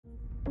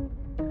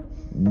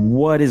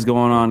What is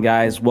going on,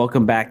 guys?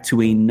 Welcome back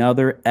to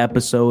another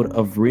episode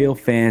of Real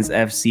Fans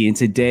FC. And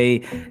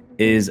today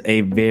is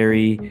a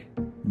very,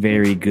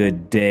 very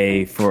good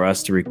day for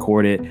us to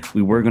record it.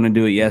 We were going to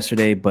do it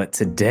yesterday, but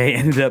today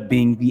ended up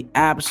being the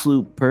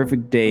absolute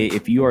perfect day.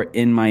 If you are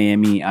in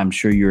Miami, I'm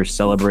sure you're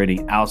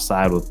celebrating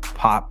outside with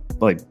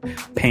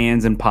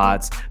pans and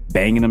pots,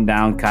 banging them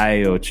down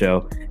Calle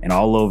Ocho and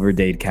all over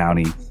Dade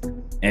County.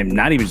 And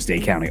not even just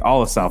Dade County,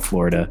 all of South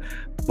Florida.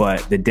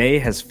 But the day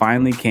has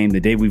finally came, the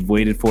day we've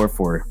waited for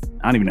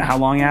I don't even know how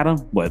long, Adam?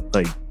 What,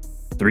 like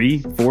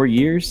 3-4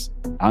 years?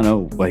 I don't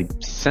know, like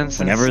since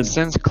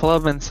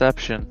club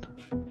inception.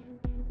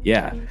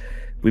 Yeah,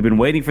 we've been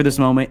waiting for this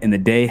moment, and the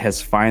day has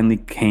finally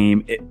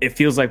came. It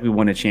feels like we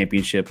won a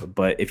championship,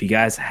 but if you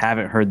guys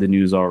haven't heard the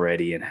news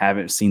already and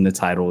haven't seen the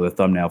title or the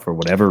thumbnail for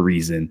whatever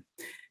reason,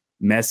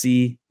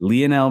 Lionel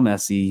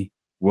Messi,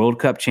 World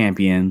Cup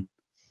champion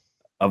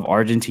of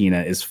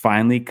Argentina, is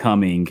finally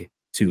coming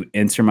to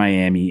Inter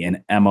Miami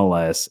and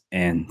MLS,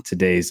 and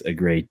today's a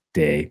great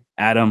day.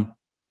 Adam,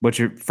 what's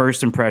your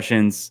first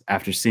impressions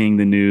after seeing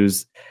the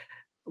news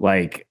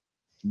like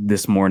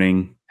this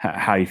morning?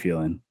 How you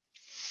feeling?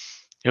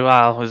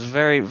 Wow, it was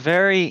very,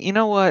 very. You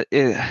know what?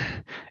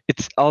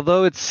 It's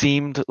although it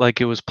seemed like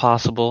it was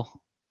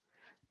possible.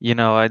 You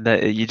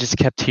just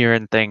kept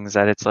hearing things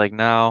that it's like,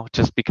 no,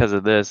 just because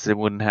of this, it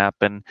wouldn't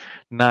happen.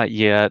 Not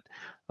yet.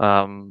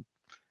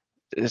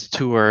 It's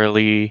too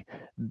early.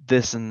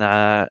 This and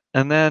that,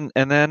 and then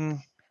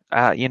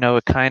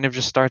it kind of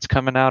just starts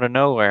coming out of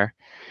nowhere.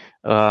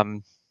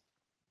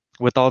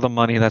 With all the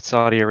money that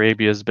Saudi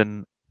Arabia has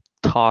been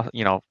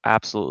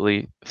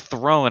absolutely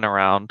throwing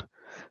around,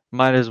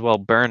 might as well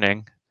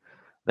burning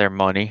their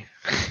money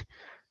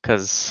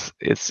because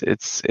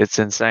it's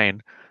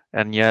insane.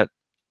 And yet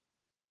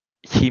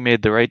he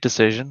made the right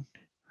decision.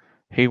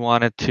 He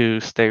wanted to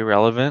stay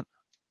relevant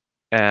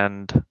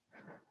and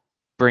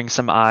bring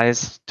some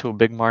eyes to a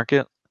big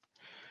market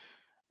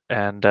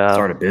and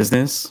Start a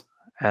business.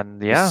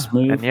 And yeah.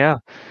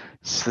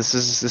 So this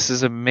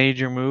is a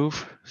major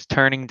move. It's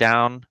turning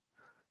down,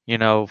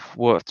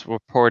 what's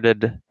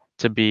reported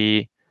to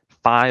be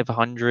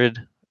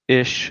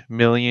 $500-ish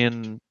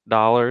million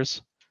to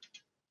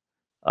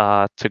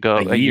go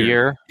a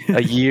year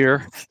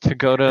to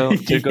go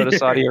to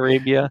Saudi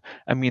Arabia.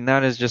 I mean,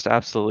 that is just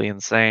absolutely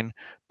insane.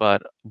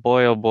 But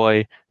boy, oh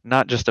boy,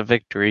 not just a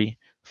victory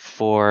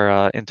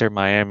for Inter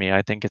Miami.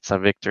 I think it's a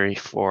victory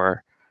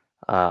for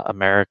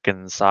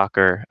American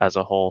soccer as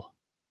a whole.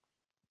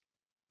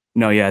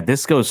 No, yeah,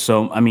 this goes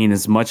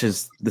as much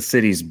as the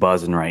city's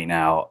buzzing right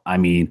now,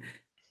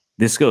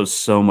 this goes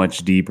so much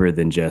deeper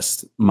than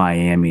just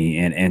Miami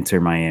and Inter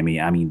Miami.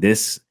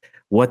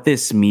 What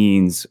this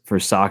means for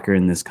soccer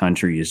in this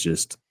country is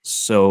just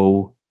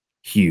so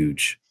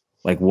huge.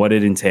 Like what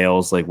it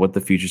entails, like what the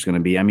future's going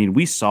to be.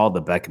 We saw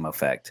the Beckham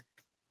effect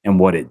and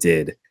what it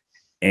did.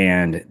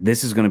 And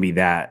this is going to be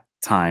that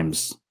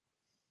times,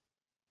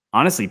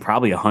 honestly,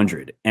 probably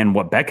 100. And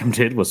what Beckham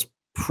did was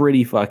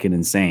pretty fucking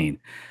insane.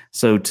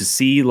 So to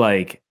see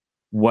like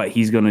what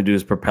he's going to do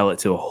is propel it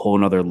to a whole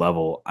nother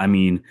level.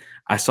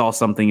 I saw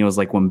something. It was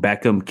like when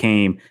Beckham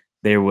came,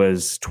 there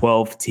was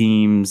 12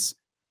 teams,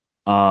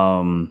 a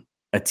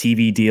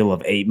TV deal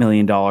of $8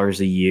 million a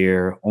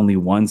year, only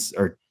once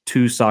or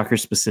two soccer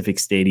specific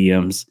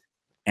stadiums.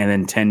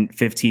 And then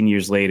 15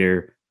 years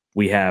later,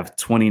 we have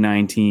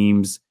 29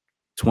 teams,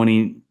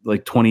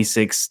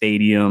 26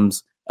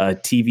 stadiums, a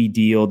TV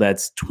deal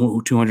that's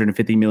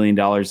 $250 million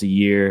a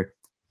year.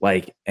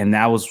 And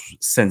that was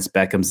since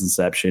Beckham's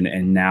inception.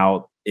 And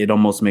now it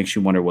almost makes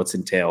you wonder what's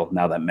entailed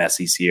now that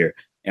Messi's here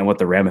and what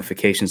the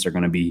ramifications are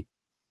going to be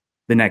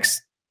the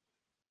next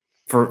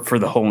for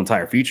the whole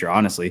entire future.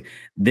 Honestly,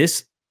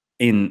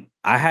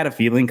 I had a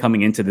feeling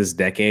coming into this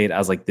decade, I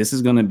was like, this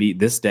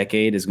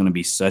decade is going to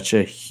be such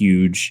a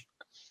huge,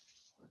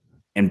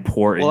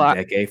 important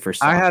decade for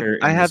soccer.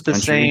 I had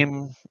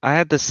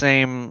the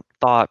same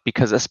thought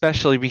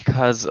especially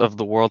because of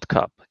the World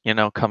Cup,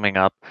 coming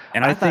up.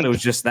 And I thought it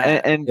was just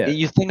that. And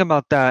you think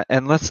about that,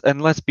 and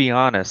let's be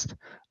honest.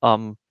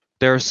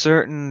 There are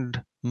certain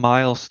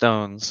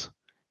milestones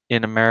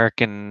in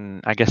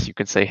American, I guess you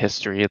could say,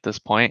 history at this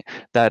point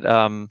that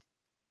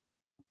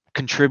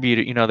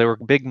contributed. There were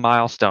big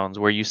milestones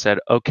where you said,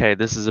 okay,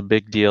 this is a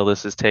big deal.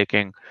 This is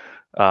taking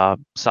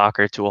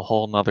soccer to a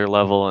whole nother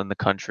level in the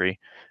country.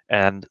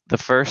 And the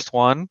first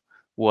one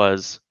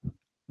was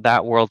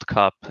that World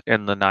Cup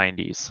in the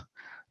 90s.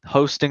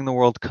 Hosting the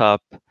World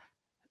Cup, you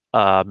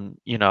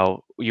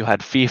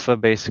had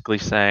FIFA basically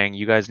saying,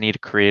 you guys need to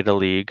create a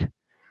league,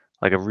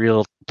 like a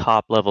real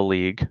top level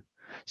league.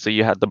 So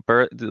you had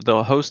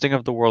the hosting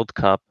of the World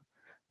Cup,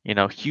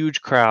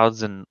 huge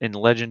crowds in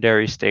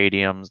legendary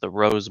stadiums, the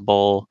Rose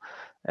Bowl,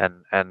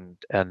 and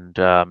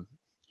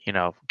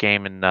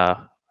game in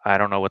I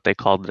don't know what they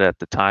called it at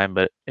the time,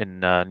 but in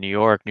New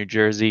York, New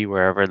Jersey,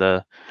 wherever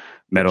the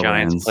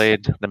Giants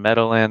played, the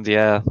Meadowlands.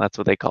 Yeah, that's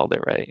what they called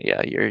it, right?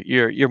 Yeah,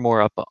 you're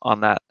more up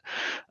on that.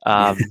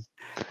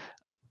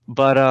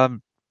 But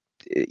and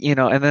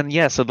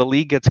then so the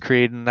league gets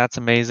created, and that's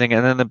amazing.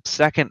 And then the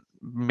second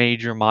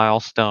major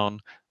milestone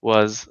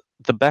was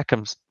the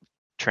Beckham's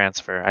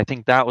transfer. I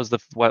think that was the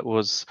what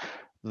was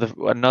the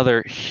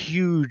another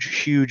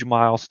huge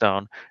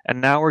milestone. And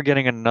now we're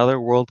getting another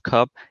World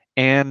Cup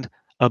and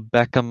a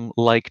Beckham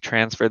like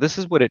transfer. This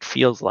is what it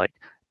feels like.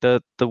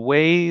 The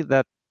way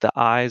that the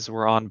eyes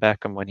were on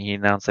Beckham when he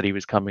announced that he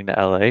was coming to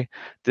LA,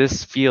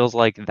 this feels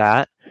like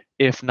that,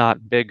 if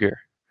not bigger.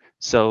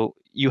 So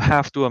you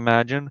have to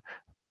imagine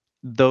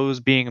those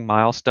being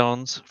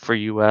milestones for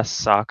US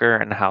soccer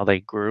and how they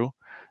grew.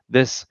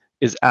 This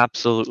is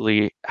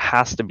absolutely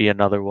has to be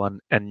another one,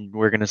 and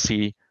we're going to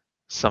see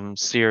some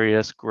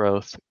serious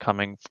growth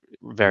coming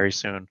very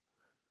soon.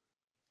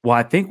 Well,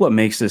 I think what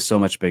makes this so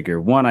much bigger,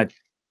 one,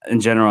 in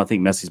general, I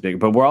think Messi's bigger,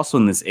 but we're also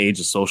in this age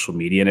of social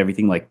media and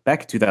everything. Like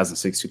back in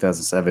 2006,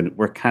 2007,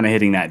 we're kind of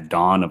hitting that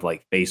dawn of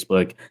like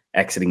Facebook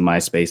exiting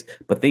MySpace,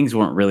 but things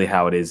weren't really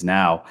how it is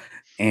now.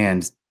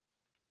 And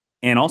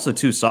also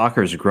too,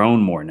 soccer has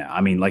grown more now.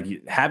 I mean, like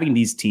having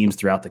these teams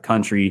throughout the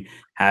country,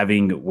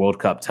 having World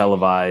Cup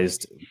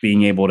televised,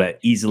 being able to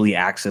easily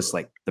access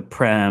like the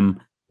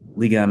Prem,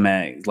 Liga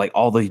MX, like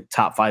all the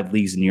top 5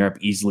 leagues in Europe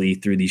easily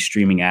through these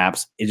streaming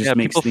apps. It just Yeah,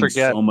 makes people things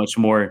forget. so much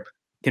more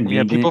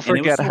Yeah, people convenient. And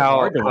it was forget so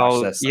hard to watch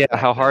that stuff back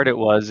how hard then. it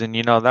was, and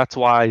that's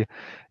why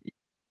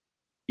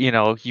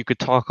you could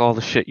talk all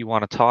the shit you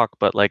want to talk,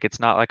 but like it's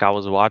not like I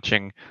was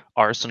watching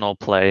Arsenal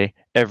play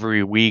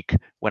every week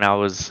when I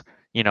was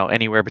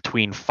anywhere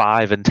between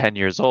 5 and 10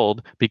 years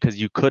old because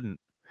you couldn't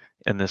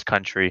in this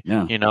country,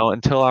 Yeah.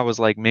 until I was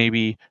like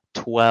maybe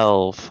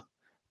 12,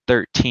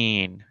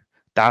 13.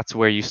 That's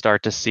where you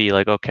start to see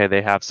like, okay,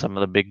 they have some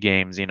of the big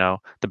games,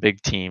 the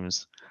big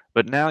teams.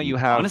 But now you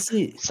have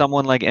Honestly,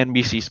 someone like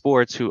NBC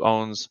Sports who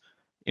owns,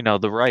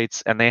 the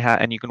rights, and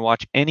and you can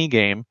watch any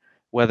game,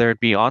 whether it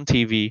be on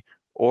TV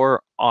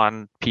or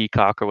on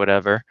Peacock or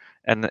whatever.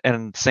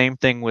 And same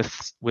thing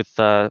with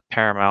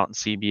Paramount and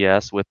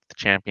CBS with the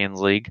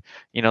Champions League.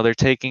 They're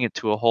taking it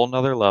to a whole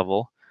nother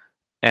level.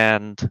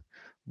 And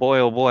boy,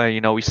 oh boy,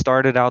 we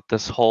started out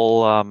this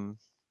whole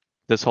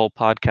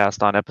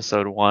podcast on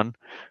episode 1,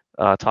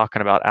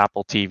 talking about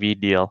Apple TV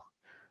deal.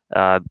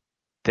 Uh,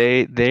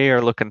 they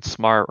are looking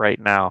smart right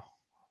now,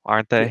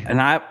 aren't yeah, they? and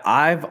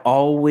I've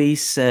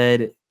always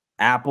said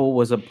Apple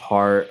was a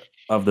part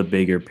of the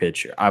bigger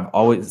picture. I've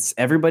always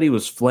everybody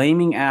was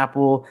flaming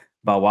Apple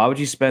about why would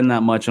you spend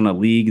that much on a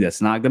league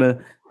that's not gonna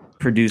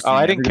produce, Oh, you're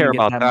I never didn't gonna care get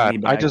about that that. money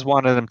I back. just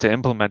wanted them to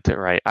implement it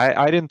right.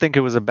 I didn't think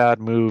it was a bad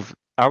move.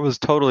 I was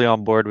totally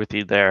on board with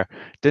you there.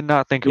 Did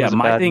not think it Yeah, was a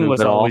my bad thing move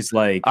was at all. always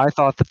like I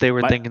thought that they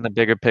were my thinking the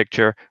bigger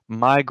picture.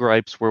 My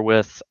gripes were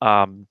with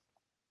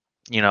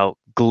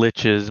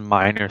glitches,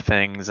 minor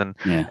things, and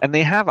yeah.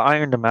 they have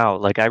ironed them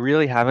out. Like I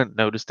really haven't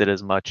noticed it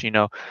as much.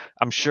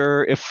 I'm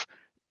sure if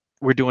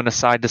we're doing a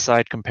side to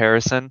side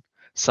comparison,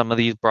 some of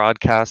these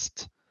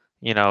broadcasts,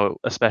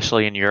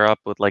 especially in Europe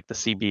with like the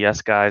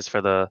CBS guys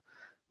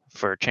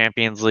for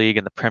Champions League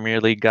and the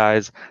Premier League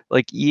guys,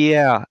 like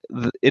yeah,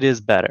 it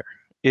is better.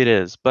 It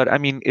is. But I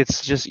mean,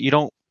 it's just you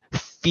don't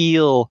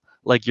feel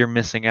like you're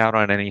missing out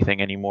on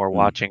anything anymore Mm,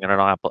 watching it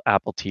on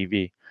Apple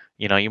TV.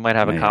 You might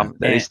have yeah,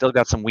 yeah. they still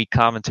got some weak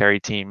commentary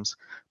teams,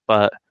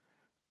 but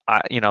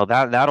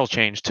that'll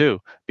change too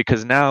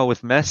because now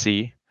with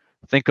Messi,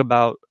 think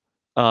about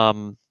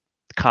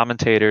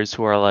commentators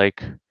who are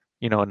like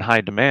in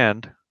high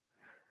demand,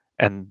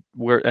 and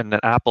then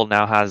Apple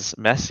now has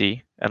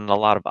Messi and a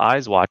lot of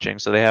eyes watching,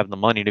 so they have the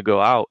money to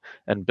go out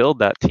and build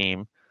that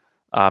team.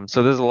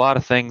 So there's a lot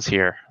of things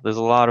here. There's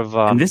a lot of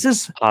And this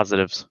is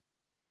positives.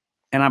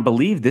 and I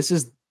believe this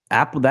is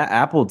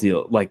Apple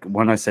deal. Like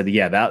when I said,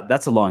 yeah,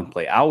 that's a long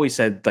play. I always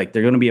said like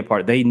they're going to be a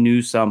part. They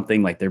knew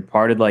something. Like they're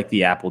part of like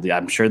the Apple deal.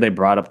 I'm sure they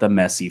brought up the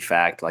Messi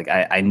fact. Like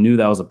I knew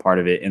that was a part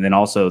of it. And then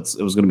also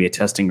it was going to be a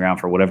testing ground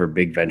for whatever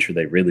big venture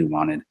they really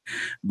wanted.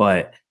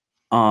 But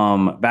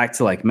back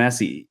to like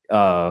Messi.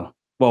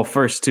 Well,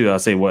 first too, I'll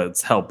say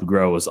what's helped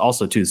grow is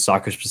also too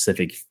soccer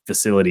specific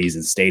facilities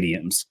and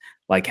stadiums,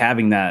 like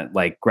having that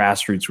like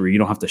grassroots where you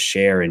don't have to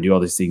share and do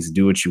all these things and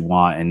do what you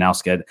want. And now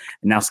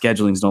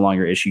scheduling is no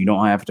longer an issue. You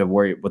don't have to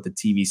worry with the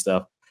TV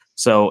stuff.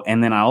 So,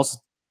 and then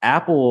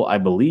Apple, I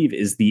believe,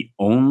 is the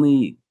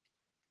only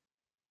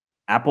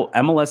Apple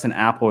MLS and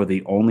Apple are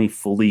the only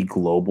fully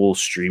global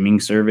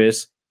streaming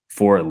service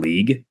for a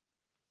league.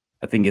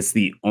 I think it's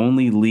the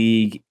only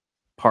league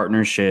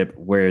partnership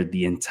where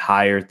the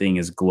entire thing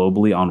is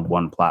globally on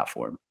one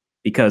platform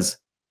because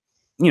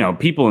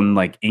people in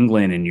like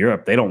England and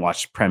Europe, they don't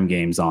watch Prem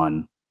games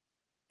on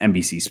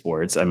NBC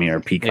Sports, I mean,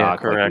 or Yeah,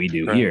 Peacock like we correct,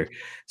 do correct. here.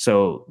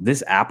 So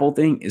this Apple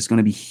thing is going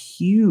to be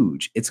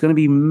huge. It's going to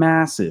be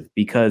massive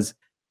because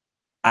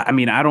I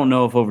mean, I don't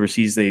know if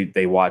overseas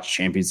they watch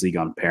Champions League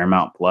on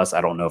Paramount Plus.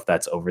 I don't know if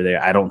that's over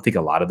there. I don't think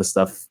a lot of the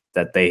stuff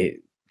that they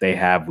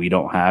have we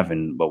don't have,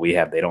 and what we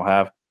have they don't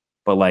have.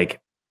 But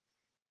like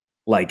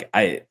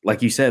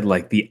you said,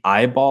 like the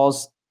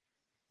eyeballs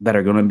that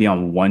are going to be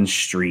on one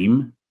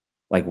stream,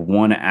 like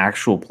one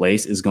actual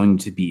place, is going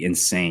to be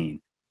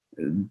insane.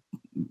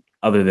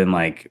 Other than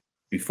like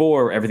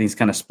before, everything's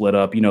kind of split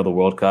up. The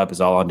World Cup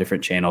is all on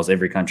different channels.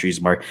 Every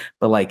country's marked,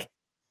 but like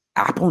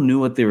Apple knew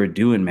what they were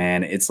doing,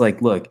 man. It's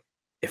like, look,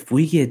 if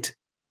we get,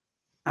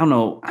 I don't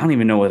know, I don't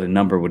even know what a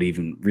number would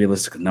even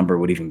realistic number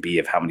would even be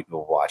of how many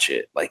people watch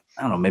it. Like,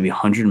 I don't know, maybe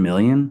 100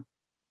 million.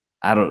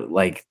 I don't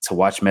like to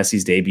watch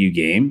Messi's debut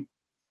game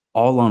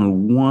all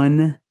on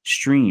one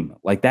stream.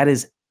 Like that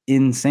is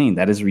insane.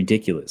 That is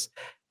ridiculous.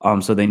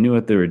 So they knew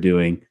what they were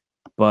doing,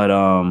 but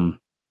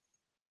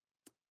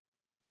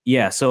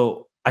yeah,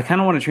 so I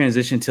kind of want to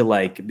transition to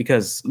like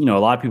because a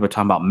lot of people are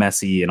talking about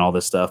Messi and all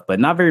this stuff, but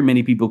not very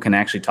many people can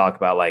actually talk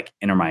about like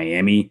Inter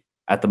Miami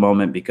at the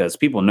moment because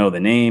people know the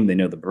name, they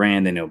know the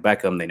brand, they know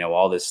Beckham, they know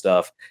all this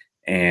stuff,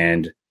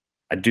 and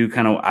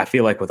I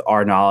feel like with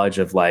our knowledge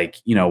of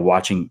like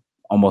watching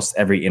almost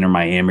every Inter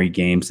Miami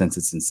game since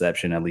its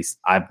inception, at least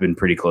I've been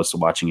pretty close to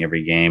watching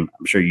every game.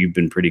 I'm sure you've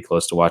been pretty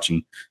close to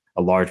watching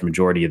a large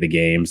majority of the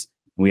games.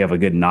 We have a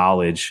good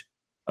knowledge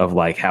of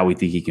like how we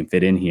think he can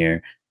fit in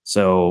here.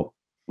 So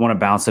I want to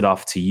bounce it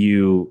off to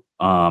you.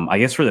 I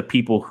guess for the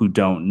people who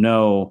don't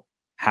know,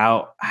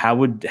 how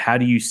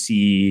do you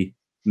see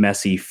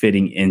Messi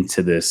fitting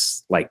into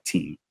this like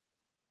team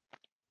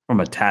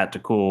from a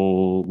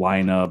tactical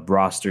lineup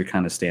roster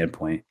kind of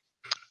standpoint?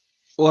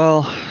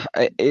 Well,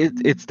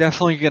 it's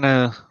definitely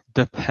gonna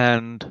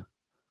depend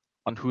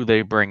on who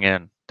they bring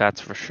in.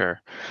 That's for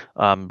sure,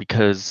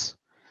 because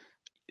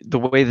the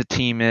way the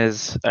team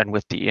is and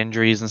with the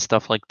injuries and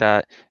stuff like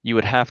that, you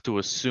would have to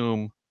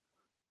assume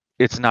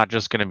it's not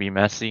just going to be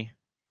Messi.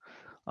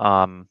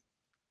 Um,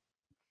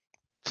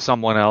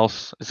 Someone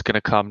else is going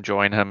to come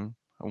join him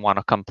and want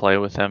to come play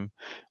with him,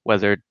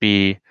 whether it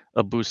be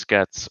a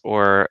Busquets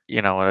or a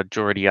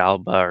Jordi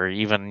Alba or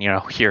even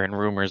hearing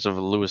rumors of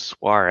Luis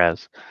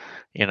Suarez.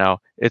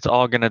 It's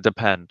all going to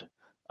depend.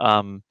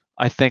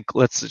 I think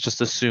let's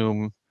just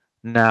assume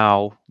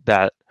now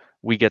that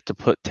we get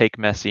to take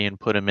Messi and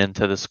put him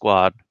into the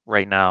squad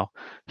right now.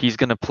 He's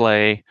going to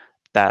play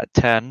that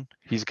 10.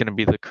 He's going to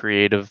be the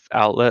creative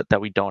outlet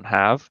that we don't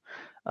have.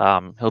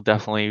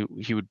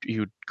 He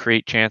would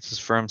create chances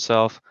for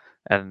himself,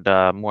 and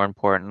more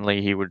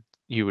importantly, he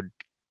would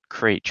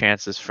create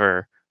chances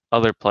for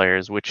other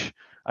players, which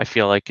I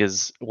feel like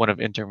is one of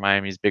Inter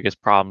Miami's biggest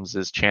problems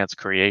is chance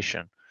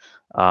creation.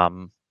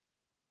 Um,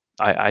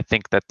 I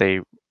think that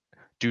they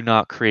do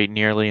not create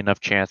nearly enough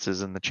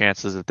chances, and the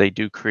chances that they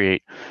do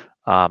create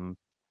um,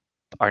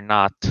 are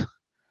not.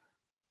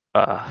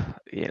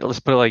 Let's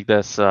put it like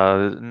this: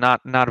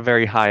 not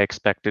very high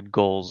expected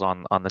goals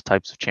on the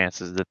types of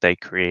chances that they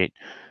create.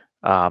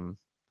 Um,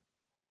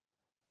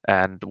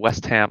 and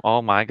West Ham,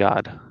 oh my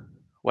God,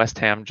 West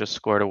Ham just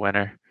scored a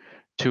winner,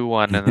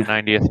 2-1 in the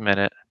 90th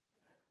minute.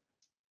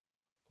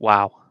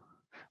 Wow,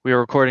 we were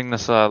recording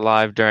this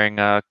live during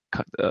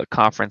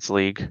conference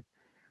league,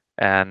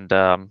 and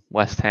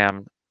West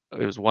Ham,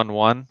 it was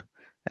 1-1,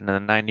 and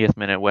in the 90th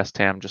minute, West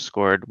Ham just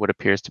scored what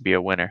appears to be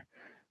a winner.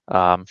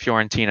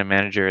 Fiorentina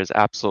manager is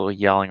absolutely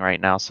yelling right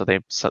now, so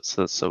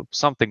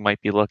something might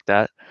be looked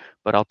at,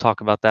 but I'll talk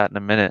about that in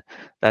a minute.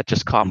 That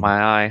just caught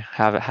my eye.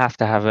 Have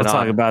to have We'll it talk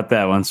on. about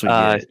that once we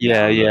get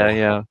Yeah, down yeah, though.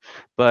 yeah.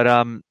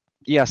 But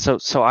yeah.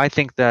 So I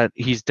think that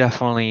he's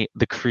definitely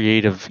the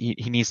creative. He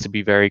needs to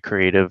be very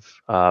creative.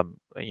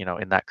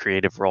 In that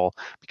creative role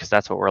because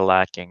that's what we're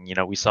lacking.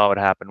 We saw what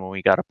happened when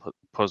we got a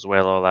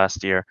Pozuelo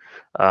last year.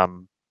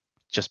 Um,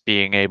 just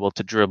being able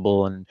to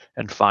dribble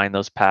and find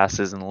those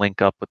passes and link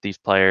up with these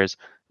players,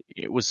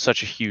 it was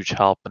such a huge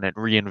help and it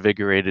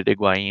reinvigorated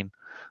Higuain.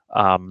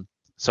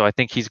 So I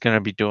think he's going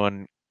to be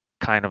doing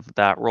kind of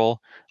that role.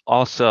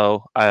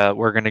 Also,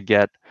 we're going to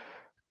get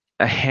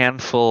a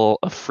handful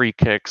of free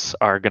kicks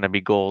are going to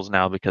be goals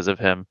now because of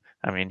him.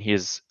 I mean,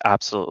 he's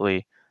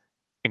absolutely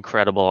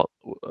incredible,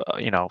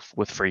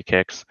 with free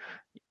kicks.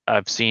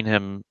 I've seen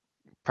him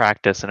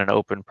practice in an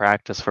open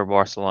practice for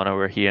Barcelona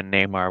where he and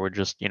Neymar were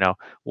just,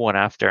 one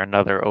after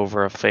another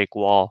over a fake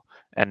wall.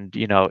 And,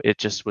 it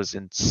just was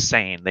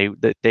insane.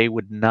 They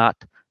would not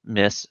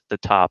miss the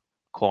top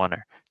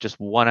corner, just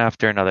one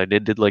after another. They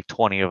did like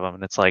 20 of them,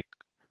 and it's like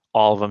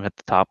all of them hit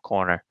the top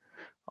corner,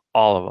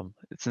 all of them.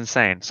 It's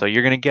insane. So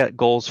you're going to get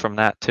goals from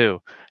that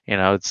too.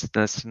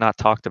 It's not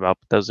talked about,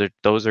 but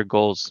those are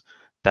goals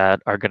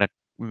that are going to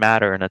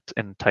matter in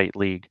a tight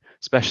league,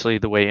 especially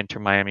the way Inter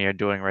Miami are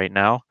doing right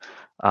now.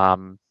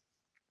 Um,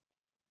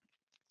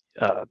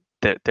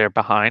 they're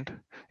behind.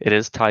 It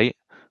is tight,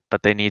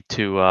 but they need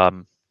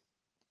to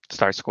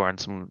start scoring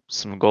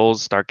some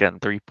goals, start getting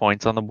 3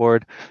 points on the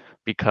board,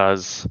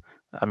 because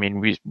I mean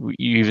we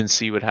you even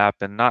see what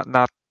happened. Not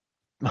not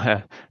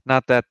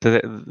that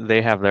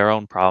they have their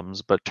own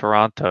problems, but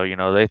Toronto,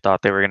 they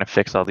thought they were going to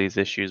fix all these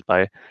issues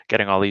by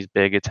getting all these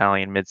big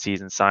Italian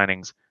midseason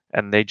signings,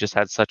 and they just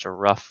had such a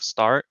rough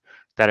start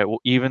that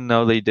even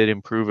though they did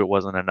improve, it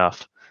wasn't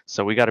enough.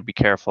 So we got to be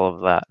careful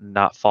of that, and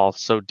not fall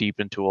so deep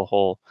into a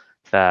hole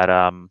that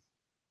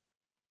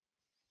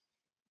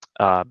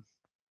uh,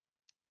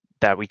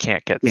 that we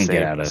can't get Can't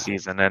get saved out this of.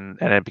 season, and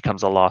it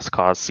becomes a lost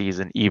cause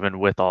season even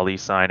with all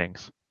these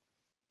signings.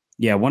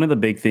 Yeah, one of the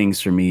big things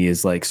for me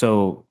is like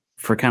so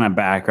for kind of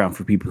background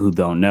for people who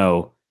don't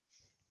know,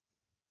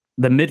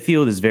 the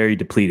midfield is very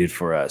depleted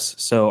for us.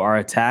 So our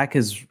attack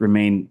has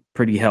remained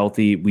pretty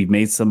healthy. We've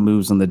made some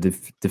moves on the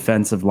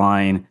defensive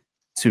line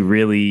to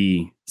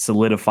really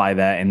solidify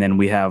that. And then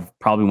we have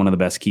probably one of the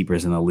best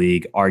keepers in the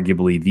league,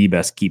 arguably the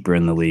best keeper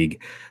in the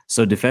league.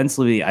 So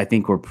defensively, I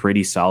think we're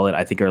pretty solid.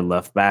 I think our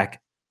left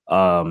back,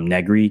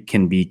 Negri,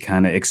 can be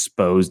kind of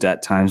exposed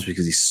at times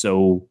because he's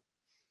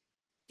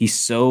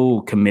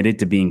so committed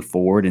to being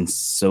forward and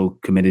so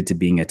committed to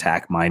being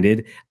attack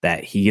minded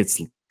that he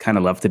gets kind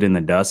of left it in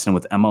the dust. And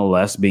with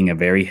MLS being a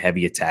very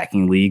heavy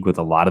attacking league with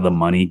a lot of the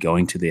money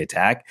going to the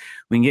attack,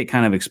 we can get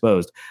kind of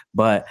exposed.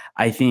 But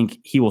I think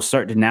he will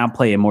start to now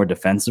play a more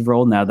defensive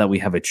role now that we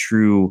have a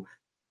true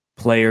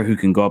player who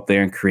can go up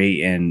there and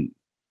create and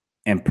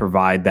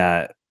provide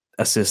that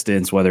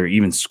assistance, whether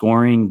even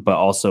scoring, but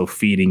also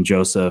feeding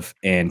Joseph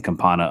and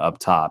Campana up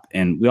top.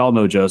 And we all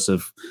know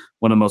Joseph,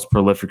 one of the most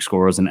prolific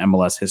scorers in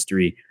MLS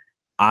history.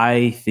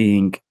 I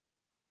think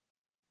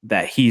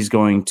that he's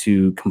going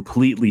to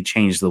completely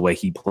change the way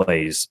he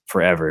plays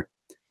forever.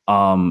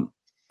 And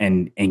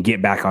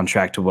get back on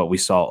track to what we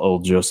saw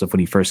old Joseph when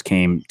he first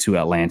came to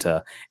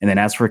Atlanta. And then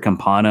as for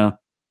Campana,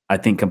 I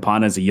think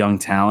Campana is a young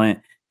talent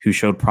who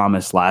showed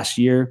promise last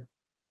year,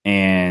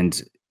 and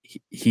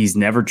he's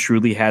never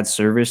truly had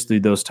service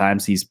through those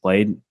times he's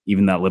played,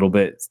 even that little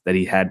bit that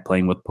he had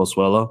playing with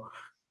Pozuelo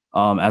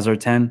as our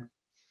 10.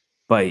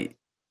 But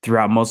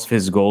throughout most of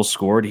his goals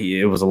scored,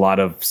 it was a lot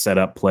of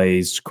setup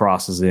plays,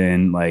 crosses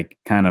in, like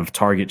kind of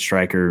target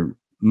striker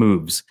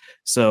moves.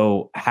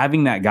 So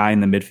having that guy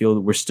in the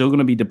midfield, we're still going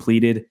to be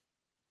depleted.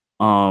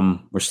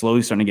 We're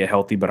slowly starting to get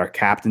healthy, but our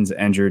captain's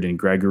injured, and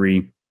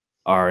Gregory,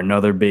 our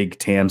another big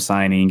TAM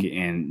signing,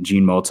 and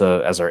Gene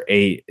Mota as our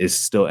 8 is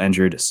still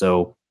injured.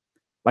 So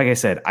like I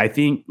said, I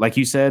think, like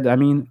you said,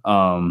 there's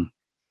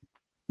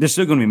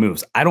still going to be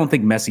moves. I don't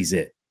think Messi's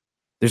it.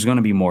 There's going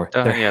to be more.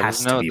 There Yeah,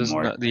 has to be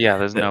more.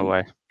 there's no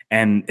way.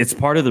 And it's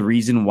part of the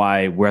reason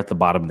why we're at the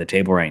bottom of the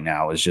table right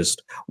now is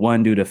just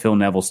one, due to Phil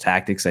Neville's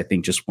tactics, I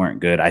think just weren't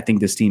good. I think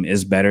this team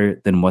is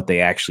better than what they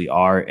actually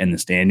are in the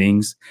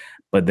standings.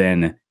 But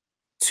then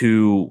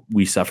two,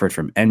 we suffered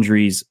from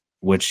injuries,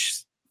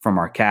 which from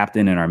our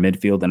captain and our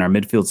midfield, and our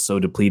midfield's so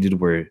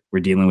depleted. We're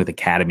dealing with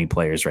academy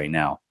players right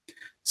now.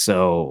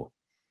 So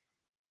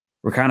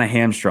we're kind of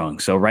hamstrung.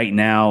 So right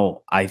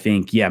now, I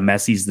think, yeah,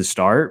 Messi's the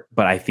start,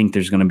 but I think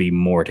there's going to be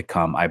more to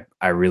come.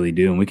 I really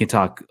do. And we can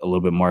talk a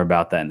little bit more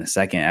about that in a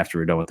second after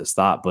we're done with this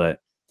thought.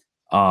 But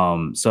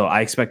so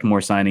I expect more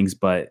signings,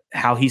 but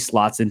how he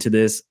slots into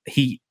this,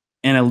 in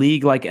a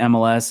league like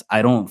MLS,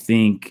 I don't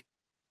think,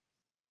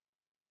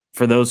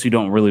 for those who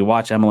don't really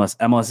watch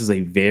MLS is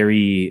a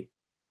very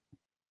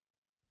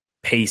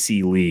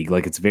pacey league.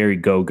 Like it's very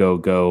go, go,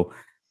 go.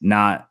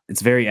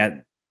 It's very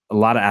a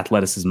lot of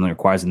athleticism that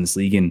requires in this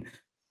league. And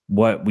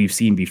what we've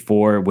seen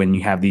before, when you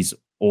have these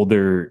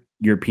older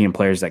European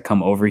players that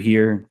come over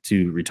here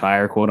to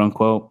retire, quote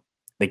unquote,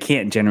 they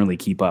can't generally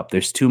keep up.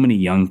 There's too many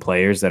young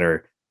players that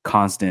are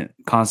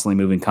constantly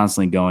moving,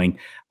 constantly going.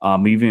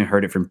 We even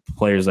heard it from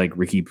players like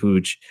Ricky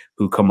Pooch,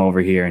 who come over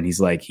here and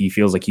he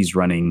feels like he's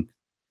running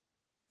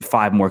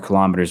 5 more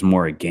kilometers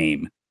more a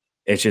game.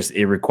 It's just,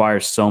 it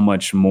requires so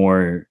much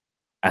more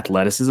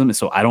athleticism.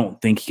 So I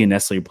don't think he can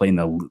necessarily play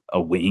in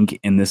a wing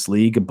in this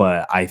league,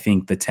 but I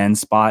think the 10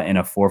 spot in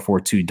a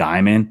 4-4-2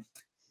 diamond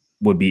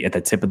would be at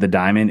the tip of the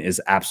diamond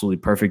is absolutely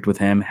perfect with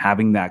him.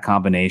 Having that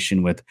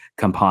combination with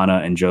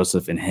Campana and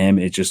Joseph and him,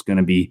 it's just going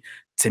to be,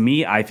 to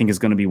me, I think is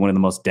going to be one of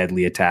the most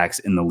deadly attacks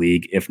in the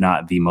league, if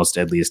not the most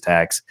deadliest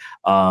attacks.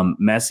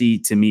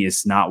 Messi, to me,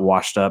 is not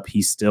washed up.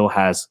 He still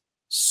has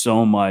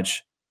so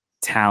much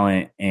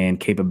talent and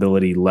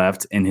capability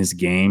left in his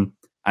game.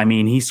 I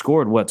mean, he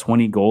scored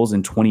 20 goals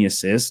and 20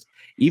 assists.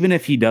 Even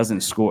if he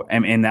doesn't score,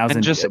 and that was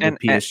with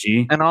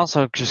PSG, and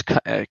also just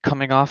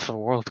coming off a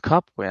World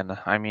Cup win.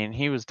 I mean,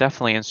 he was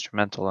definitely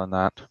instrumental in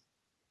that.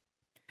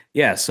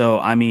 Yeah, so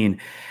I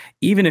mean,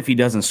 even if he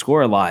doesn't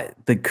score a lot,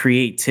 the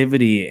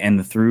creativity and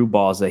the through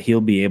balls that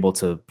he'll be able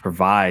to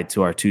provide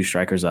to our 2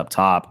 strikers up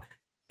top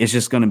is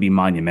just going to be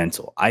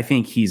monumental. I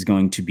think he's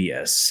going to be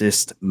an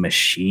assist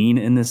machine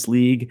in this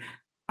league.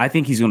 I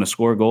think he's going to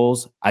score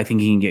goals. I think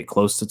he can get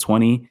close to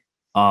 20.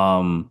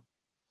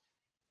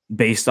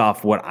 Based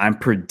off what I'm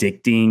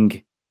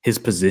predicting his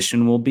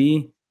position will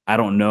be. I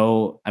don't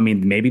know. I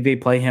mean, maybe they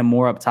play him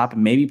more up top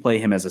and maybe play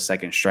him as a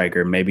second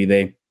striker. Maybe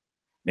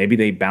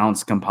they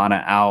bounce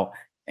Campana out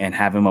and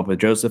have him up with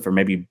Joseph, or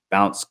maybe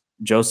bounce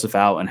Joseph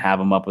out and have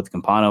him up with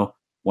Campana,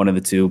 one of the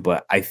two.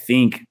 But I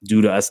think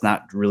due to us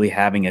not really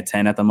having a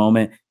 10 at the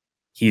moment,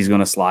 he's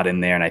going to slot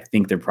in there. And I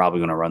think they're probably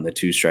going to run the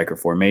 2 striker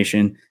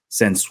formation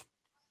since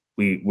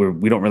we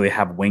don't really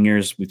have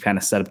wingers. We've kind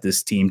of set up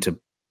this team to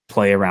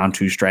play around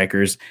 2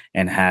 strikers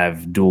and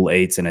have dual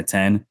 8s and a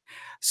 10.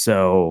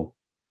 So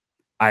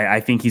I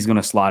think he's going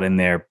to slot in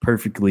there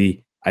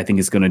perfectly. I think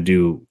it's going to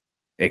do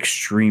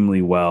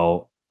extremely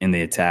well in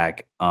the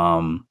attack.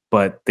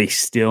 But they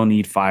still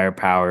need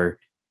firepower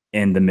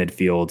in the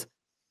midfield.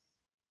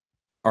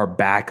 Our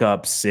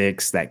backup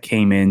 6 that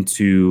came in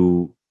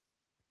to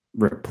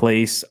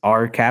replace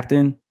our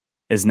captain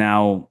is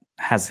now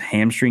has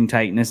hamstring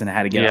tightness and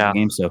had to get out of Yeah, the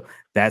game. So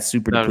that's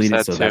super noticed depleted.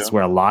 that So too. that's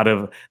where a lot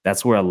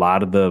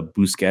of the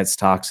Busquets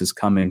talks is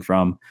coming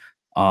from.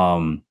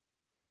 Um,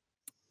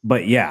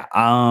 but yeah,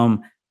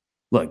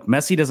 look,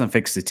 Messi doesn't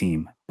fix the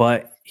team,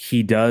 but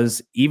he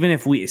does. Even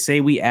if we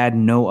say we add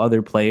no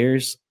other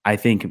players, I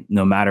think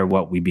no matter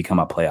what, we become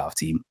a playoff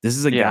team. This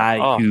is a Yeah. guy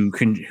Oh,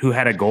 who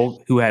had a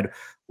goal, who had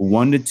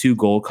 1 to 2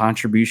 goal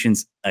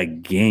contributions a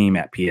game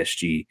at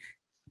PSG.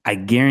 I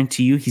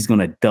guarantee you he's going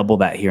to double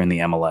that here in the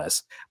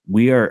MLS.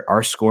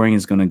 Our scoring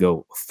is going to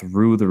go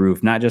through the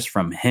roof, not just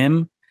from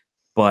him,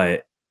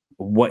 but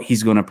what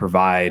he's going to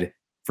provide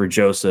for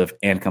Joseph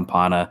and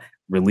Campana,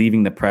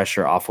 relieving the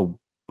pressure off of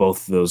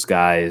both of those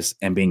guys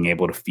and being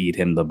able to feed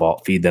them the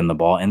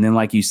ball. And then,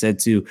 like you said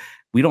too,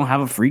 we don't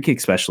have a free kick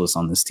specialist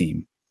on this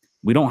team.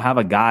 We don't have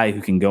a guy who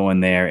can go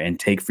in there and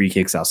take free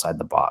kicks outside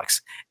the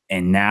box.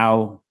 And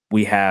now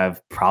we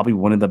have probably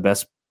one of the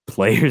best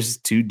players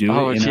to do it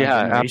oh, in our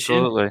yeah, generation.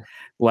 absolutely.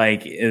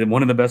 Like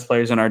one of the best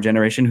players in our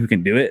generation who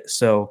can do it.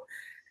 So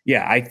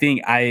yeah, I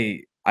think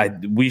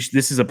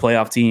this is a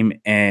playoff team,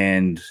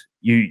 and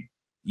you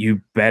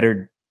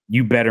better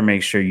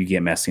make sure you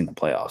get Messi in the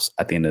playoffs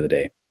at the end of the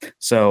day.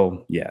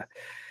 So yeah,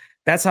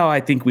 that's how I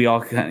think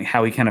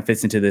how he kind of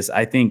fits into this.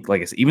 I think,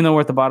 like I said, even though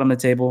we're at the bottom of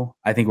the table,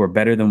 I think we're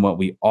better than what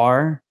we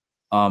are.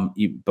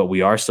 But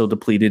we are still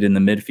depleted in the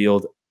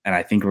midfield, and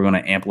I think we're going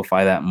to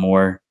amplify that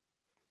more.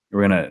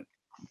 We're going to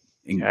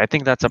Yeah, I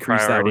think that's a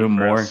increase that priority room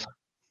for more. us.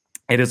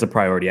 It is a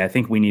priority. I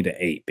think we need to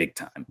 8 big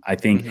time. I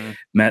think Hmm.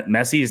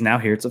 Messi is now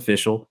here. It's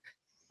official.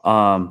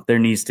 There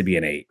needs to be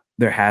an 8.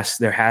 There has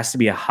to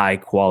be a high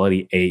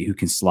quality 8 who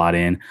can slot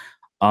in.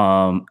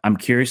 I'm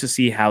curious to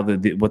see how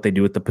what they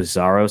do with the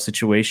Pizarro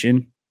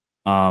situation.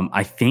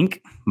 I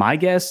think my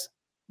guess,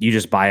 you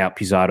just buy out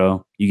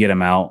Pizarro, you get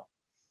him out.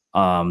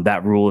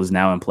 That rule is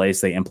now in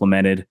place. They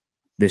implemented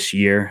this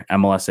year.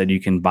 MLS said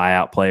you can buy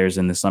out players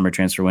in the summer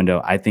transfer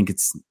window. I think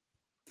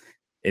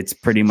it's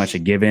pretty much a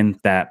given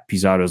that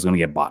Pizarro is going to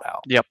get bought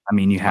out. Yep, I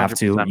mean, you have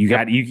to. 100%.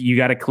 Yep. You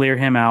got to clear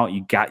him out.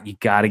 You got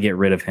to get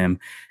rid of him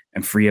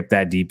and free up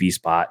that DP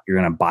spot. You're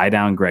going to buy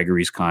down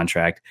Gregory's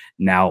contract.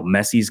 Now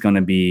Messi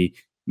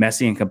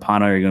and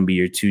Campana are going to be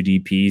your 2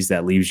 DPs.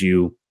 That leaves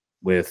you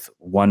with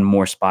one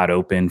more spot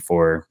open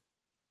for.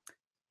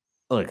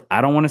 Look,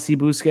 I don't want to see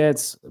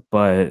Busquets,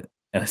 but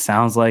it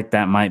sounds like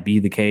that might be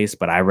the case.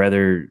 But I'd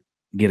rather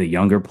get a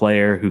younger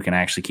player who can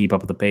actually keep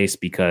up with the pace,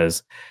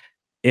 because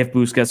if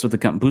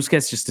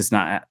Busquets just does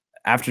not.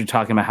 After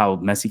talking about how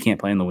Messi can't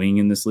play in the wing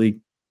in this league,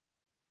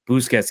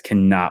 Busquets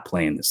cannot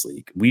play in this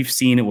league. We've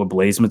seen it with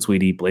Blaise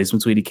Matuidi. Blaise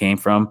Matuidi came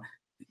from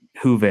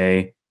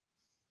Juve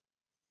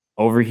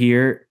over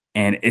here,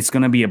 and it's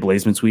going to be a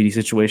Blaise Matuidi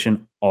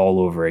situation all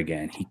over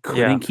again. He Yeah,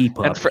 couldn't keep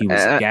and up. for He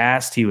was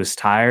gassed. He was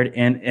tired.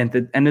 And at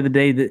the end of the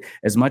day,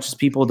 as much as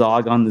people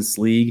dog on this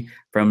league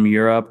from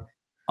Europe,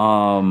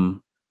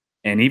 and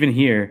even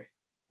here,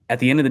 at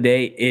the end of the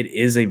day,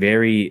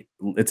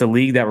 it's a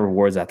league that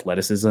rewards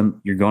athleticism.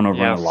 You're going to run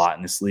a yes, lot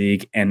in this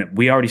league. And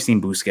we already seen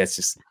Busquets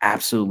just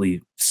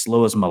absolutely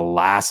slow as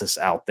molasses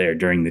out there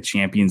during the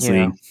Champions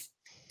yeah. League,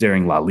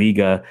 during La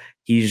Liga.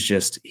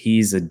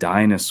 He's a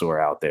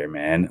dinosaur out there,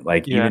 man.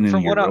 Like Yeah, even and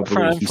in Europa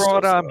League, he's from still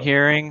what I'm slow.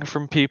 hearing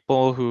from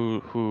people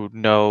who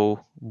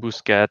know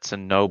Busquets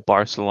and know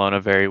Barcelona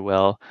very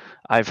well,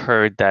 I've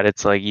heard that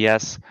it's like,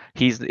 yes,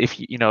 he's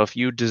if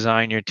you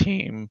design your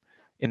team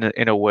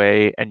in a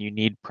way and you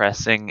need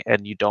pressing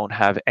and you don't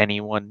have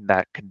anyone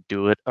that could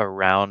do it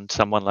around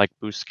someone like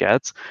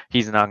Busquets,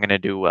 he's not going to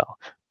do well.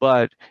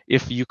 But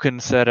if you can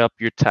set up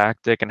your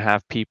tactic and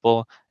have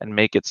people and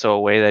make it so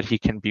a way that he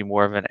can be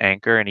more of an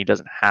anchor and he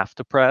doesn't have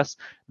to press,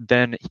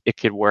 then it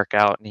could work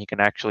out and he can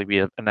actually be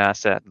an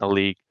asset in the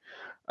league.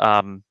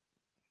 Um,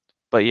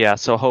 but yeah,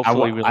 so I,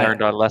 hopefully wa- we I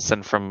learned our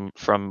lesson from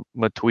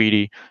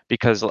Matuidi,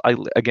 because I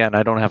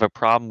don't have a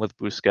problem with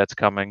Busquets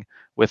coming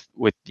with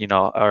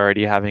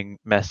already having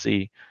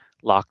Messi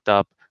locked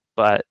up,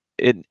 but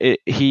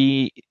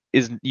he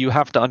is, you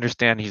have to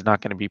understand he's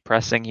not going to be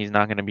pressing, he's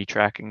not going to be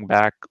tracking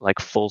back like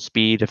full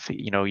speed if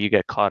you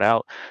get caught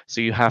out. So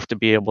you have to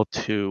be able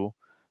to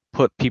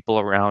put people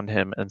around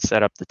him and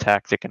set up the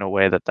tactic in a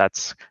way that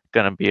that's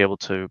going to be able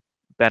to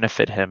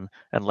benefit him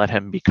and let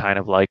him be kind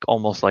of like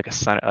almost like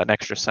an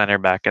extra center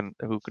back and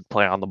who could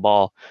play on the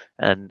ball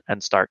and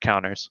start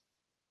counters.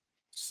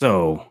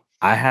 so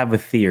I have a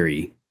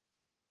theory.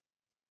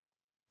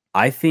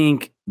 I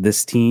think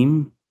this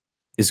team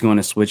is going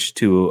to switch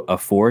to a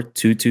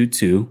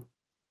 4-2-2-2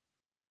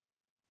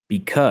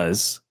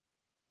 because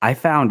I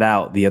found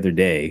out the other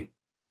day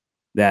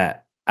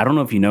that I don't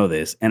know if you know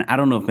this, and I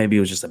don't know if maybe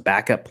it was just a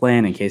backup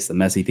plan in case the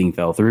Messi thing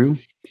fell through,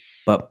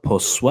 but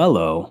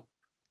Pozuelo,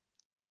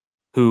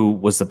 who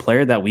was the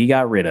player that we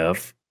got rid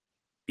of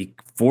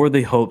for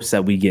the hopes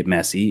that we get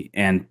Messi,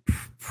 and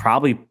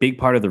probably big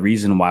part of the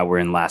reason why we're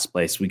in last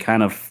place. We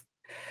kind of,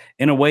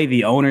 in a way,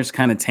 the owners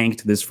kind of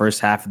tanked this first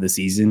half of the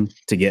season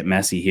to get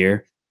Messi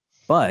here.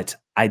 But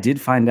I did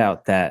find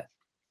out that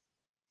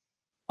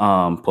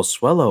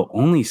Pozuelo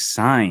only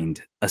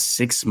signed a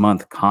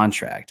 6-month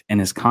contract, and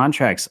his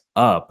contract's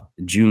up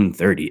June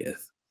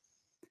 30th.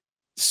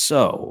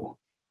 So,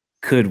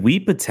 could we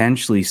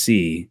potentially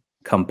see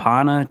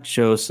Campana,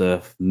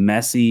 Joseph,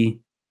 Messi,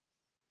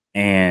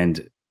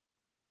 and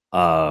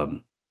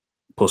um,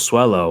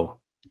 Pozuelo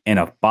in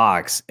a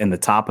box in the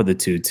top of the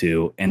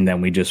 2-2, and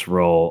then we just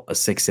roll a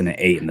 6 and an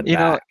 8 in the You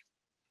know,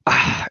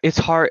 back? it's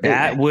hard.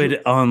 That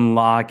would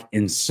unlock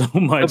in so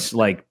much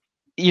like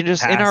You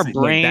just in our passing, like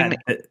brain.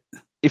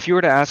 If you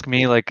were to ask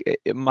me, like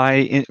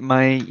my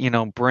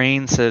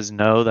brain says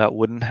no, that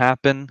wouldn't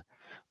happen.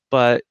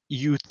 But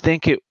you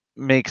think it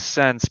makes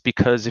sense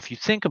because if you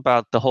think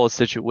about the whole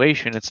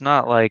situation, it's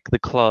not like the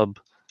club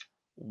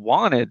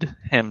wanted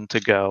him to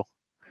go.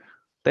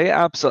 They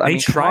absolutely. I They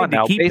mean, come on tried to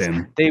now. keep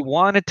him, They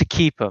wanted to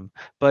keep him,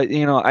 but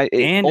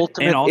and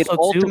it also too,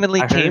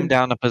 ultimately I came heard,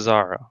 down to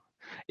Pizarro.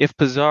 If and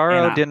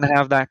Pizarro I, didn't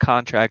have that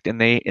contract and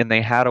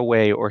they had a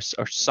way or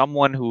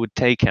someone who would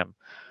take him,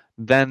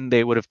 then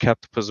they would have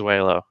kept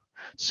Pozuelo.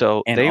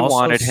 So and they also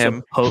wanted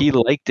him. He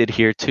supposed, liked it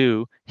here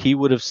too. He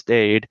would have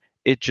stayed.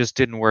 It just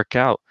didn't work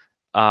out.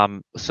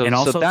 So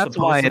that's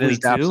why it supposedly is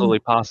too. absolutely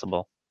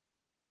possible.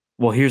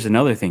 Well, here's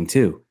another thing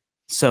too.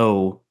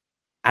 So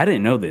I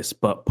didn't know this,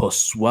 but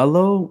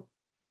Pozuelo,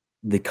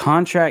 the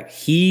contract,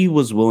 he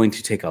was willing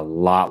to take a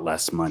lot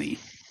less money.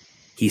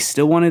 He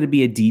still wanted to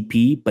be a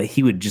DP, but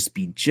he would just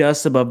be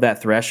just above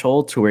that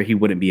threshold to where he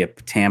wouldn't be a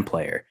TAM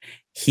player.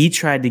 He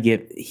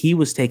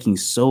was taking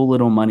so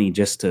little money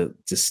just to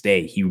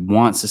stay. He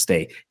wants to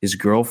stay. His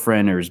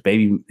girlfriend or his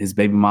baby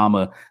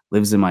mama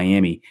lives in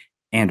Miami.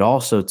 And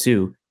also,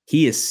 too,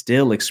 he has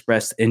still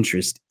expressed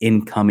interest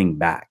in coming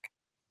back.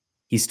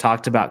 He's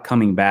talked about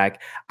coming back.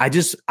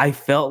 I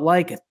felt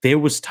like there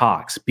was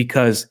talks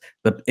because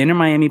the Inter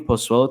Miami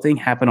Pozuelo thing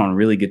happened on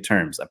really good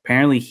terms.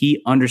 Apparently,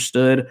 he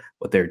understood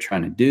what they were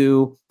trying to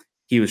do.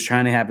 He was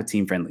trying to have a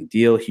team friendly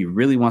deal. He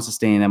really wants to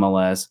stay in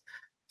MLS.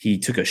 He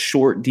took a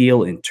short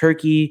deal in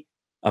Turkey.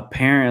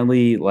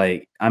 Apparently,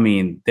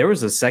 there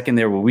was a second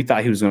there where we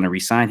thought he was going to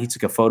resign. He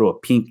took a photo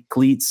of pink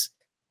cleats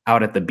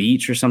out at the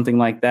beach or something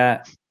like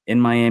that in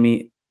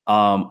Miami.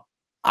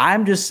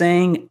 I'm just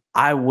saying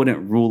I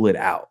wouldn't rule it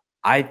out.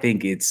 I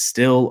think it's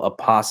still a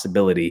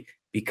possibility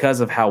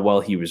because of how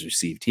well he was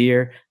received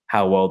here,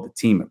 how well the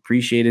team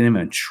appreciated him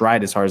and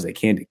tried as hard as they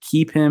can to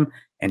keep him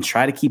and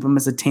try to keep him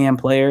as a TAM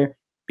player.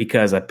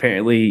 Because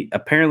apparently,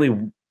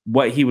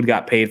 what he would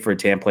got paid for a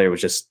TAM player was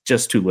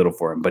just too little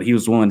for him, but he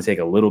was willing to take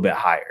a little bit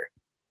higher.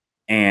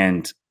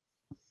 And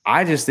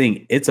I just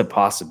think it's a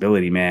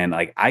possibility, man.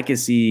 Like I could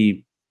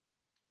see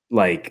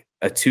like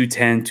a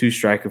 2-10, two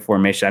striker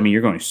formation. I mean,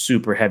 you're going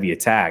super heavy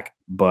attack,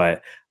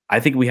 but I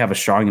think we have a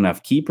strong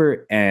enough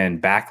keeper and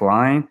back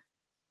line.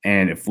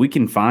 And if we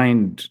can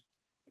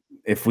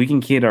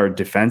get our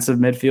defensive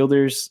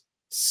midfielders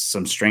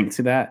some strength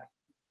to that,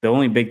 the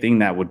only big thing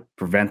that would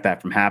prevent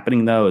that from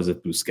happening though is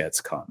if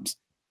Busquets comes,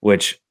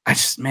 which I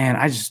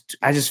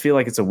just feel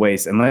like it's a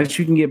waste unless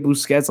you can get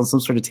Busquets on some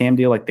sort of TAM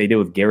deal like they did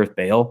with Gareth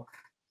Bale.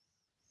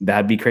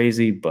 That'd be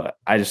crazy, but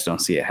I just don't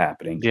see it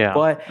happening. Yeah,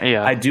 But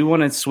yeah. I do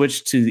want to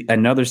switch to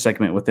another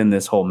segment within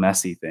this whole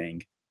Messi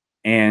thing.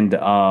 And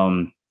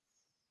I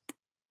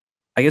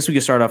guess we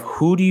could start off.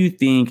 Who do you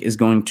think is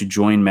going to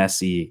join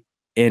Messi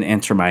in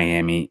Inter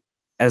Miami,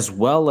 as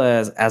well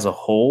as a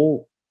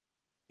whole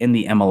in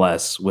the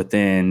MLS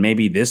within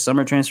maybe this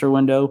summer transfer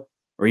window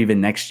or even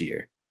next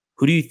year?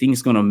 Who do you think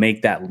is going to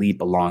make that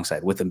leap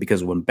alongside with him?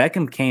 Because when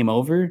Beckham came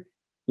over,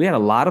 we had a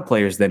lot of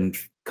players then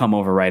come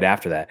over right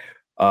after that.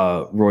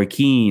 Roy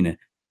Keane,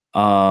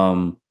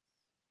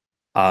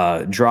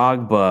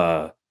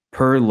 Drogba,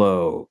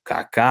 Perlo,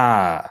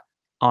 Kaká,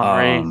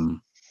 Henri,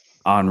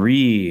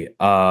 Henri,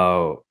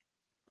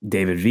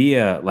 David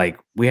Villa. Like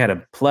we had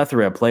a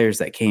plethora of players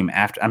that came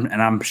after,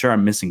 and I'm sure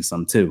I'm missing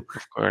some too.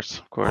 of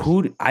course.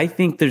 I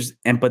think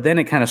but then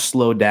it kind of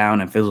slowed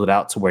down and fizzled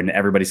out to where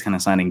everybody's kind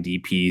of signing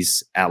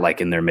DPs at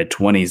like in their mid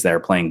 20s that are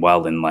playing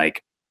well in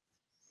like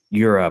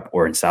Europe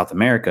or in South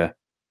America.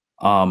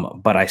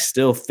 But I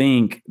still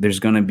think there's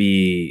going to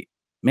be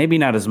maybe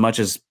not as much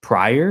as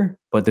prior,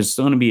 but there's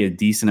still going to be a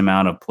decent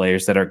amount of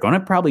players that are going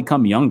to probably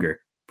come younger,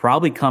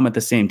 probably come at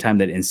the same time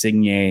that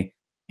Insigne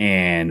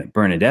and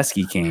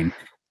Bernadeschi came.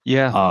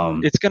 Yeah,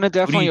 it's gonna Who do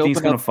you definitely think is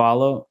open going up. to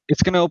follow?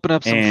 It's gonna open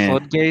up some And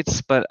floodgates,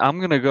 but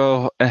I'm gonna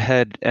go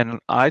ahead and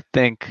I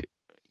think,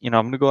 I'm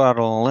gonna go out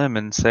on a limb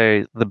and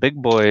say the big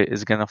boy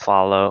is gonna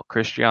follow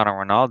Cristiano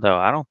Ronaldo.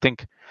 I don't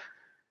think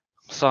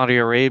Saudi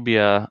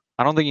Arabia.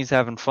 I don't think he's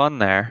having fun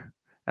there,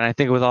 and I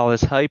think with all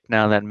this hype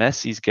now that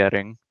Messi's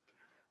getting,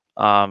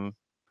 um,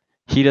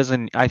 he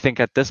doesn't. I think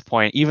at this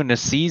point, even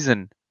this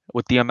season,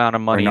 with the amount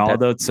of money that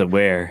Ronaldo to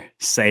where?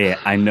 Say it.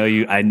 I know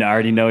you.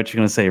 Already know what you're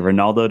going to say.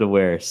 Ronaldo to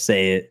where?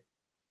 Say it.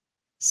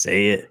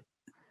 Say it.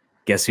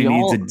 the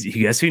all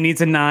Guess who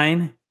needs a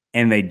 9?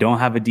 And they don't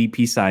have a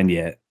DP signed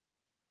yet.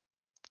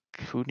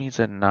 who needs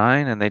a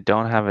 9 and they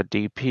don't have a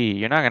DP?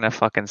 You're not gonna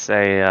fucking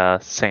say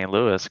St.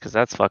 Louis because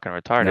that's fucking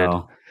retarded.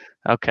 No,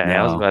 Okay,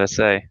 I was no. about to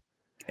say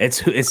It's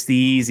the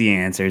easy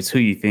answer. It's who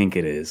you think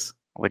it is.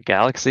 with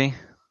Galaxy.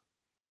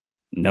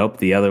 Nope,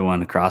 the other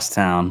one across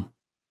town.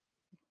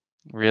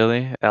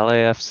 Really?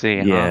 LAFC,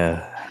 huh?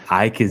 Yeah,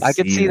 I could I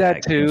could see see that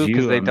that. Could too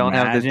because you they don't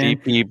have the imagine?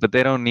 DP, but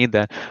they don't need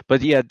that.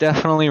 But yeah,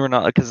 definitely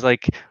Ronaldo. Because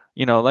like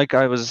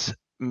I was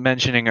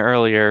mentioning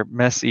earlier,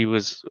 Messi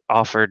was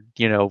offered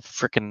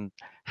freaking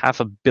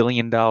 $500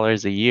 million a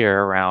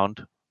year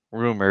around,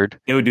 rumored.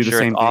 They would do the Sure,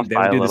 it's same thing. off They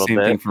by would a do the little same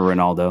thing bit. for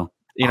Ronaldo.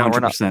 We're not.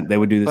 100%. They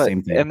would do the But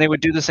same thing. and they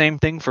would do the same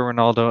thing for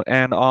Ronaldo,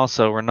 and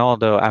also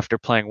Ronaldo, after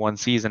playing one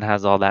season,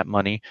 has all that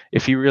money.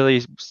 If he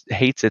really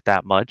hates it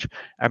that much,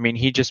 I mean,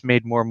 he just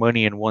made more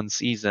money in one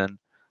season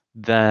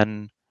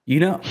than You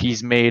know,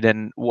 he's made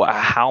in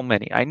how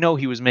many? I know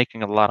he was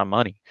making a lot of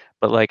money,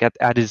 but like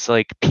at his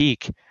like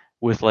peak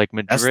with like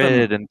that's the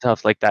Madrid and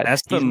stuff like that,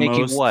 that's the he's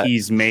making most what?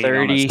 he's made on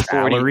a 30, 40.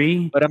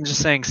 salary. But I'm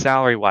just saying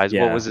salary wise,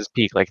 what was Yeah. his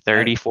peak? Like That,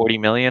 30, 40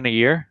 million a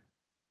year?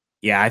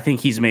 yeah, I think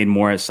he's made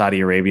more at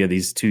Saudi Arabia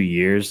these 2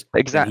 years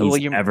Exactly. Well,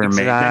 you than he's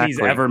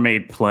exactly. ever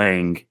made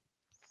playing.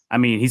 I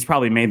mean, he's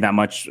probably made that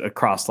much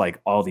across like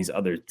all these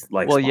other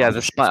like Well, yeah,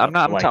 sponsorship stuff.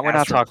 But like we're as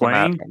not for talking that.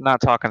 playing, I'm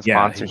not talking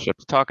yeah, sponsorships.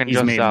 We're talking he's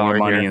just made more salary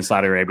money here. in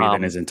Saudi Arabia than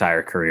Um, his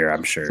entire career,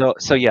 I'm sure.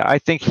 so yeah, I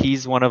think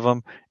he's one of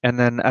them. And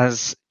then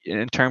as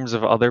in terms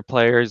of other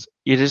players,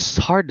 it is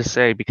hard to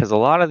say because a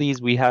lot of these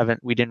we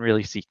didn't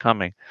really see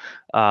coming.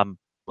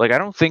 Like I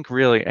don't think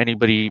really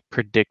anybody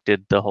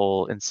predicted the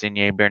whole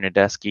Insigne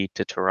Bernardeschi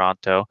to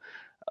Toronto.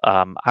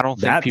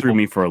 That threw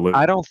me for a loop.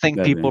 I don't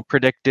think people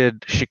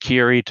predicted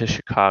Shaqiri to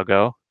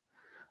Chicago.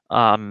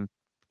 Um,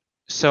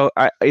 so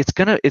it's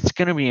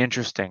gonna be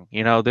interesting.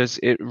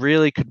 It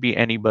really could be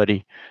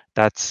anybody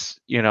that's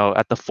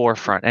at the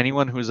forefront.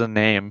 Anyone who's a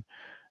name,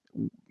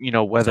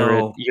 whether it's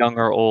So young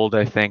or old.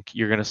 I think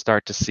you're gonna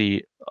start to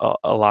see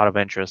a lot of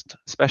interest,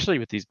 especially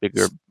with these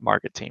bigger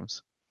market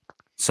teams.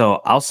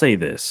 so I'll say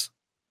this.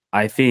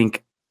 I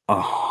think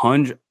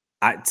 100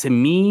 to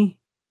me,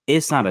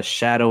 it's not a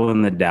shadow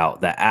in the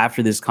doubt that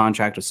after this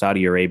contract with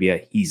Saudi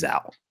Arabia, he's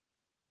out.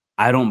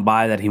 I don't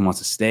buy that he wants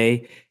to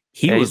stay.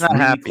 He Yeah, he's was not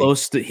really happy.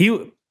 close to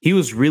he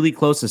was really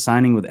close to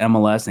signing with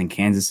MLS in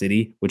Kansas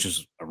City, which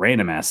is a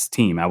random ass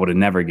team. I would have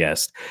never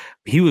guessed.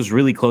 He was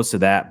really close to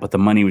that, but the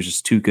money was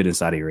just too good in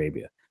Saudi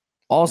Arabia.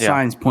 All Yeah,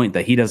 signs point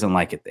that he doesn't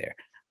like it there.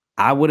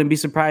 I wouldn't be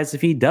surprised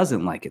if he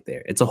doesn't like it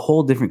there. It's a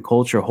whole different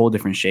culture, a whole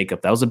different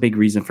shakeup. That was a big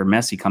reason for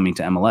Messi coming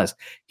to MLS.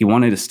 He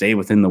wanted to stay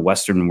within the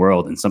Western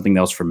world and something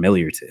that was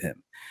familiar to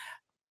him.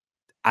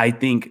 I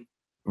think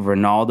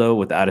Ronaldo,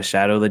 without a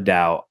shadow of a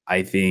doubt,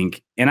 I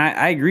think, and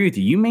I agree with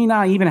you. You may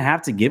not even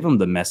have to give him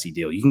the Messi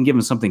deal. You can give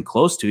him something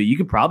close to it. You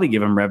could probably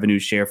give him revenue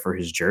share for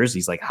his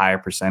jerseys, like higher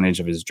percentage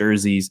of his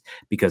jerseys,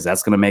 because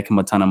that's going to make him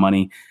a ton of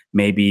money.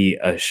 Maybe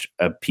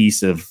a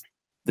piece of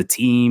the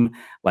team.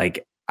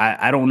 Like,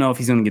 I don't know if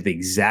he's going to get the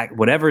exact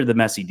whatever the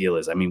Messi deal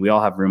is. I mean, we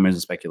all have rumors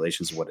and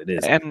speculations of what it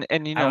is. and I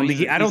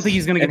don't think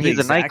he's going to get the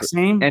exact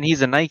same. and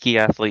he's a Nike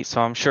athlete,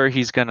 so I'm sure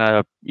he's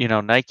gonna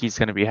Nike's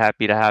gonna be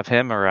happy to have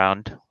him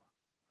around.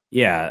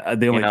 Yeah,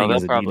 the only thing They'll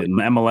is Adidas. probably.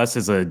 MLS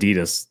is an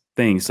Adidas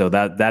thing, so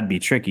that'd be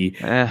tricky.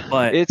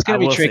 But It's I gonna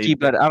be will tricky, say,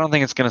 but I don't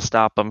think it's gonna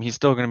stop him. He's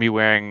still gonna be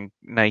wearing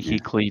yeah, Nike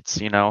cleats,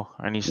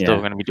 and he's still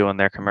yeah. gonna be doing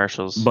their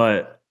commercials.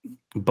 But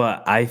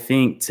I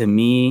think to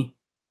me,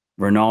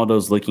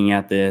 Ronaldo's looking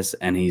at this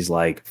and he's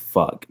like,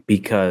 "Fuck,"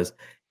 because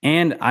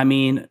and I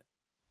mean,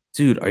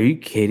 dude, are you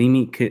kidding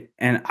me?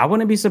 And I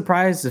wouldn't be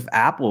surprised if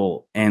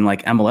Apple and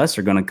like MLS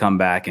are going to come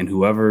back and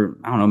whoever,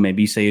 I don't know,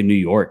 maybe say a New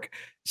York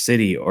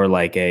City or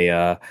like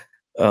a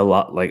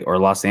lot like or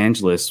Los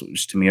Angeles,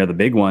 which to me are the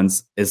big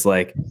ones, is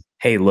like,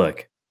 hey,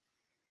 look,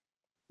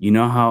 you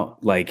know how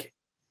like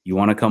you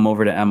want to come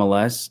over to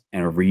MLS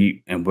and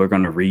we're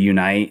going to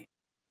reunite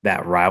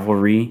that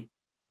rivalry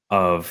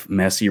of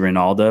Messi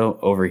Ronaldo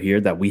over here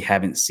that we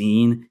haven't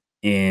seen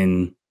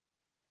in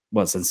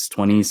what since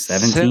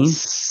 2017 20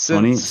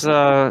 Since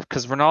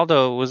because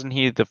Ronaldo wasn't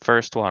he the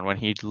first one when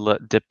he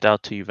dipped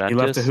out to he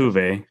left to Juventus? Juve.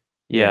 Yeah,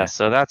 Yeah.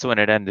 so that's when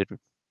it ended,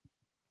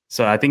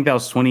 So I think that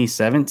was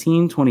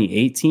 2017,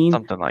 2018.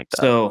 something like that.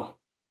 So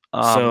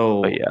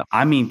But yeah,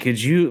 I mean, could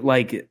you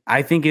like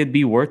I think it'd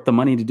be worth the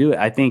money to do it.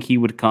 I think he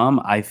would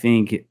come. I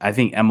think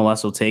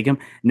MLS will take him.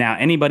 Now,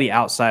 anybody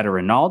outside of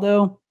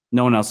Ronaldo,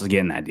 no one else is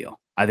getting that deal.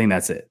 I think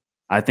that's it.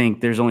 I think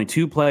there's only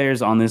two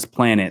players on this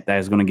planet that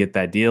is going to get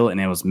that deal,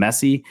 and it was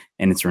Messi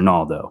and it's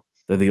Ronaldo.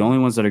 They're the only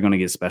ones that are going to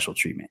get special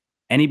treatment.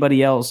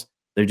 Anybody else,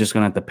 they're just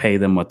going to have to pay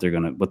them what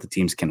the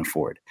teams can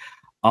afford.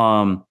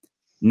 Um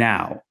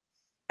Now,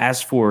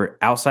 as for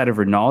outside of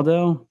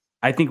Ronaldo,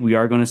 I think we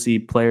are going to see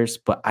players,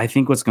 but I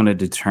think what's going to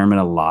determine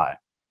a lot.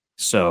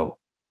 So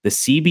the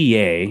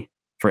CBA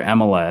for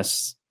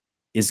MLS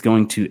is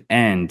going to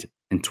end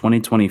in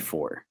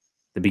 2024,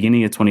 the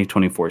beginning of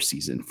 2024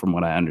 season, from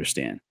what I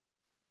understand.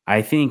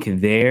 I think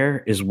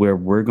there is where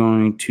we're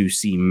going to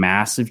see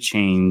massive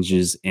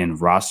changes in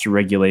roster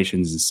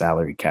regulations and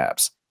salary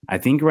caps. I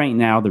think right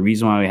now, the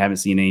reason why we haven't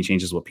seen any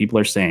changes, what people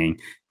are saying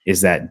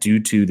is that due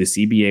to the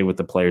CBA with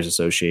the Players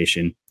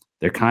Association,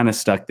 they're kind of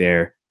stuck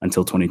there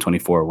until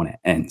 2024 when it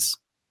ends.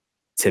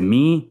 To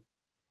me,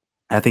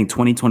 I think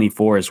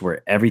 2024 is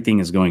where everything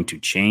is going to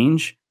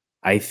change.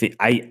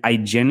 I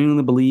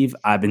genuinely believe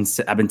I've been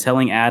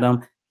telling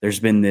Adam there's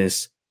been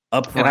this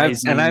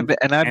uprising I've been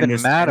mad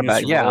and about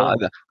this it. Yeah, roll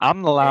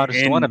I'm the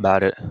loudest one and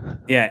about it.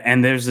 yeah,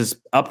 and there's this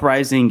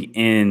uprising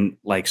in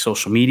like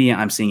social media.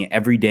 I'm seeing it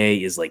every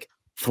day is like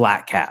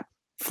flat cap,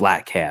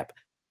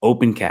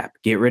 open cap,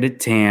 get rid of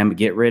TAM,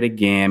 get rid of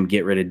GAM,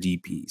 get rid of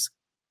DPs.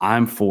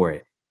 I'm for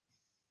it.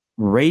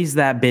 Raise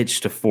that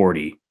bitch to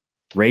 40.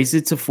 Raise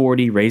it to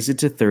 40, raise it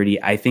to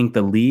 30. I think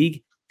the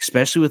league,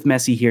 especially with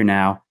Messi here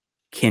now,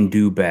 can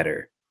do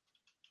better.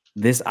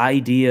 This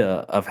idea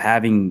of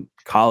having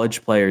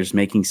college players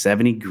making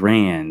 70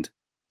 grand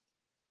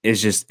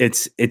is just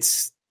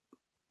it's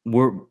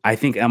we're I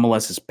think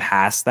MLS is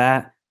past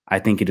that. I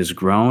think it has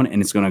grown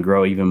and it's going to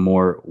grow even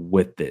more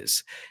with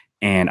this.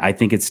 And I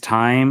think it's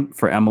time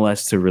for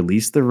MLS to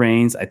release the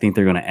reins. I think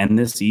they're going to end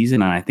this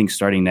season, and I think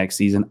starting next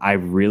season, I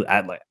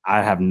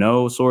have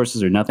no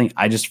sources or nothing.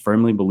 I just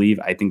firmly believe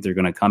I think they're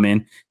going to come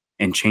in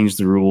and change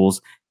the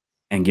rules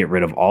and get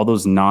rid of all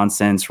those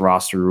nonsense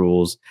roster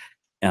rules.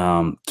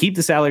 Keep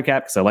the salary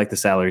cap because I like the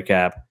salary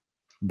cap,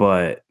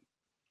 but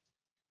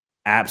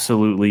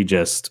absolutely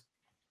just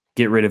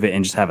get rid of it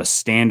and just have a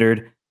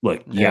standard.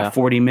 Look, you Yeah, got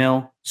 40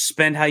 mil,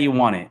 spend how you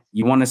want it.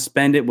 You want to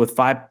spend it with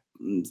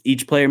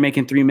each player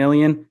making 3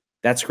 million.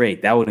 That's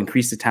great. That would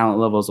increase the talent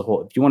level as a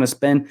whole. If you want to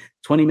spend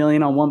 20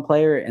 million on one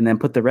player and then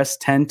put the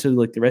rest 10 to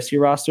like the rest of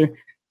your roster,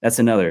 that's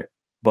another.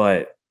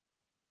 But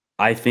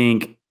I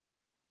think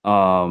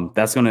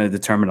that's going to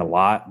determine a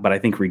lot. But I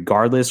think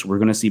regardless, we're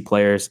going to see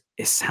players.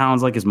 It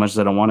sounds like as much as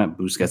I don't want it,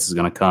 Busquets is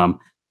going to come.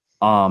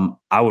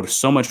 I would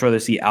so much rather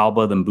see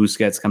Alba than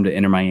Busquets come to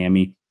Inter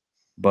Miami.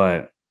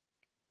 But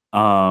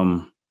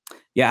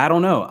yeah, I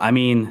don't know. I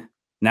mean,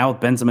 now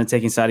with Benzema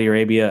taking Saudi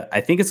Arabia,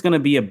 I think it's going to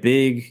be a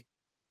big.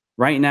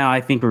 Right now,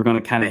 I think we're going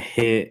to kind of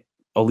hit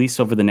at least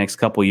over the next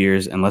couple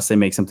years, unless they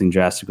make something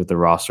drastic with the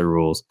roster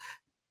rules.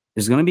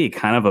 There's going to be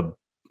kind of a.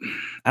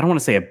 I don't want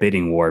to say a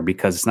bidding war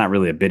because it's not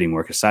really a bidding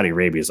war because Saudi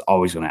Arabia is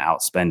always going to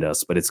outspend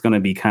us, but it's going to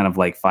be kind of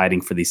like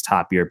fighting for these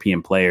top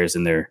European players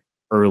in their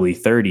early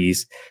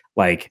 30s.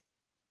 Like,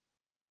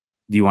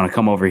 do you want to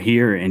come over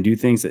here and do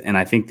things? And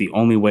I think the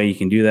only way you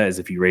can do that is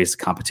if you raise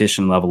the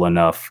competition level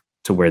enough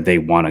to where they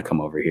want to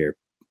come over here.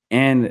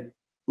 And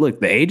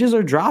look, the ages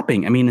are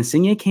dropping. I mean,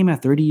 Insigne came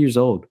at 30 years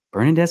old.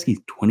 Bernardeschi's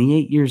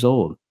 28 years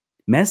old.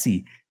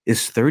 Messi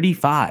is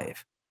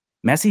 35.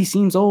 Messi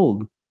seems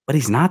old, but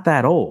he's not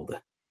that old.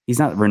 He's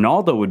not.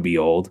 Ronaldo would be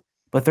old,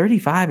 but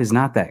 35 is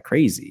not that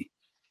crazy.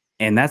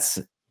 And that's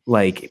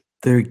like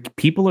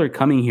people are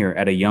coming here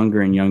at a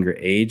younger and younger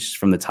age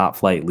from the top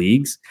flight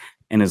leagues.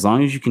 And as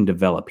long as you can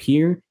develop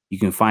here, you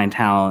can find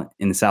talent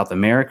in South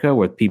America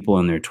with people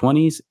in their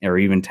 20s, or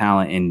even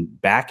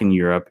talent back in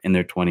Europe in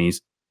their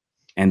 20s.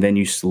 And then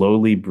you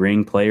slowly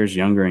bring players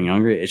younger and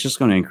younger. It's just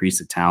going to increase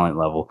the talent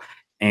level.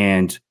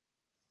 And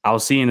I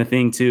was seeing a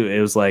thing too. It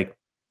was like,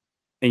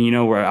 and you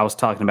know, where I was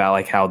talking about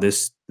like how the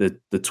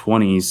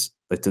 20s,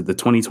 like the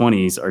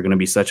 2020s are going to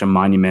be such a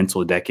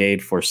monumental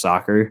decade for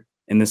soccer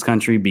in this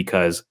country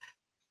because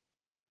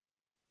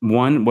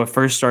what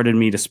first started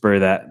me to spur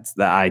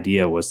the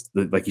idea was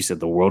like you said,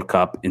 the World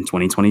Cup in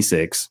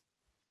 2026.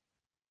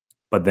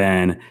 But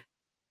then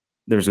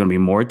there's going to be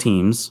more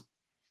teams,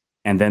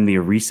 and then the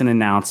recent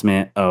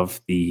announcement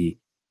of the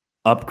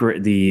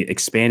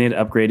expanded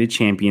upgraded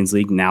Champions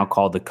League, now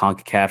called the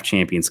CONCACAF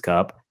Champions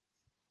Cup.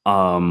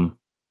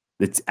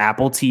 It's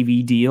Apple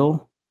TV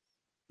deal.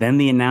 Then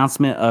the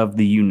announcement of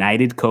the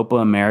United Copa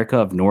America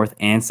of North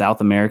and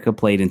South America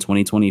played in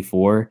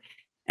 2024.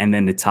 And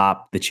then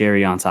the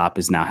cherry on top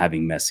is now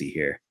having Messi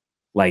here.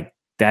 Like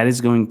that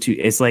is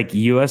it's like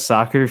US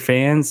soccer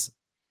fans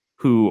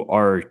who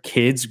are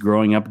kids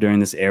growing up during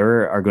this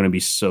era are going to be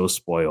so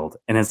spoiled.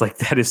 And it's like,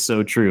 that is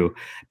so true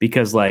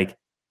because like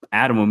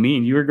Adam, when me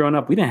and you were growing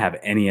up, we didn't have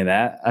any of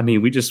that. I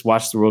mean, we just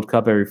watched the World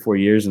Cup every 4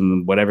 years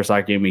and whatever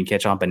soccer game we can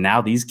catch on. But now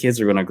these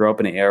kids are going to grow up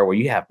in an era where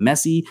you have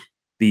Messi,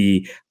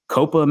 the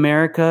Copa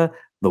America,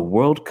 the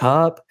World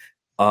Cup,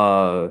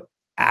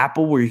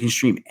 Apple, where you can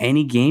stream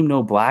any game,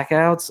 no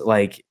blackouts,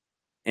 like,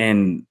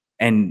 and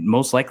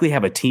most likely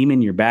have a team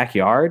in your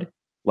backyard.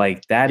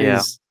 Like that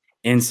is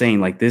insane.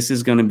 Like this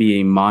is going to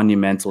be a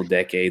monumental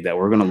decade that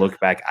we're going to look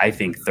back, I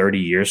think 30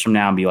 years from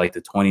now and be like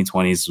the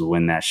 2020s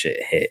when that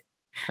shit hit.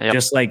 Yep.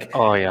 Just like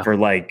yeah. for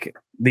like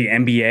the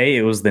NBA,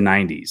 it was the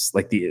 90s,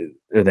 like the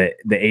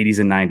 80s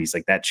and 90s.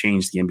 Like that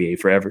changed the NBA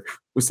forever. It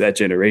was that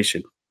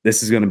generation.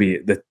 This is going to be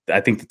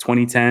I think the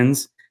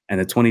 2010s and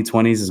the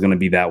 2020s is going to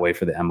be that way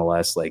for the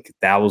MLS. Like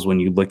that was when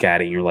you look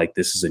at it and you're like,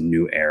 this is a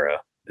new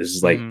era. This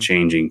is like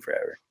changing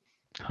forever.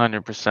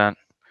 100%.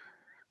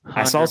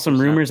 I saw some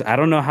rumors. I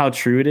don't know how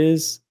true it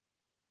is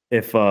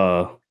if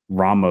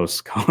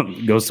Ramos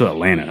goes to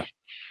Atlanta.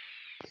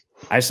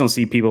 I just don't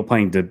see people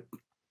playing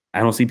I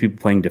don't see people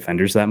playing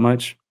defenders that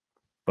much,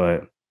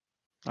 but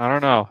I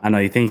don't know. I know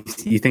you think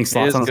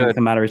Zlatan's going to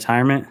come out of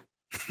retirement.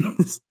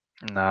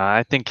 Nah,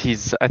 I think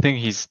he's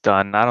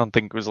done. I don't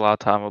think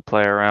Zlatan will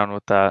play around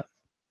with that.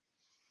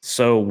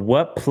 So,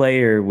 what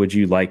player would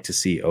you like to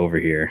see over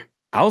here?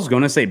 I was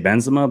going to say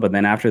Benzema, but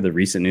then after the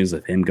recent news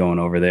of him going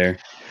over there,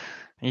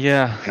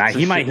 Yeah, and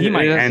he might it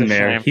is a end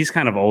there. shame. He's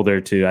kind of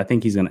older too. I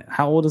think he's gonna.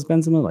 How old is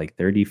Benzema? Like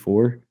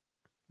 34.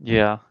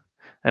 Yeah,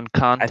 and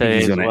I think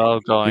Conte as well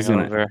going he's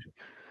gonna. over.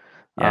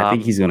 Yeah, I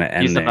think he's gonna He's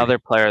end there. another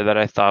player that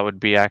I thought would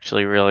be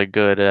actually really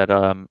good at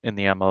in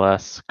the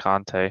MLS,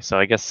 Conte. So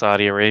I guess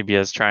Saudi Arabia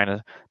is trying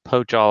to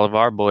poach all of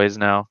our boys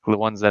now, the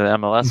ones that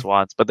MLS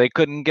wants, but they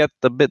couldn't get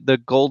the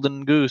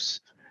golden goose.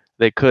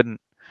 They couldn't.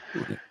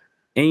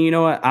 And you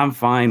know what? I'm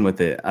fine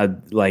with it.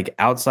 Like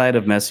outside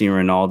of Messi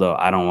and Ronaldo,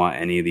 I don't want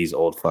any of these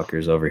old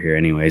fuckers over here.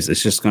 Anyways,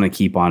 it's just going to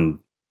keep on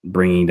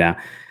bringing down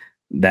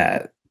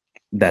that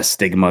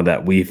stigma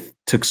that we've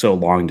took so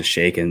long to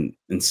shake, and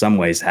in some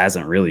ways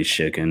hasn't really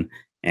shaken.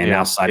 And now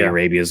Yeah, Saudi yeah,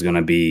 Arabia is going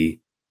to be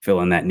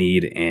filling that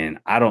need. And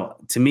I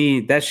don't. To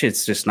me, that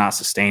shit's just not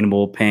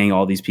sustainable. Paying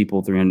all these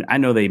people through, and I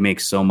know they make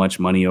so much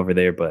money over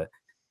there, but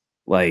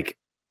like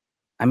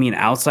I mean,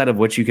 outside of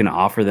what you can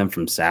offer them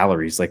from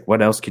salaries, like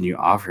what else can you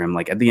offer him?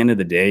 Like at the end of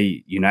the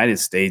day, United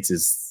States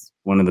is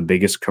one of the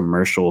biggest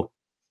commercial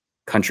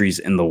countries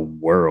in the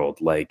world.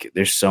 Like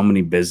there's so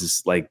many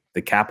business, like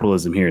the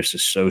capitalism here is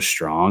just so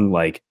strong.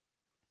 Like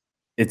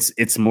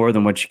it's more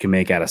than what you can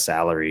make out of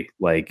salary.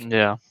 Like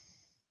yeah,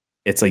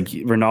 it's like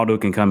Ronaldo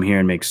can come here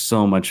and make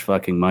so much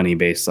fucking money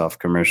based off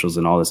commercials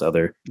and all this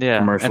other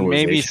yeah. And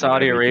maybe commercialization of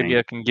Saudi everything.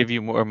 Arabia can give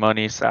you more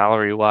money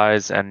salary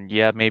wise, and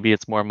yeah, maybe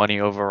it's more money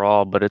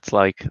overall. But it's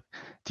like,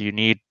 do you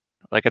need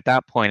like at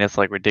that point? It's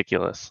like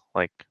ridiculous.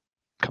 Like,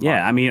 come on.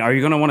 Yeah, I mean, are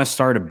you going to want to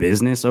start a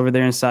business over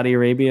there in Saudi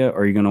Arabia,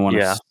 or are you going to want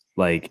Yeah, to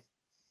like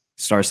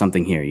start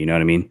something here? You know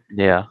what I mean?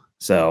 yeah,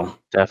 So,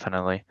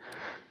 definitely.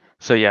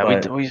 So yeah,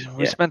 but we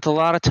yeah. spent a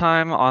lot of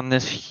time on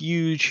this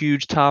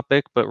huge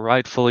topic, but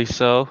rightfully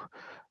so.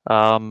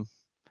 Um,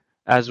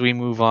 as we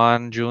move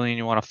on, Julian,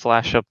 you want to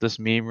flash up this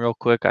meme real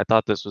quick? I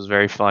thought this was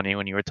very funny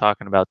when you were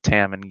talking about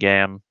Tam and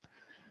Gam,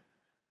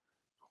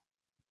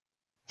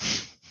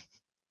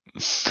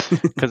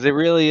 because it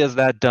really is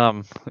that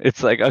dumb.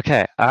 It's like,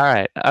 okay, all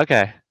right,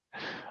 okay.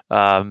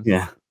 Um,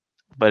 Yeah.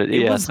 but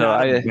It yeah, was so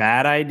not a I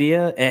bad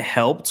idea. It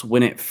helped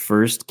when it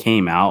first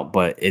came out,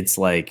 but it's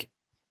like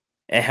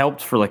it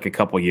helped for like a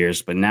couple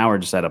years, but now we're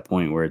just at a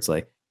point where it's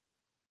like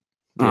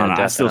I don't yeah,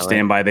 know. I still definitely.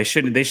 stand by. They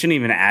shouldn't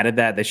even added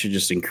that. They should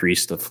just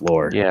increase the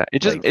floor. Yeah, Like it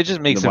just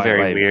the makes it white very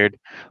white. weird.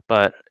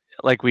 But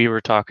like we were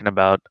talking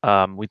about,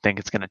 we think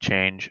it's going to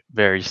change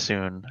very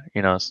soon.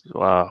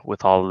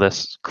 With all of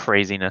this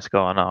craziness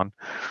going on.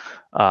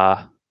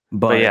 Uh,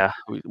 but But yeah,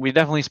 we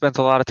definitely spent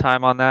a lot of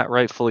time on that,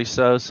 rightfully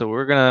so. So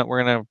we're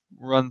gonna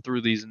run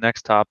through these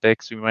next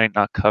topics. We might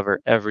not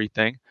cover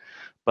everything,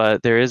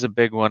 but there is a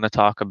big one to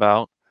talk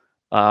about.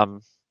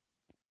 Um,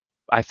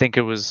 I think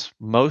it was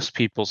most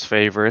people's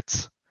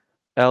favorites.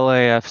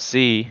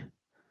 LAFC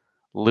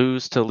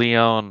lose to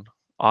Lyon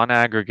on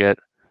aggregate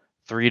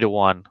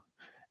 3-1,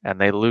 and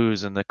they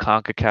lose in the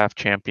CONCACAF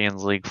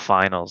Champions League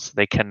finals.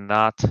 They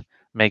cannot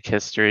make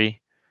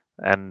history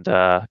and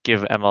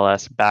give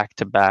MLS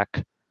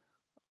back-to-back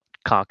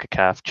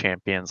CONCACAF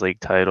Champions League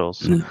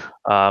titles.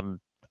 Um,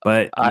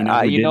 but you know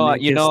who did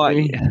make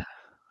history?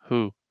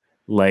 who?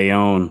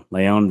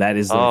 Leon. That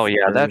is their Oh yeah,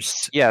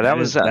 first.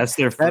 That's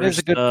their that is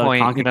a first good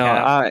point.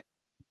 Concacaf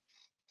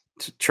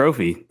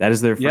trophy. That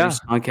is their Yeah,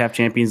 first Concacaf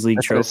Champions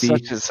League trophy.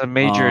 it's a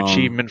major Um,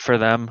 achievement for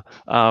them.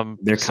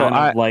 they're So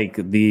kind of like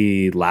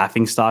the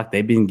laughing stock.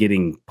 They've been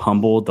getting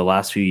pummeled the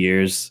last few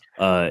years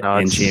no,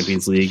 in it's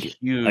Champions League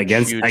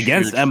against huge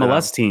for them.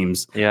 MLS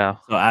teams. Yeah,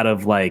 So out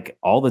of like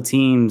all the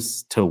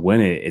teams to win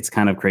it, it's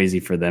kind of crazy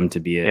for them to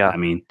be it. yeah, I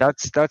mean,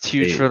 that's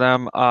huge for they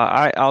them.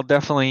 I'll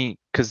definitely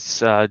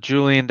because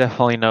Julian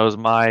definitely knows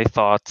my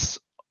thoughts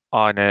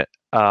on it.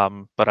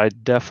 But I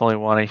definitely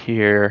want to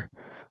hear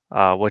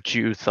what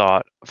you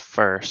thought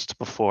first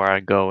before I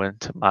go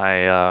into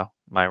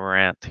my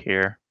rant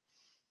here.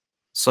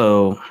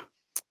 so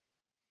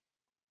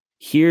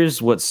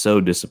here's what's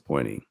so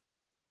disappointing.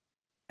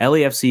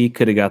 LAFC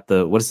could have got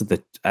the what is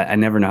it? I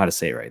never know how to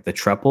say it right. The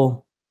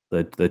triple,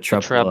 the The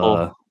triple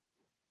treble.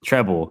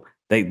 treble.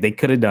 They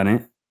could have done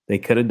it. They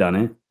could have done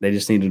it. They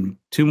just needed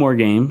two more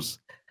games,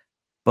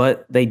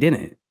 but they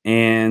didn't.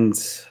 And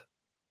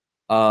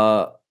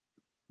uh,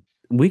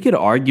 we could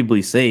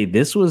arguably say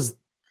this was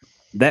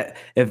that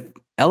if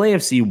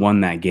LAFC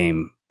won that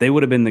game, they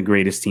would have been the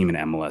greatest team in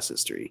MLS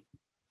history.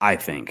 I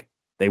think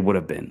they would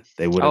have been.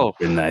 They would have Oh,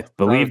 been that.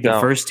 I no believe the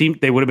doubt. first team.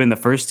 They would have been the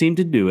first team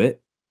to do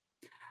it.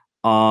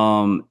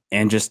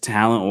 And just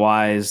talent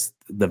wise,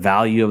 the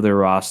value of their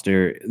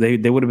roster, they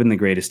would have been the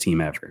greatest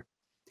team ever.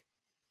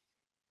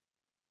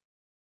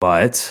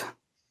 But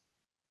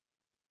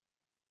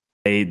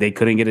they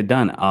couldn't get it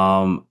done.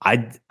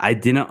 I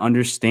didn't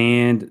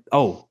understand.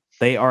 Oh,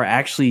 they are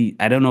actually,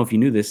 I don't know if you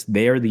knew this,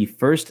 they are the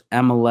first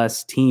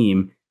MLS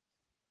team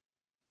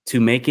to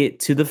make it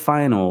to the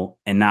final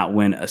and not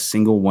win a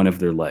single one of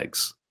their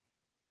legs,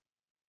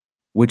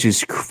 which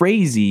is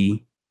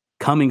crazy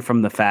coming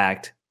from the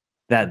fact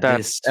that That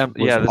this was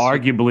yeah, this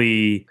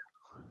arguably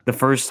the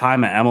first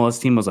time an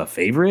MLS team was a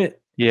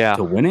favorite. Yeah.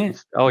 to win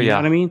it. Oh You know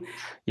what yeah. I mean?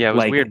 Yeah, it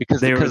was weird Like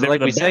because they were like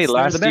the we say best. They were the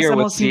last best year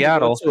with MLS team to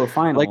go Seattle, to a like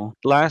final.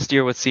 last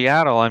year with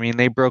Seattle, I mean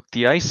they broke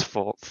the ice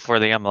for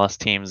the MLS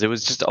teams. It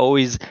was just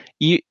always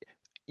you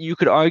you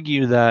could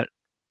argue that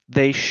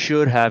they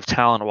should have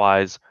talent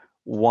wise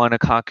won a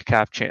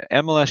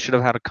MLS should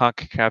have had a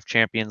CONCACAF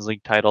Champions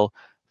League title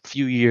a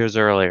few years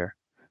earlier.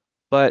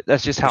 But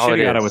that's just They how should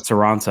it have got it with is.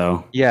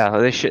 Toronto. Yeah,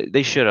 they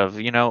should have,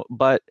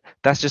 but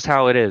that's just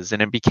how it is,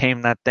 and it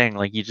became that thing.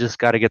 Like you just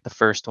got to get the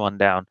first one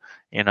down,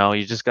 you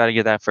just got to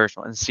get that first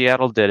one. And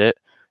Seattle did it.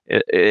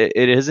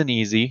 It isn't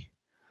easy,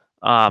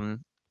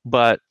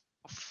 but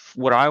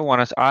what I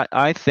want to,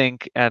 I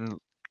think, and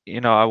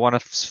I want to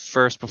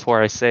first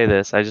before I say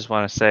this, I just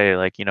want to say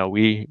like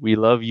we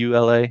love you,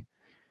 LA.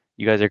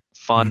 You guys are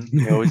fun.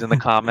 You're always in the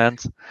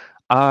comments.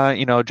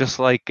 Just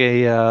like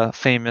a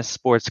famous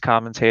sports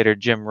commentator,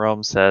 Jim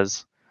Rome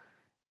says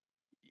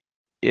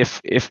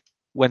if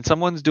when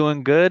someone's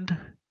doing good,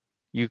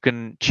 you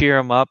can cheer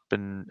them up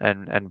and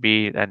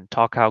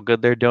talk how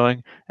good they're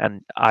doing,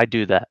 and I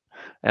do that.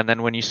 And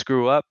then when you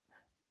screw up,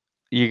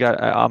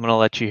 I'm gonna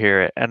let you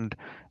hear it. And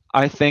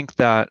I think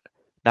that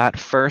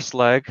first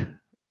leg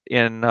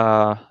in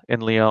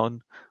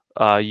Lyon,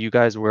 you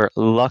guys were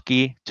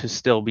lucky to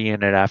still be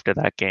in it after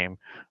that game.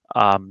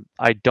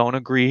 I don't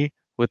agree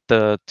with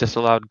the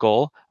disallowed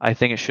goal. I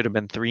think it should have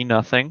been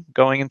 3-0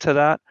 going into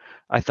that.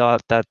 I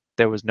thought that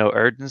there was no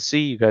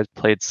urgency. You guys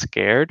played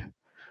scared.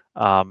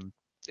 Um,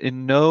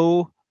 in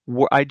no,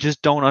 I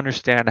just don't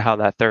understand how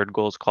that third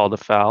goal is called a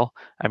foul.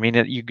 I mean,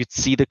 you could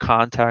see the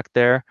contact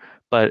there,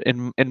 but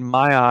in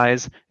my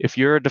eyes, if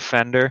you're a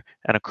defender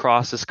and a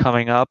cross is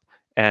coming up,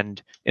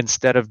 and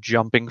instead of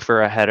jumping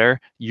for a header,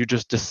 you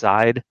just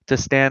decide to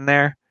stand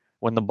there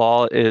when the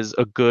ball is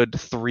a good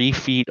 3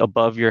 feet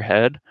above your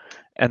head,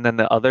 and then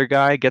the other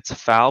guy gets a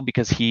foul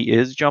because he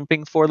is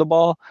jumping for the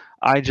ball.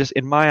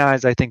 In my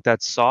eyes, I think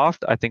that's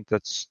soft. I think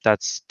that's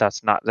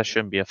not that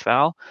shouldn't be a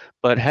foul.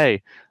 But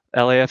hey,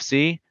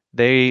 LAFC,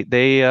 they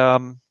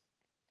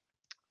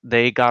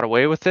got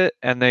away with it,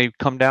 and they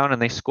come down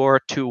and they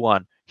score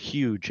 2-1.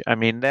 Huge. I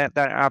mean, that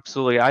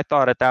absolutely. I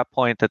thought at that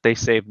point that they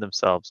saved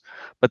themselves,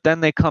 but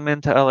then they come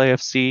into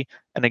LAFC,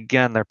 and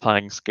again they're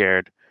playing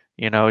scared.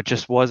 It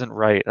just wasn't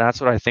right.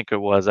 That's what I think it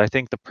was. I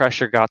think the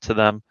pressure got to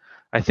them.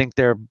 I think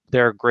they're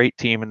a great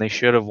team, and they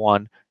should have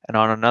won. And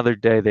on another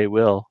day they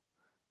will.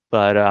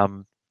 But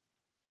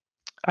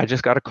I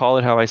just got to call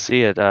it how I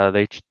see it.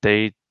 They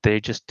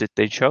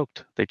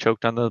choked. They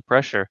choked under the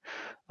pressure.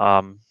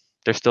 Um,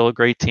 they're still a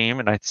great team,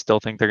 and I still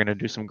think they're going to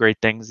do some great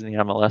things in the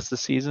MLS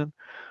this season.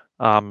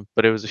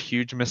 But it was a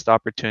huge missed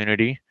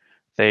opportunity.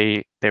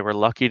 They were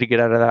lucky to get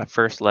out of that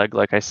first leg,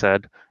 like I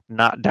said,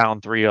 not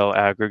down 3-0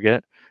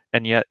 aggregate,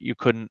 and yet you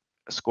couldn't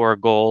score a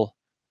goal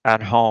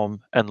at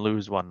home and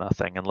lose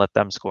 1-0 and let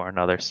them score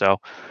another. So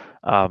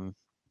um,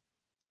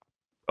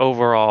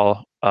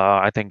 overall,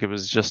 I think it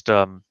was just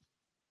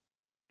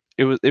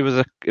it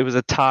was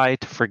a tie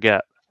to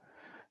forget.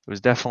 It was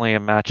definitely a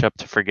matchup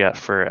to forget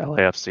for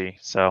LAFC.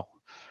 So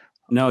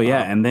No,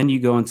 yeah, um, and then you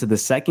go into the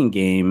second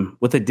game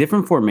with a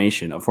different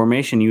formation, a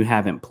formation you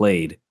haven't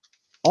played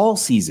all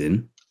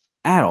season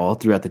at all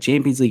throughout the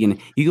Champions League, and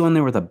you go in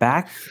there with a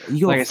back.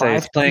 You go like I say,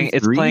 it's five two playing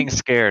it's playing three.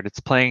 scared. It's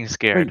playing Right,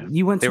 scared.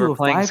 you went They to were a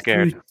playing 5-2,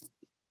 scared.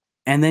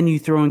 and then you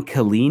throw in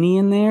Kalini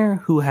in there,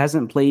 who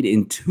hasn't played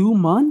in 2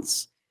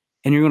 months,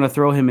 and you're going to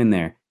throw him in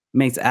there.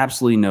 Makes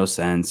absolutely no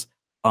sense.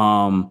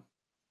 Um,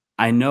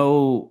 I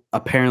know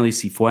apparently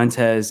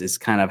Cifuentes is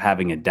kind of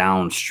having a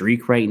down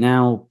streak right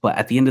now, but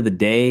at the end of the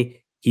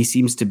day, he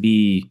seems to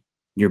be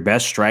your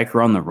best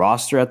striker on the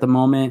roster at the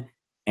moment,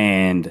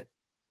 and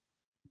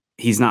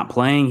he's not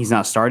playing, he's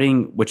not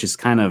starting, which is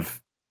kind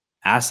of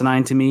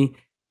asinine to me.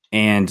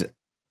 And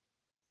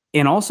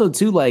also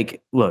too,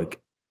 like, look,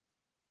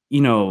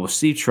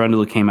 Steve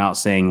Trundle came out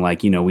saying,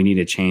 like, we need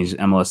to change,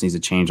 MLS needs to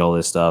change all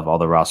this stuff, all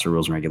the roster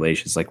rules and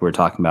regulations, like we are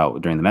talking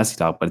about during the Messi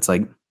talk. But it's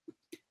like,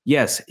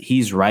 yes,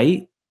 he's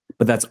right,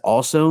 but that's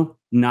also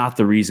not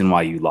the reason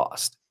why you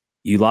lost.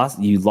 You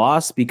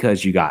lost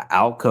because you got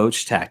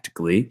outcoached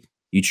tactically.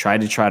 You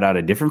tried to try out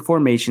a different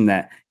formation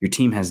that your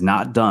team has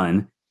not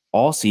done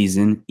all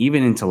season,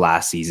 even into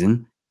last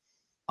season.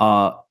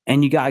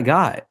 And you got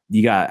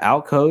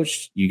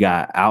outcoached, you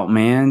got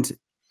outmanned.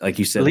 Like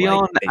you said, like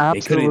Leon they couldn't,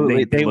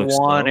 absolutely they they look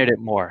wanted slow. it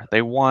more.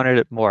 They wanted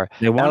it more.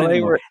 They wanted it LA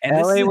more. were And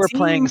this is LA a were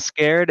playing team.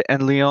 scared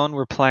and Leon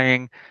were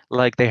playing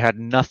like they had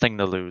nothing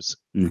to lose.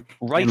 And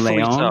Rightfully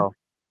Leon so.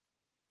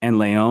 and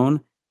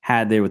Leon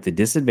had there with the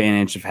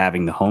disadvantage of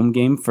having the home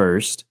game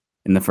first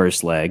in the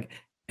first leg,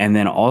 and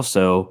then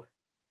also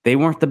they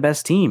weren't the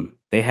best team.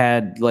 They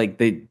had like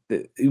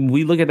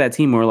we look at that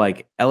team, we're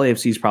like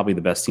LAFC is probably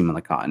the best team on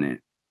the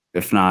continent,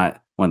 if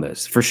not one of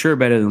those for sure,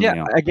 better than Yeah,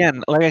 Leon.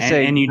 again, like I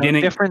say, And you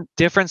didn't.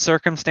 different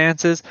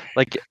circumstances.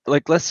 Like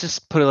let's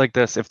just put it like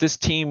this. If this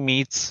team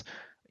meets,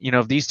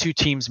 if these two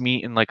teams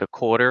meet in like a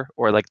quarter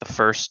or like the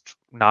first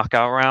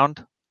knockout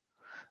round,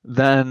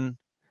 then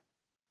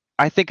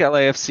I think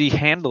LAFC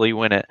handily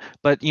win it.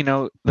 But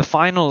the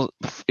final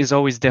is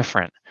always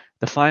different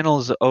the final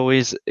is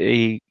always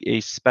a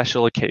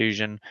special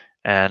occasion,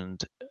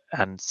 and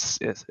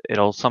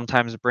it'll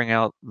sometimes bring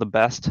out the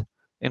best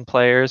in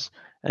players,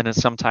 and it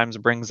sometimes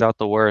brings out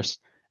the worst.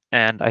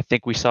 And I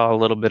think we saw a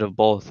little bit of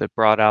both. It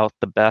brought out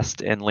the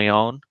best in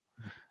Lyon,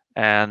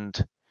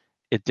 and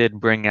it did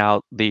bring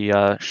out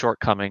the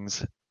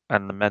shortcomings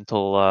and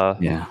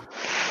Yeah.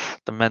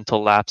 the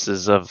mental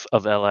lapses of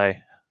LA.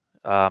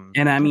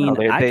 And I mean,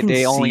 I can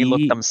They only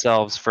look see,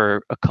 themselves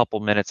for a couple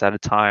minutes at a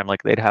time.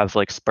 Like they'd have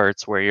like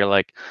spurts where you're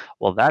like,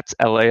 well, that's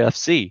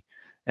LAFC,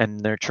 and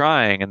they're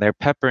trying and they're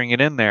peppering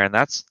it in there, and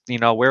that's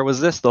where was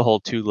this the whole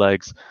 2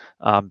 legs?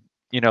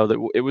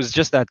 It was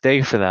just that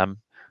day for them.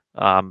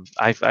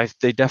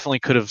 They definitely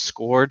could have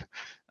scored.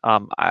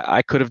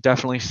 I could have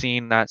definitely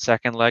seen that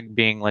second leg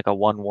being like a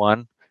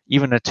 1-1,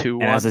 even a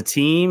two and as one. a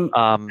team,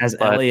 as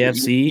But you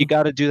LAFC,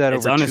 got to do that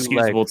it's over two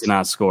unexcusable to legs.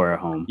 not score at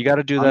home. You got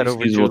to do that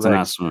over two Unexcusable to not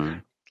legs.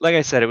 swim. Like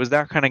I said, it was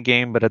that kind of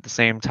game, but at the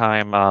same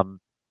time,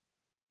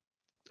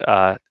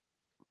 uh,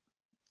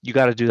 you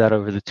got to do that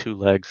over the 2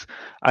 legs.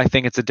 I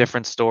think it's a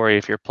different story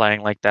if you're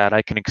playing like that.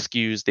 I can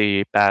excuse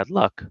the bad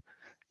luck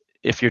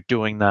if you're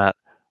doing that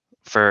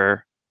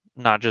for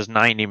not just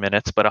 90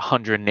 minutes, but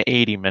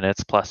 180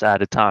 minutes plus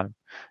added time.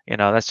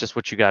 That's just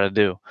what you got to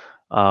do.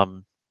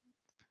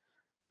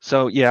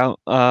 So yeah,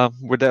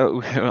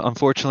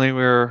 unfortunately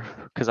we're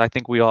because I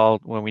think we all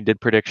when we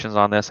did predictions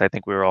on this, I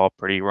think we were all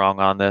pretty wrong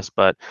on this,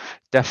 but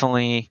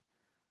definitely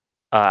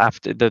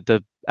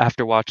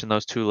after watching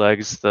those 2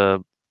 legs,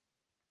 over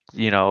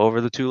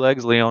the 2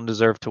 legs, Leon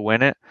deserved to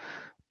win it.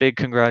 Big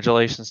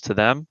congratulations to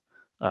them.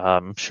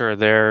 I'm sure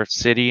their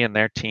city and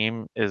their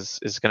team is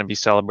going to be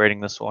celebrating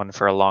this one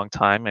for a long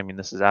time. I mean,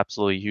 this is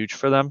absolutely huge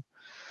for them.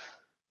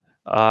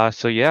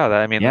 So yeah,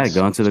 Yeah, that's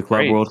going to the Club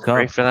great. World It's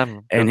great Cup, for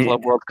them. The and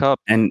Club World Cup.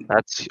 and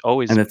That's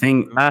always and the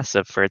thing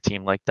massive for a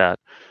team like that.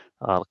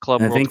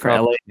 Club and the World thing for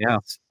Cup. LA, Yeah.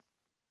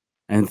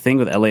 and the thing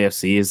with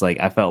LAFC is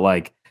like I felt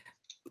like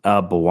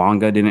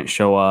Bawanga didn't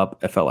show up.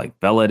 I felt like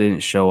Bella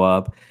didn't show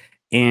up,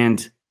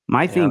 and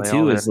my Yeah, thing they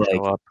all too is didn't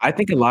show like up. I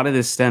think a lot of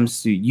this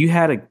stems to you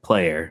had a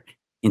player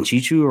in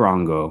Chichu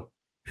Arango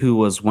who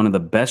was one of the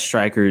best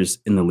strikers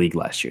in the league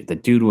last year. The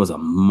dude was a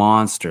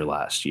monster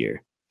last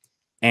year.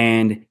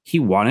 And he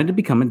wanted to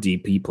become a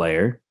DP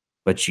player,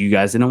 but you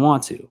guys didn't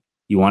want to.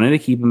 You wanted to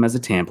keep him as a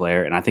TAM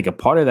player. And I think a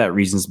part of that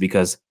reason is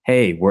because,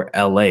 hey, we're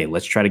LA.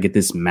 Let's try to get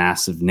this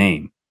massive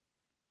name.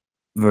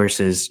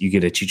 Versus you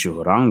get a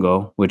Chicho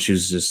Horango, which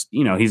is just,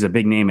 he's a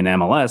big name in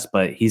MLS,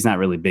 but he's not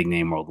really big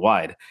name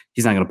worldwide.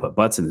 He's not going to put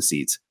butts in the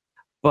seats.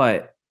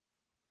 But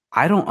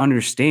I don't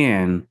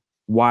understand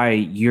why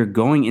you're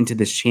going into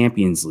this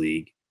Champions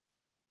League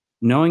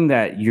knowing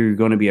that you're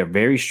going to be a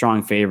very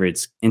strong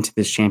favorites into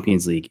this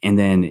Champions League, and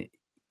then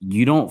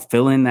you don't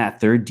fill in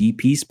that third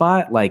DP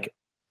spot. Like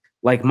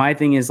my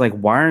thing is like,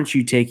 why aren't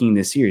you taking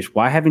this serious?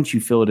 Why haven't you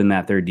filled in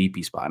that third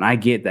DP spot? And I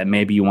get that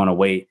maybe you want to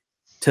wait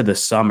to the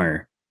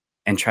summer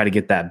and try to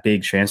get that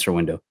big transfer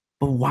window,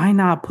 but why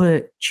not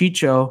put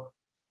Chicho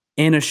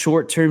in a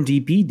short-term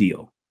DP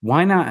deal?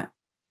 Why not?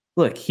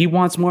 Look, he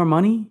wants more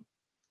money.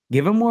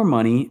 Give him more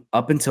money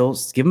give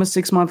him a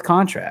 6-month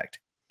contract.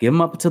 Give him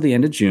up until the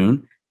end of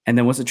June. And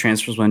then what's the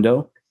transfers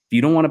window? If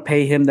you don't want to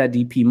pay him that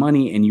DP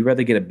money and you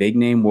rather get a big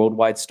name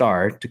worldwide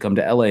star to come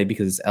to LA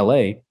because it's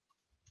LA,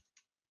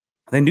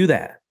 then do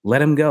that.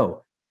 Let him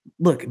go.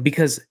 Look,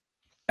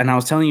 and I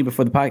was telling you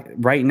before the podcast,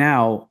 right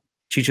now,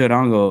 Chicho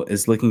Arango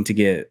is looking to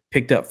get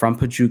picked up from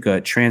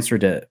Pachuca,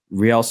 transferred to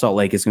Real Salt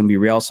Lake. It's going to be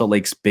Real Salt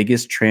Lake's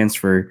biggest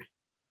transfer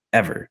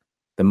ever.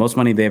 The most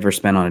money they ever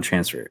spent on a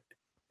transfer.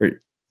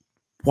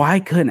 Why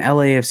couldn't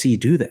LAFC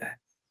do that?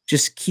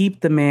 Just keep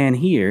the man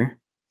here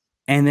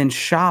and then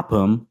shop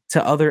him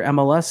to other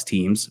MLS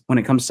teams when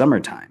it comes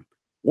summertime,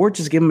 or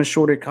just give him a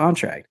shorter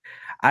contract.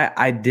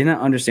 I didn't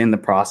understand the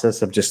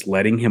process of just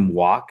letting him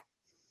walk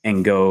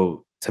and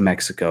go to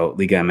Mexico,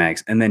 Liga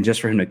MX, and then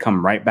just for him to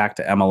come right back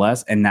to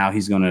MLS. And now I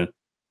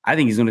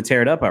think he's going to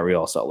tear it up at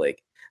Real Salt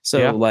Lake. So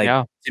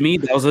Yeah. to me,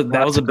 that was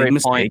a big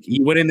mistake. Point.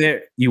 You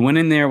went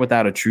in there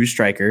without a true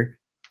striker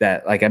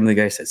that, like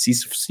I said,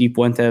 Steve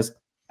Fuentes,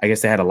 I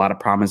guess they had a lot of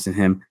promise in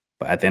him,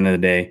 but at the end of the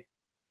day,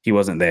 he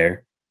wasn't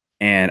there.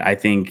 And I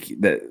think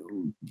that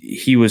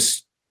he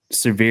was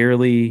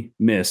severely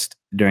missed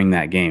during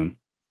that game.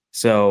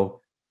 So,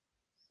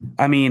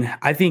 I mean,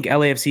 I think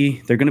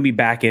LAFC, they're going to be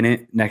back in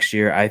it next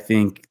year. I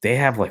think they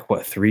have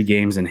 3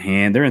 games in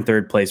hand. They're in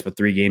third place, but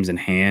 3 games in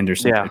hand or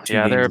something.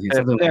 Yeah, they're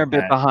a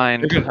bit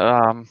behind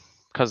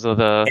because of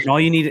the. And all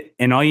you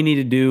need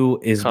to do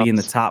is Cups. be in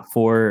the top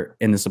 4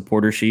 in the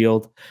Supporter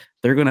Shield.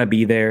 They're going to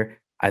be there.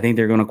 I think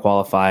they're going to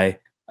qualify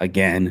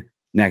again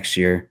next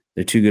year.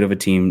 They're too good of a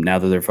team now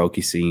that they're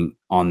focusing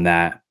on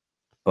that.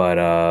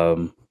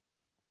 But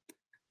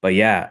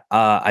yeah,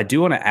 I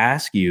do want to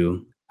ask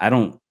you.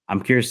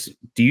 I'm curious.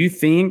 Do you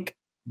think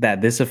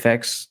that this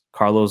affects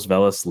Carlos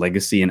Vela's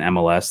legacy in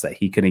MLS that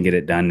he couldn't get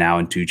it done now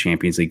in 2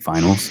 Champions League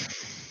finals?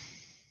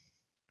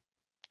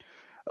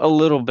 A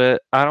little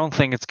bit. I don't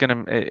think it's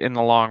gonna in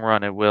the long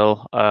run. It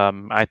will.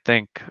 I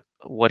think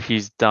what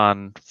he's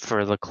done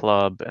for the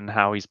club and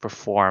how he's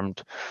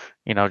performed,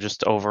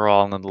 just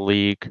overall in the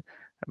league.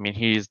 I mean,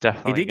 he's He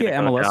definitely did going to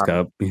get go MLS down.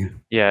 Cup.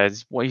 Yeah,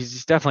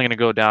 he's definitely going to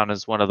go down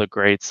as one of the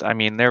greats. I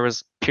mean, there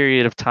was a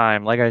period of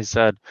time, like I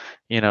said,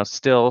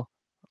 still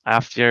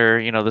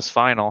after this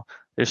final,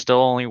 there's still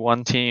only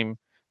one team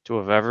to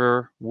have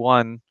ever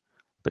won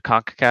the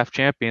CONCACAF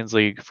Champions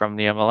League from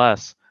the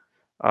MLS.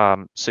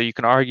 So you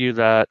can argue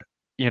that,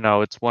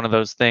 it's one of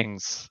those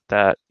things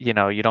that, you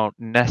don't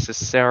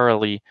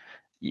necessarily,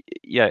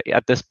 yeah,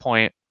 at this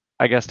point,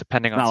 I guess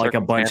depending on Not like a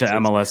bunch of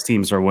circumstances. MLS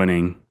teams are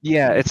winning.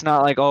 Yeah, it's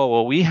not like, oh,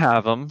 well, we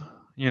have them.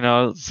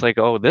 It's like,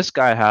 oh, this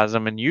guy has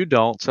them and you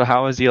don't. So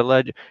how is he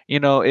alleged?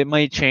 It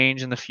might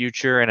change in the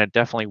future, and it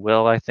definitely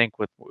will. I think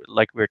with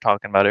like we were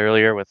talking about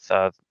earlier with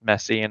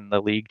Messi and the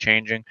league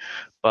changing,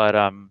 but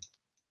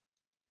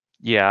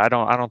yeah, I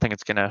don't think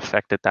it's going to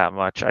affect it that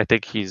much. I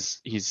think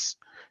he's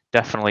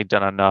definitely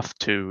done enough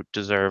to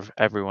deserve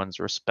everyone's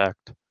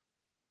respect.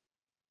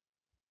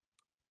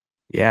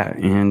 Yeah,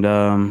 and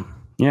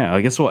yeah,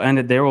 I guess we'll end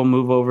it there. We'll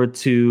move over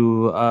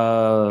to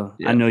I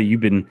Yeah. know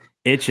you've been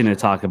itching to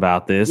talk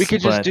about We this,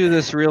 could just but do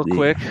this real the,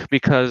 quick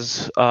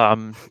because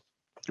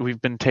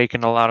we've been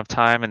taking a lot of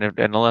time, and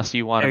unless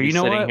you want to or be you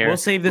know sitting what? here,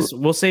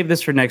 We'll save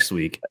this for next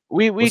week.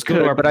 we Let's go to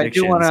could, our but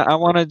predictions. I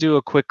want to do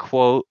a quick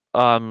quote.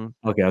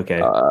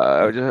 Okay.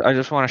 I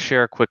just want to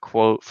share a quick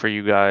quote for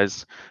you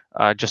guys,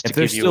 just to If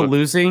they're give you still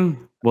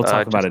losing, we'll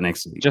talk about just it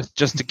next week.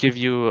 just to give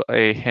you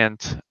a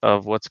hint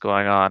of what's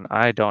going on.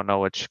 I don't know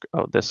which.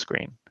 Oh, this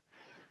screen.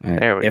 All right.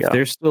 There we If go.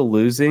 they're still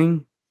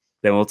losing,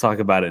 then we'll talk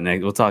about it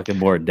next. We'll talk in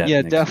more depth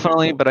Yeah, next week.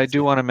 definitely. But I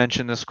do want to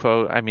mention this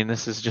quote. I mean,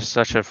 this is just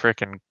such a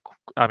freaking.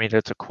 I mean,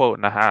 it's a quote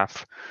and a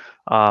half.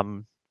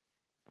 Um,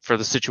 for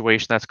the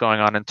situation that's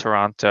going on in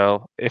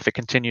Toronto. If it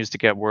continues to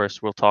get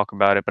worse, we'll talk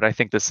about it. But I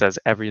think this says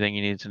everything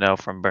you need to know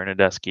from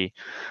Bernadeschi.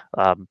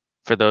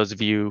 For those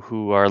of you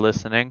who are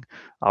listening,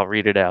 I'll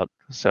read it out.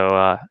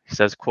 So he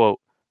says, quote,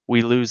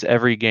 "We lose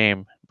every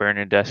game,"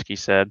 Bernadeschi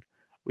said.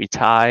 "We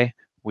tie,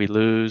 we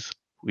lose,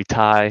 we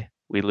tie,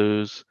 we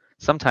lose.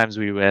 Sometimes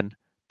we win,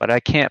 but I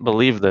can't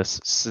believe this,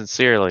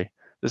 sincerely.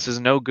 This is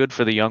no good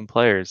for the young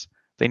players.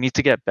 They need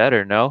to get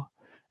better, no?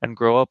 And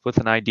grow up with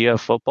an idea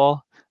of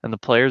football. And the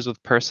players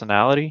with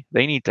personality,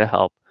 they need to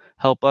help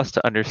us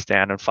to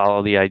understand and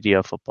follow the idea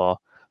of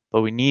football.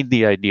 But we need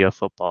the idea of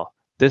football.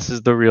 This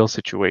is the real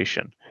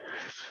situation."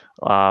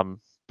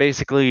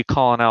 Basically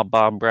calling out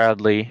Bob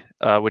Bradley,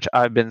 which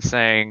I've been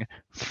saying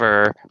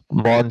for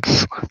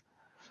months.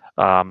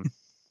 But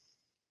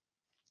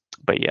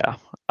yeah,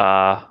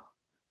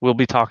 we'll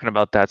be talking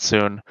about that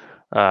soon,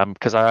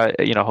 because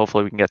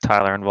hopefully we can get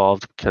Tyler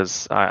involved,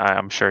 because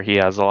I'm sure he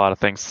has a lot of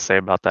things to say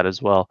about that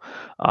as well.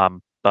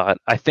 But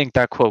I think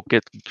that quote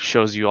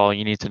shows you all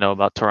you need to know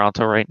about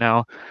Toronto right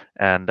now,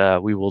 and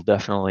we will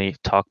definitely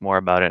talk more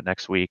about it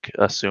next week,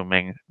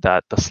 assuming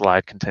that the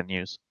slide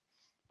continues.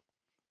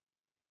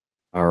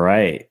 All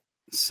right.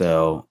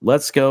 So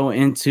let's go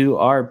into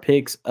our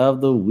picks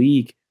of the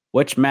week.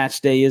 Which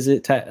match day is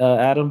it,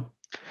 Adam?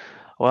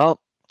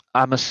 Well,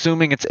 I'm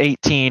assuming it's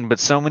 18, but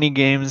so many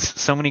games at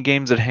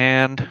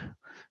hand.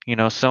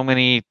 So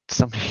many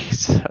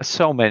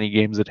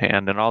games at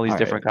hand, and all these All right.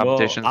 different Well,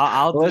 competitions.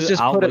 Let's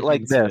just I'll put it look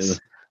like into. this.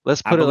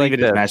 Let's I put it believe like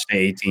it is this. match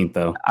day 18th,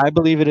 though. I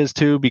believe it is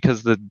too,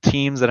 because the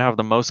teams that have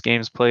the most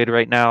games played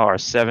right now are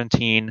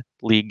 17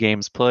 league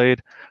games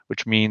played,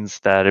 which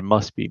means that it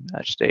must be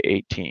match day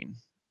 18.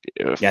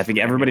 Yeah, I think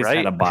everybody's had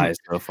Right? a bye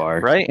so far.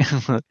 Right?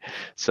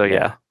 So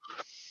yeah.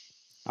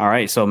 All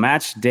right. So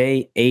match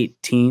day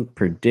 18th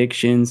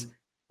predictions.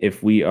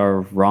 If we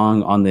are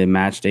wrong on the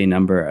match day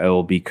number, it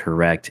will be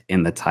correct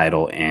in the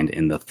title and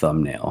in the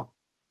thumbnail.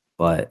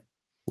 But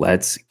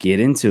let's get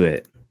into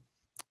it.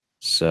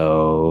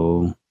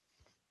 So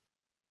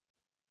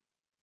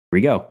here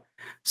we go.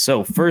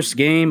 So first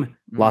game,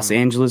 Los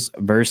Angeles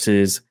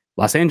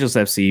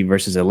FC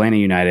versus Atlanta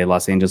United.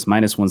 Los Angeles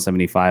minus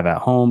 175 at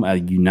home.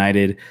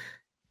 United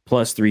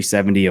plus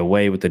 370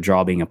 away, with the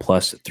draw being a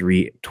plus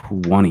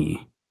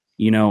 320.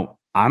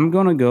 I'm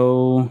going to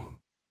go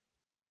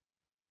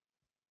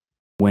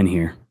win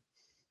here.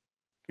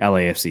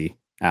 LAFC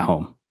at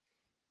home.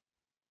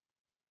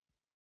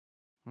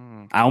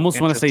 I almost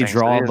want to say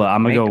draw, but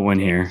I'm going to go win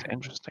here.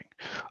 Interesting.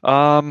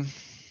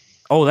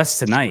 Oh, that's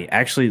tonight.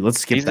 Actually, let's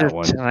skip that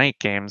one. Tonight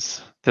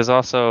games. There's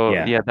also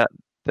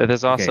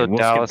there's also we'll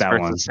Dallas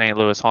versus St.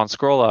 Louis. Hold on,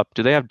 scroll up.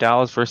 Do they have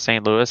Dallas versus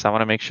St. Louis? I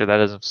want to make sure that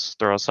doesn't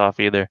throw us off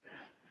either.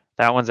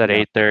 That one's at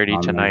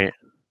 8:30 tonight.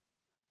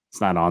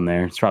 It's not on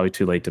there. It's probably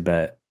too late to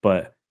bet,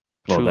 but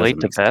too late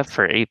to bet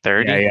for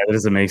 8:30. Yeah, that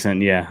doesn't make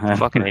sense. Yeah,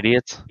 fucking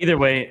idiots. Either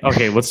way,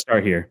 okay. Let's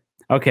start here.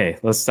 Okay,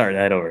 let's start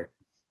that over.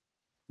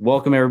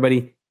 Welcome,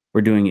 everybody.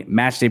 We're doing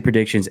match day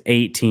predictions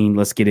 18.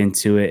 Let's get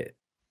into it.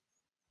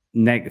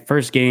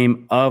 First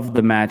game of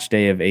the match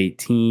day of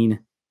 18.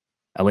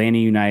 Atlanta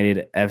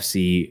United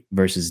FC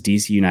versus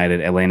DC United.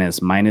 Atlanta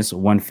is minus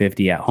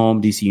 150 at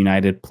home. DC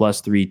United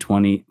plus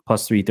 320,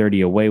 plus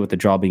 330 away, with the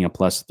draw being a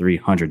plus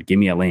 300. Give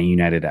me Atlanta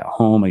United at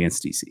home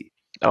against DC.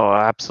 Oh,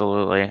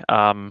 absolutely.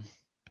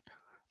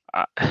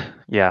 Uh,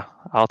 yeah,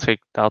 I'll take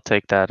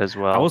that as I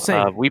will well.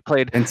 say, We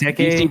played DC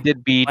Benteke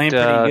did beat playing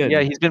pretty yeah,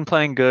 good. he's been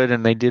playing good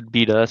and they did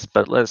beat us,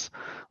 but let's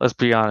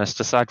be honest,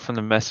 aside from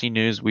the Messi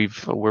news,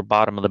 we're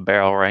bottom of the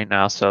barrel right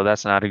now, so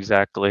that's not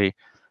exactly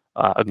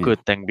a Yeah.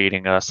 good thing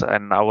beating us.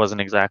 And I wasn't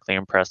exactly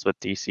impressed with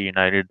DC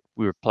United.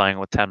 We were playing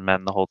with 10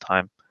 men the whole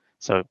time.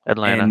 So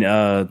Atlanta.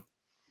 And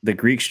the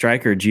Greek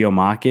striker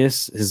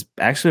Giamakis has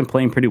actually been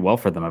playing pretty well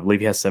for them. I believe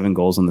he has 7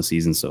 goals in the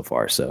season so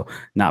far, so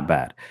not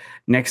bad.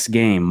 Next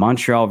game,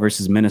 Montreal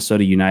versus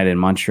Minnesota United.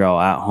 Montreal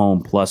at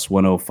home plus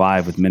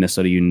 105, with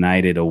Minnesota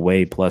United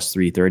away plus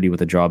 330, with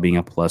the draw being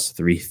a plus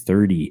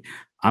 330.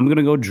 I'm going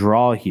to go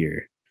draw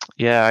here.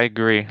 Yeah, I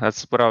agree.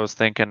 That's what I was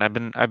thinking.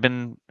 I've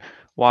been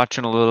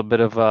watching a little bit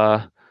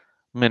of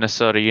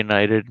Minnesota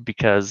United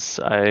because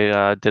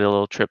I did a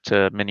little trip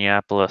to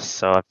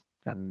Minneapolis,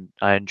 and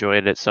I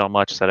enjoyed it so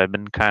much that I've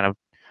been kind of,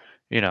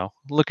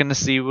 looking to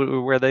see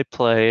where they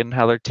play and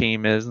how their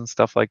team is and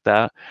stuff like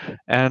that.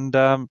 And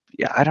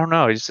yeah, I don't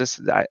know. It's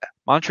just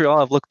Montreal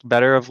have looked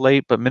better of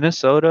late, but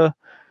Minnesota,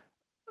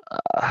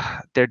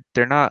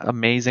 they're not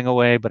amazing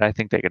away, but I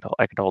think I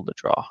could hold the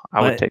draw.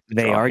 I would But take the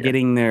they draw are here.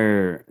 getting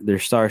their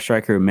star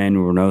striker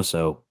Emmanuel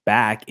Reynoso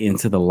back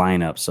into the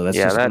lineup, so that's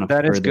Yeah, just going that to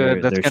that is good.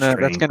 further That's their gonna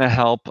that's strength. gonna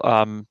help.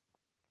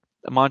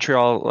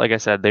 Montreal, like I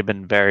said, they've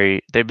been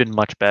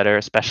much better,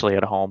 especially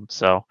at home.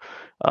 So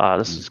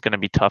this is going to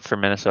be tough for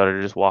Minnesota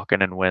to just walk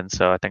in and win.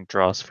 So I think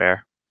draw is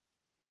fair.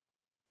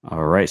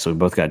 All right, so we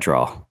both got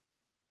draw.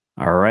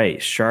 All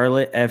right,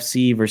 Charlotte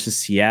FC versus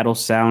Seattle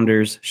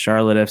Sounders.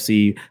 Charlotte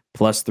FC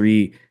plus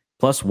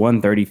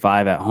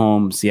 135 at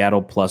home.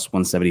 Seattle plus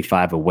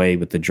 175 away,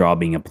 with the draw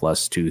being a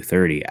plus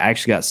 230. I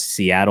actually got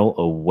Seattle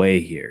away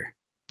here.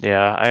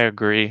 Yeah, I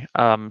agree.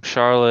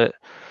 Charlotte,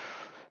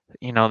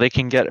 they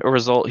can get a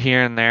result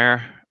here and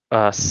there.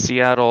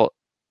 Seattle,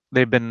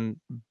 they've been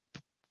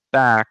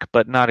back,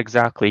 but not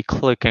exactly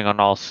clicking on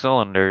all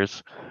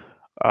cylinders.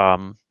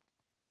 Um,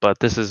 but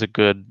this is a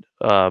good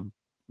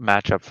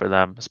matchup for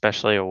them,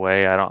 especially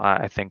away.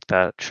 I think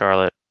that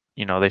Charlotte,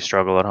 they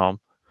struggle at home.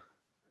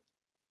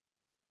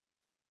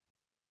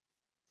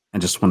 I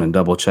just want to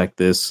double check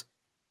this.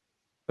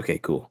 Okay,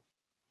 cool.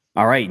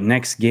 All right,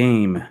 next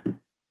game.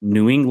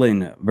 New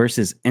England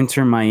versus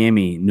Inter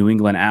Miami. New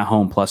England at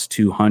home plus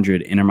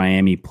 200. Inter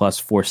Miami plus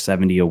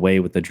 470 away,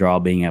 with the draw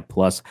being at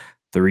plus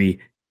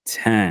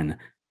 310.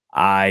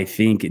 I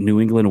think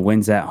New England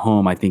wins at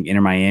home. I think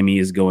Inter Miami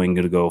is going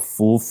to go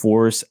full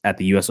force at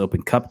the U.S.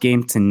 Open Cup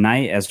game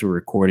tonight, as we're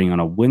recording on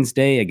a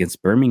Wednesday,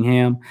 against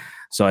Birmingham.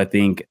 So I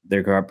think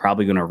they're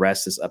probably going to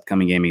rest this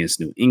upcoming game against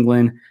New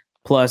England.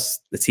 Plus,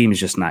 the team is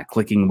just not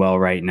clicking well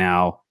right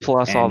now.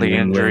 Plus all And New the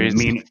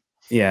England, injuries.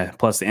 yeah,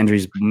 plus the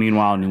injuries.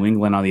 Meanwhile, New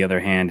England, on the other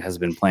hand, has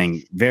been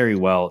playing very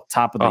well,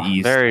 top of the Oh,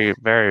 East. very,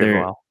 very They're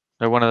well.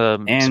 They're one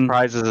of the and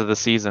surprises of the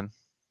season.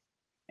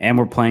 and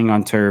we're playing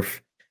on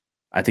turf.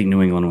 I think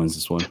New England wins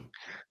this one.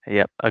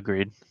 Yep,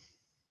 agreed.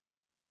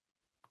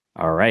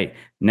 All right.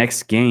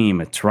 Next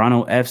game,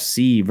 Toronto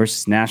FC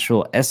versus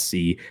Nashville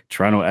SC.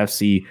 Toronto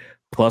FC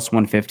plus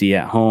 150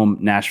 at home,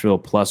 Nashville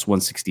plus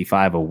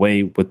 165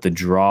 away, with the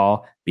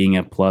draw being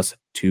a plus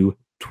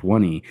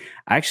 220.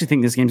 I actually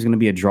think this game is going to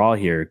be a draw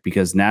here,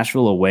 because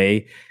Nashville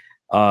away,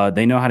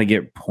 they know how to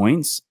get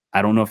points.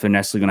 I don't know if they're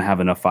necessarily going to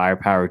have enough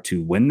firepower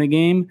to win the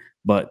game,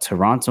 but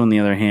Toronto, on the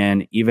other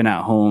hand, even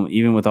at home,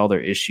 even with all their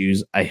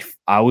issues, I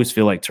always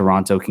feel like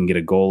Toronto can get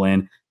a goal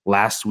in.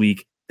 Last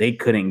week, they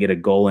couldn't get a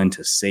goal in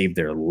to save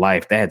their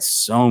life. They had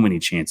so many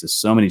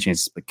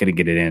chances, but couldn't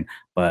get it in.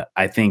 But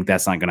I think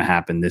that's not going to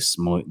happen this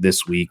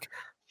week.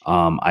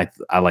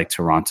 I like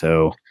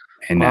Toronto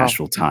and Well,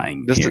 Nashville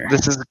tying this here.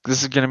 this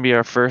is going to be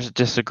our first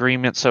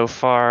disagreement so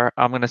far.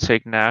 I'm going to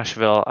take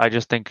Nashville. I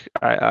just think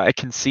I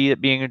can see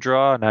it being a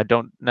draw, and I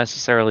don't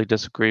necessarily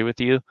disagree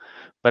with you.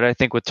 But I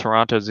think with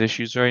Toronto's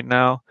issues right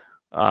now,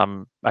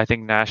 I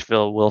think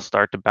Nashville will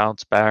start to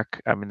bounce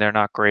back. I mean, they're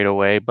not great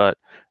away, but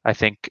I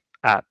think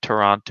at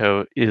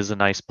Toronto is a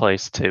nice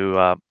place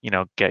to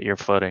get your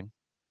footing.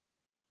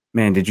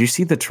 Man, did you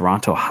see the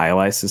Toronto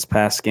highlights this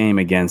past game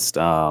against?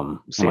 Oh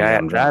See, my God, I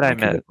I'm drawing a that I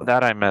blank. met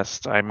that I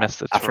missed. I missed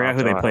the I forgot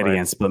who Toronto they played highlights.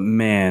 against, but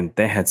man,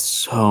 they had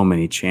so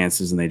many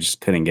chances and they just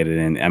couldn't get it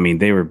in. I mean,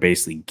 they were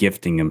basically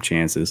gifting them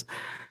chances.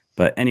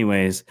 But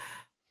anyways,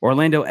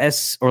 Orlando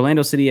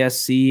City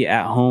SC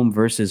at home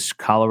versus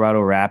Colorado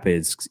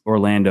Rapids.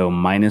 Orlando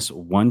minus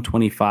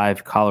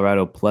 125,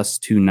 Colorado plus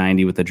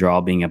 290, with the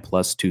draw being a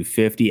plus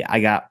 250.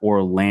 I got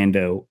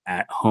Orlando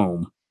at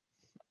home.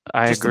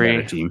 I Just a better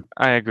agree. team.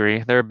 I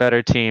agree. They're a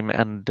better team,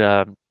 and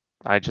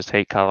I just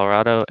hate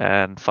Colorado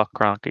and fuck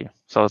Cronky.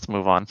 So let's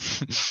move on.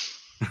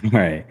 All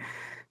right.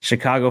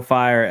 Chicago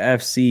Fire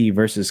FC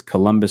versus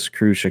Columbus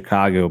Crew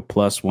Chicago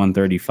plus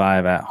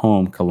 135 at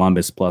home.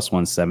 Columbus plus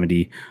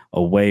 170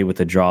 away, with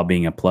the draw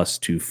being a plus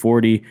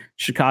 240.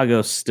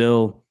 Chicago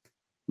still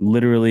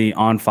literally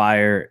on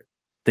fire.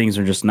 Things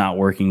are just not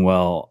working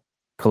well.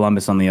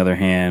 Columbus, on the other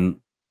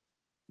hand,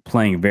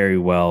 playing very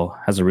well,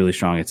 has a really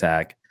strong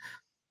attack.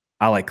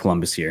 I like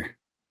Columbus here.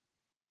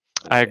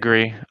 I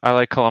agree. I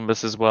like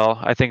Columbus as well.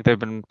 I think they've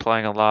been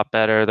playing a lot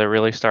better. They're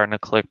really starting to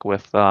click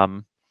with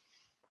the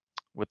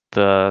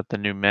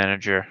new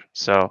manager.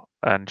 So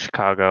and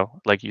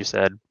Chicago, like you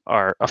said,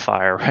 are a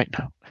fire right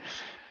now.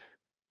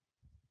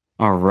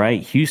 All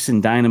right, Houston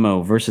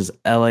Dynamo versus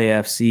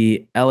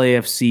LAFC.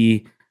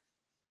 LAFC,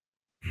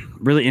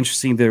 really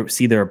interesting to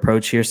see their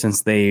approach here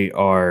since they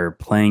are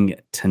playing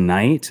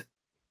tonight.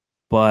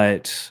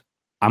 But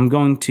I'm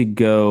going to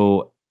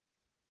go.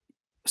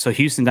 So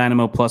Houston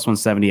Dynamo plus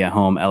 170 at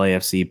home,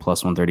 LAFC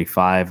plus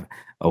 135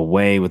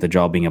 away, with the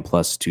draw being a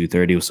plus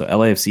 230. So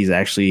LAFC is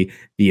actually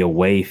the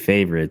away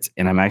favorites,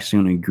 and I'm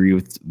actually going to agree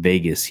with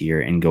Vegas here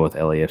and go with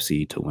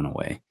LAFC to win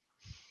away.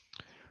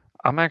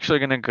 I'm actually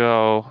gonna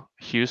go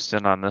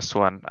Houston on this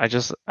one.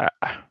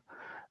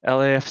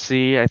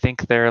 LAFC, I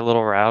think they're a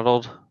little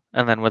rattled,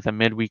 and then with a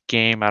midweek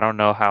game, I don't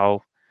know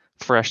how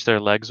fresh their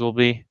legs will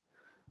be.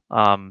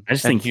 I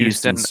just And think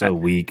Houston, Houston's so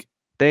weak.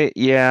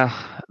 yeah,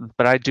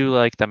 but I do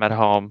like them at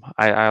home.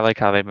 I like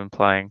how they've been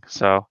playing,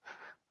 so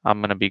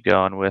I'm gonna be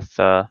going with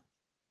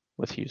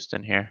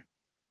Houston here.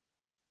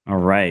 All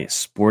right.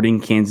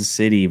 Sporting Kansas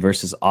City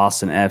versus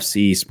Austin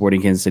FC.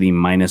 Sporting Kansas City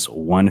minus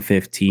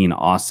 115.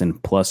 Austin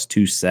plus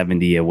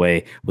 270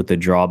 away, with the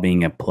draw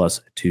being a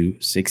plus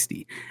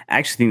 260. I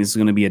actually think this is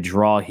going to be a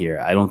draw here.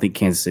 I don't think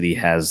Kansas City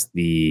has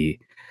the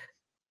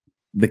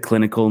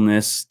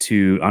clinicalness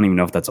to, I don't even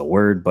know if that's a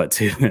word, but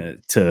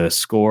to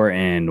score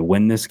and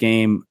win this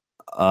game.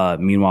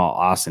 Meanwhile,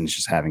 Austin is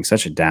just having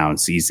such a down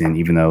season,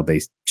 even though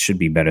they should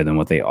be better than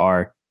what they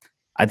are.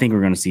 I think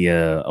we're going to see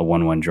a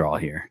 1-1 draw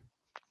here.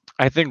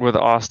 I think with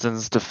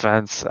Austin's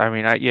defense, I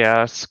mean,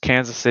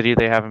 Kansas City,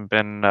 they haven't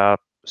been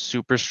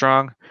super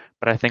strong,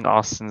 but I think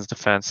Austin's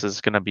defense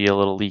is going to be a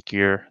little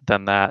leakier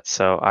than that.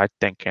 So I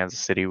think Kansas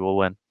City will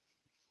win.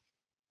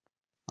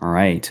 All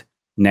right.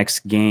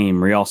 Next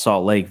game, Real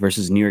Salt Lake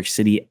versus New York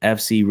City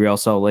FC. Real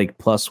Salt Lake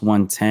plus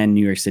 110,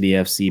 New York City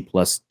FC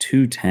plus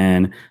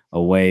 210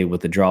 away,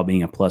 with the draw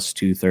being a plus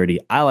 230.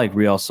 I like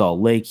Real Salt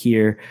Lake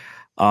here.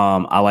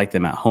 I like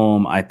them at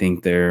home. I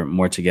think they're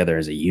more together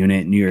as a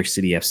unit. New York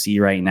City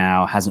FC right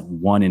now hasn't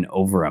won in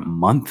over a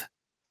month,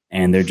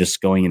 and they're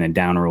just going in a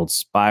downward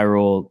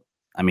spiral.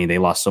 I mean, they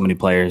lost so many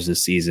players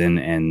this season,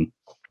 and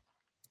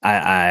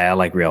I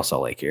like Real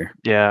Salt Lake here.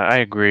 Yeah, I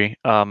agree.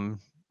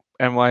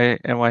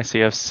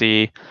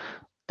 NYCFC,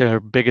 their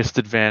biggest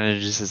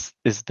advantage is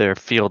their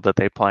field that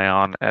they play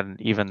on,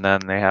 and even then,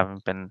 they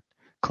haven't been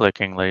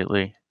clicking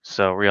lately.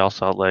 So Real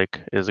Salt Lake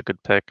is a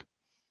good pick.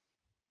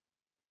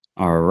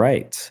 All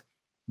right.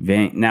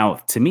 Now,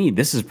 to me,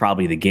 this is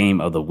probably the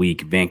game of the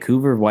week.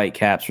 Vancouver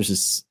Whitecaps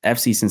versus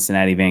FC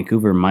Cincinnati.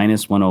 Vancouver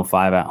minus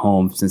 105 at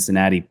home.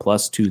 Cincinnati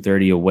plus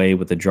 230 away,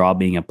 with the draw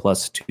being a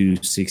plus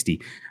 260.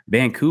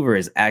 Vancouver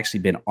has actually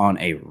been on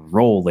a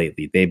roll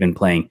lately. They've been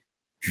playing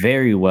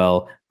very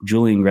well.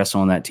 Julian Gressel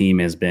on that team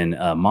has been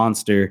a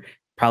monster.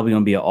 Probably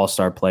going to be an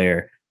all-star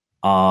player.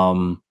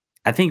 I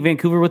think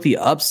Vancouver with the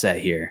upset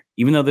here,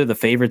 even though they're the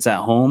favorites at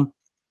home.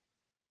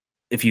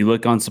 If you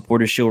look on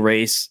Supporters Shield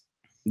race,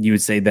 you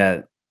would say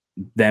that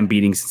them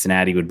beating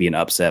Cincinnati would be an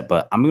upset,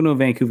 but I'm going to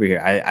Vancouver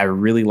here. I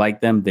really like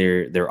them.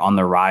 They're on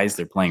the rise.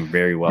 They're playing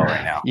very well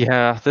right now.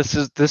 Yeah,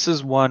 this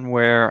is one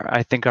where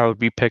I think I would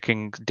be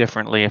picking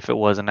differently if it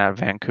wasn't at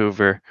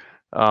Vancouver.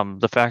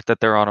 The fact that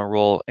they're on a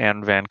roll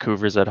and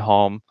Vancouver's at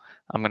home,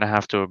 I'm gonna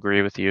have to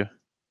agree with you.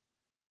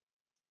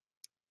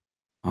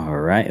 All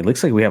right. It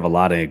looks like we have a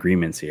lot of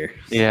agreements here.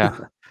 Yeah,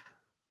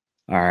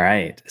 All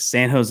right.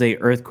 San Jose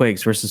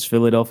Earthquakes versus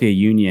Philadelphia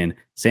Union.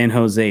 San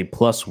Jose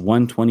plus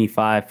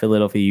 125,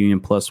 Philadelphia Union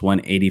plus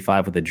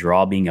 185, with the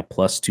draw being a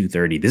plus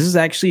 230. This is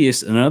actually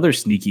another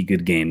sneaky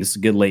good game. This is a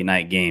good late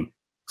night game.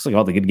 Looks like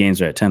all the good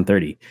games are at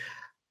 10:30.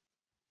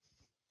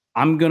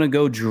 I'm going to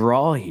go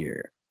draw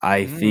here.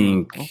 I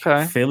think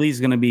okay. Philly's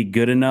going to be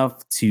good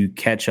enough to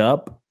catch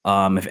up.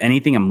 If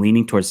anything, I'm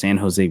leaning towards San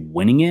Jose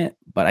winning it,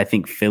 but I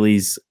think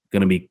Philly's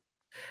going to be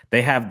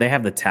they have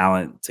the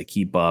talent to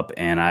keep up,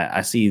 and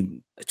I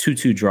see a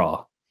 2-2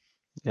 draw.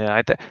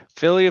 Yeah,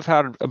 Philly have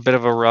had a bit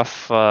of a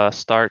rough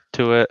start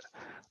to it,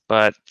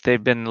 but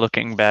they've been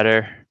looking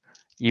better.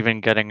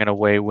 Even getting an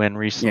away win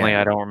recently.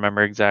 Yeah. I don't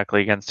remember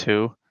exactly against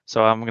who.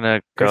 So I'm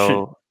gonna Christian,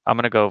 go. I'm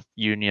gonna go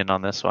Union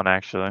on this one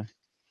actually.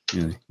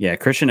 yeah,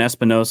 Christian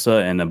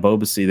Espinosa and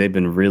Abobasi, they've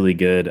been really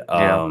good.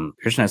 Yeah.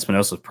 Christian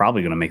Espinosa is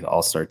probably going to make the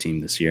All-Star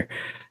team this year.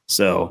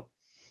 So,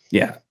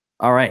 yeah.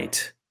 All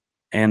right.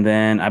 And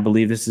then I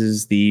believe this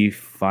is the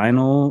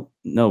final.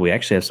 No, we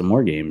actually have some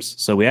more games.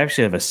 So we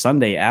actually have a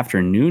Sunday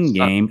afternoon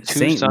game. Two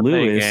St. Sunday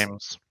Louis.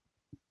 games.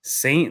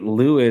 St.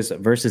 Louis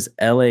versus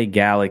LA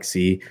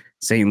Galaxy.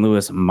 St.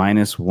 Louis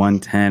minus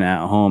 110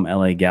 at home.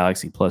 LA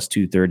Galaxy plus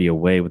 230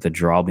 away, with the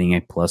draw being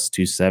a plus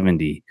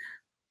 270.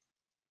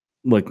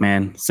 Look,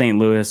 man, St.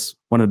 Louis,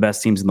 one of the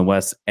best teams in the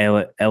West.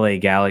 LA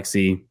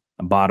Galaxy,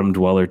 a bottom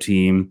dweller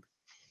team.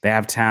 They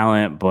have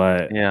talent,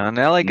 but Yeah, and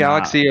LA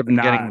Galaxy have been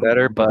getting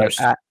better, but but there's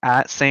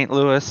at St.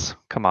 Louis,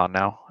 come on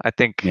now.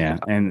 yeah,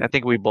 I and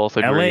think we both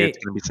agree it's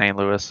LA going to be St.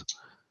 Louis.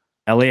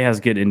 LA has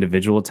good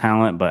individual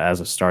talent, but as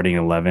a starting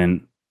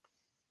 11,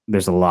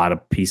 there's a lot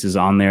of pieces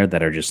on there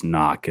that are just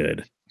not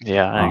good.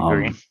 Yeah, I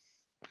agree. Um,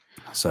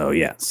 so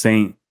yeah,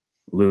 St.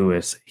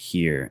 Louis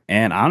here,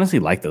 and I honestly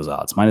like those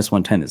odds.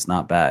 -110 is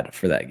not bad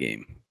for that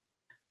game.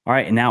 All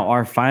right, and now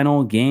our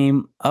final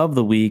game of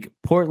the week: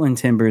 Portland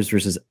Timbers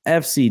versus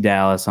FC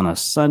Dallas on a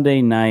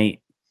Sunday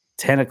night,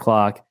 10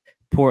 o'clock.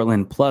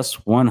 Portland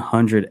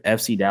 +100,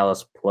 FC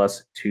Dallas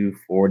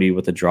 +240,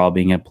 with the draw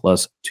being at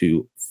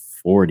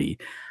 +240.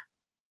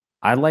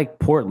 I like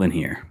Portland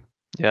here.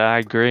 Yeah, I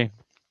agree.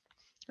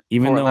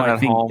 Even though Portland I at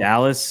think home.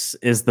 Dallas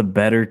is the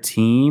better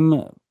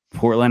team,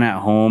 Portland at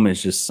home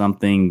is just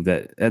something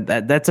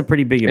that's a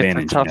pretty big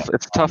advantage, you know.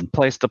 It's a tough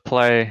place to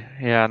play.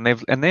 Yeah,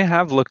 and they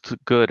have looked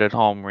good at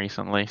home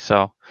recently.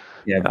 So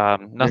Yeah,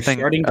 they're nothing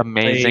starting to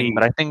amazing,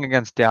 but play. I think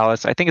against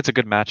Dallas, I think it's a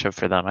good matchup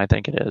for them. I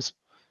think it is.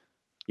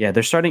 Yeah,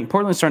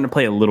 Portland's starting to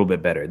play a little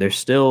bit better. They're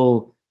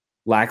still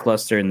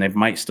lackluster and they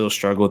might still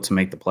struggle to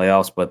make the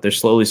playoffs, but they're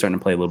slowly starting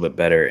to play a little bit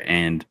better.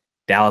 And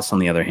Dallas, on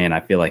the other hand, I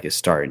feel like is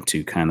starting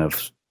to kind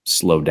of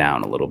slow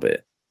down a little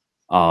bit,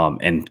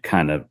 and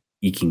kind of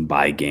eking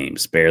by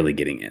games, barely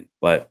getting in.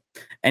 But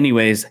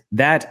anyways,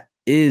 that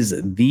is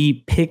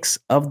the picks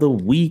of the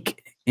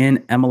week in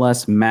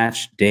MLS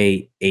Match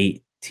Day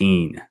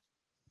 18.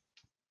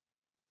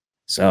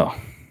 So,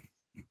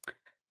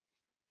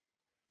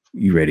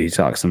 you ready to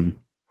talk some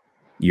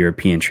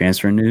European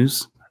transfer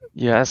news?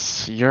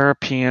 Yes,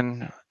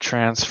 European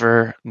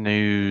transfer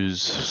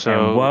news. And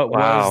So, what was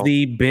wow.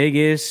 the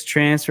biggest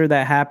transfer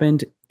that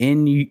happened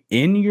in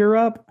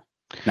Europe,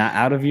 not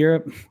out of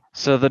Europe?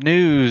 So the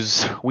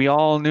news, we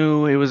all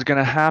knew it was going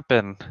to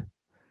happen.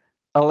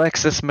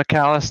 Alexis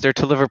McAllister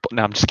to Liverpool.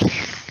 No, I'm just kidding.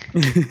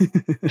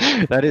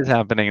 That is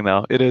happening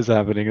though. It is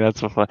happening.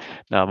 That's what fun.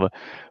 No,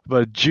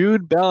 but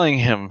Jude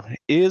Bellingham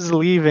is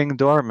leaving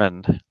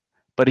Dortmund,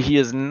 but he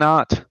is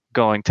not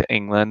going to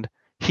England.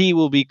 He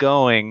will be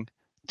going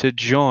to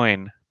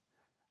join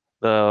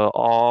the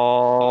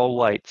All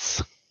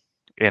Whites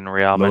in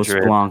Real Los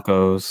Madrid.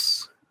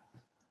 Blancos.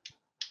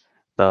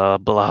 The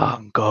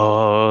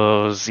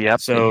Blancos.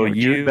 Yep. So Jude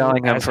you,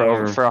 Bellingham as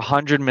our for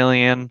 100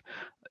 million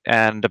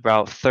and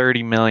about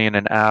 30 million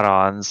in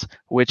add-ons,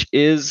 which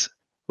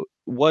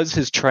was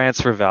his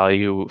transfer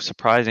value.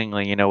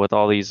 Surprisingly, with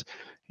all these,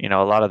 a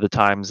lot of the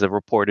times the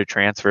reported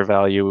transfer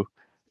value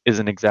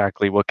isn't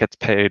exactly what gets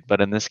paid,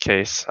 but in this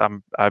case,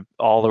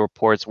 all the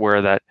reports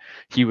were that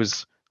he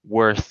was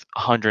worth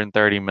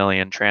 130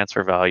 million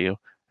transfer value, and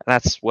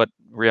that's what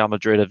Real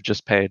Madrid have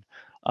just paid.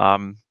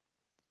 Um,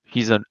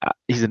 he's an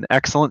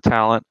excellent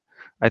talent.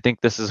 I think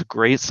this is a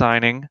great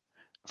signing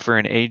for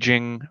an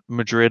aging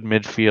Madrid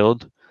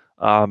midfield.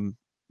 Um,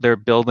 they're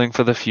building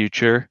for the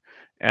future,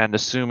 and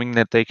assuming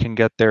that they can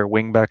get their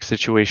wingback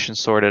situation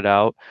sorted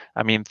out.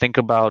 I mean, think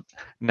about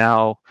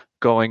now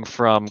going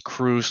from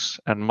Kroos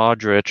and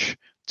Modric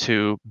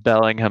to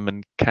Bellingham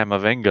and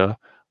Camavinga.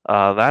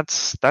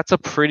 That's a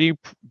pretty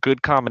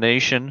good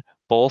combination,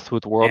 both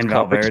with World and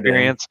Cup Valverde.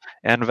 experience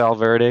and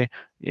Valverde.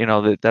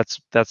 That's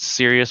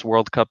serious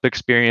World Cup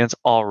experience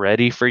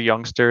already for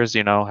youngsters.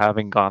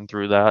 Having gone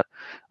through that.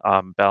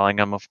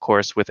 Bellingham, of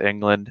course, with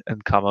England,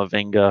 and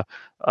Camavinga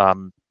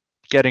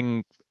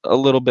getting a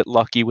little bit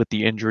lucky with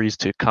the injuries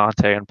to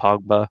Conte and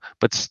Pogba,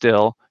 but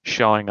still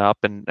showing up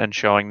and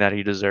showing that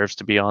he deserves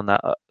to be on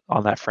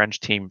that French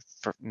team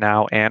for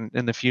now and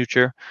in the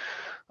future.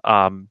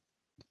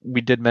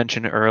 We did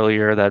mention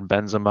earlier that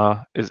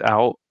Benzema is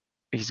out.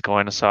 He's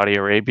going to Saudi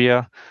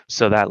Arabia,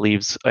 so that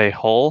leaves a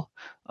hole.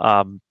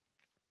 Um,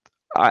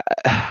 I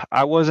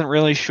I wasn't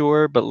really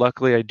sure, but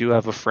luckily I do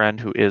have a friend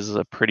who is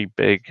a pretty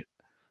big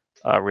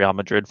Real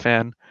Madrid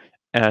fan,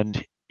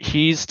 and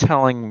he's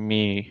telling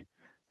me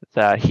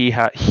that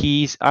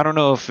he's I don't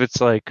know if it's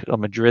like a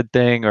Madrid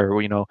thing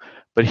or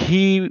but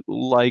he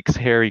likes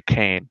Harry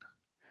Kane.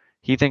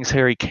 He thinks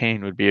Harry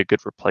Kane would be a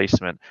good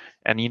replacement.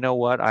 And you know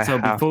what? I So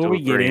have before to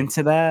we get agree.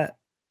 into that,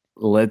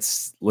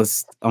 let's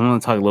I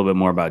want to talk a little bit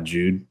more about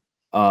Jude.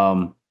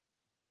 Um,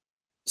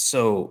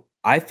 so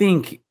I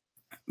think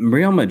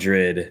Real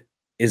Madrid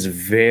is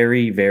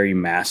very, very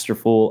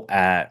masterful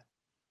at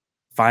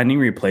finding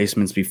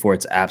replacements before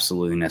it's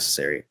absolutely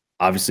necessary.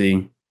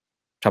 Obviously,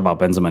 talk about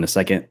Benzema in a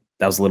second.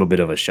 That was a little bit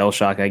of a shell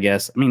shock, I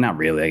guess. I mean, not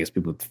really. I guess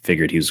people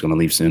figured he was going to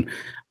leave soon.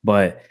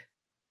 But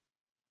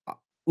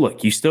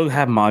look, you still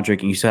have Modric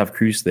and you still have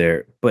Cruz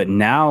there, but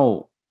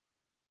now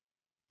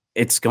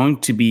it's going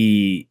to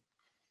be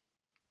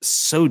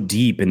so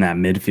deep in that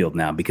midfield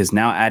now because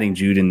now adding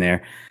Jude in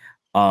there,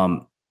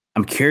 um,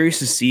 I'm curious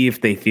to see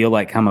if they feel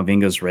like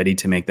Camavinga's ready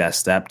to make that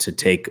step to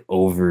take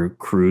over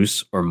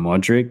Cruz or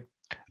Modric.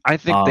 I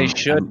think they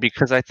should, I'm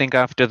because I think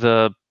after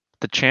the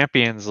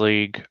Champions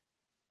League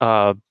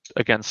uh,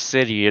 against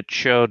City, it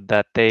showed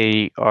that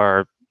they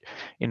are,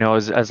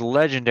 as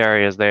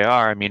legendary as they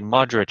are. I mean,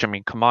 Modric. I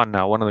mean, come on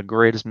now, one of the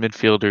greatest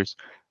midfielders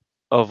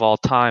of all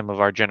time of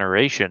our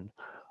generation.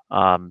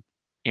 Um,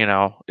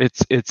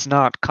 it's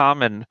not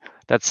common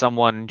that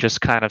someone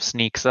just kind of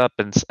sneaks up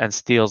and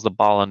steals the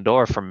Ballon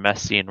d'Or from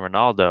Messi and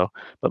Ronaldo,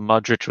 but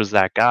Modric was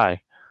that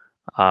guy.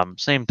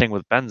 Same thing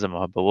with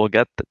Benzema, but we'll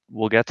get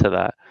to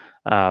that.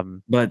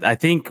 But I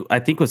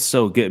think what's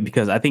so good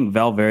because I think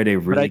Valverde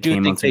But I really do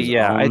came think onto that, his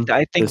yeah, own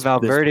I think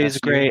this Valverde is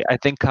past year. great. I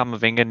think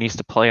Camavinga needs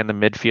to play in the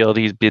midfield.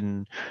 He's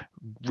been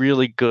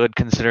really good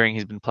considering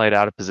he's been played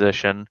out of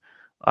position.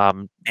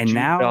 And Jude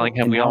now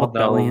Bellingham, and we now all with know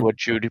Bellingham what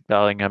Jude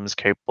Bellingham is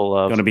capable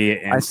going of. to be an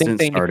I think instant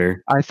they,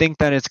 starter. I think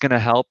that it's going to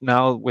help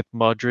now with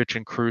Modric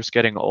and Cruz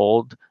getting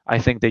old. I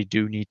think they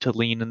do need to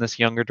lean in this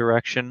younger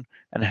direction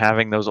and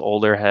having those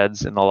older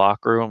heads in the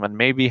locker room and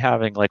maybe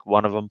having like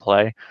one of them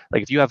play.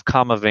 Like if you have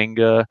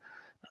Camavinga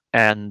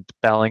and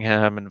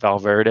Bellingham and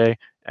Valverde,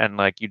 and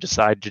like you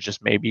decide to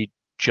just maybe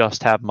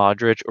just have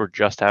Modric or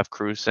just have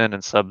Cruz in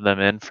and sub them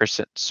in for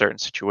certain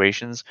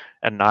situations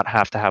and not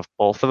have to have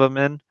both of them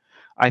in,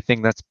 I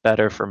think that's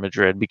better for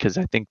Madrid because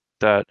I think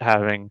that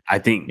having, I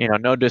think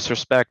no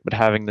disrespect, but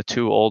having the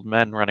two old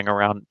men running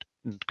around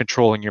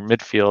controlling your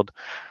midfield,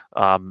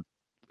 um,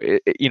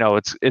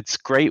 it's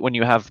great when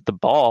you have the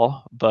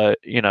ball, but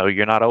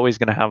you're not always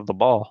going to have the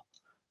ball.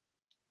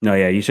 no,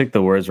 yeah, you took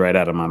the words right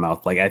out of my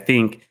mouth. Like I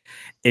think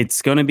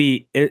it's gonna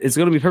be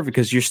perfect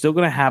because you're still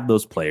gonna have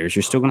those players,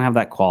 you're still gonna have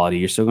that quality,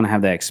 you're still gonna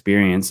have that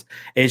experience.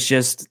 It's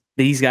just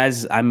these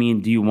guys. I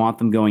mean, do you want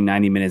them going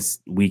 90 minutes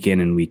week in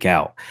and week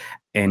out?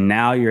 And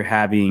now you're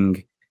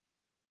having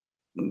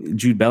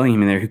Jude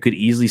Bellingham in there who could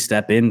easily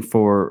step in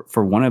for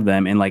one of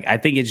them. And like I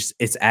think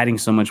it's adding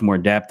so much more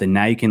depth. And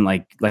now you can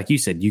like you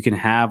said, you can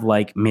have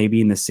like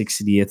maybe in the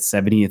 60th,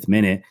 70th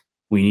minute,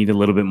 we need a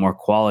little bit more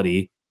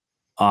quality.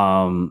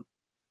 Um,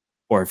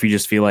 or if you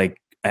just feel like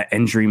an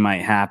injury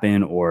might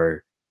happen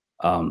or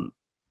um,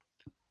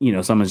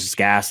 someone's just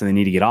gassed and they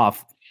need to get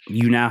off,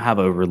 you now have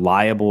a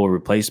reliable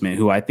replacement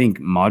who I think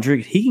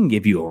Modric, he can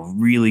give you a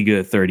really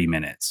good 30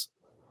 minutes.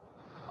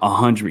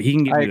 100. He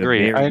can give I you a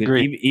agree. I very good,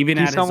 agree. even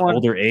He's at his someone.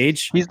 older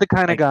age, He's the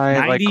kind of like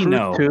guy like 90, Cruz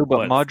no, too,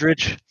 but but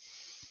Modric.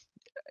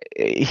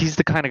 He's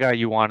the kind of guy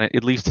you want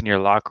at least in your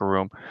locker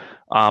room.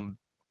 Um,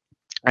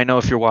 I know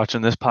if you're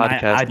watching this and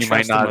I, podcast, I you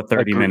might trust him not with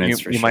 30 agree. minutes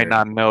for You might sure.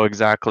 not know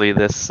exactly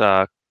this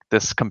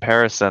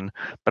comparison,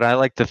 but I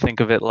like to think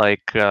of it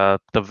like the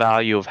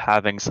value of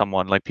having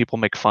someone. Like people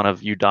make fun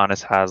of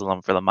Udonis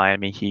Haslem for the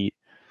Miami Heat.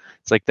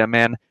 It's like that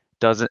man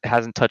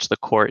hasn't touched the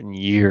court in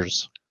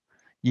years,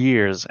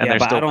 and Yeah, they're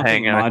but I still don't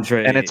paying think him.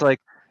 And it's Madre.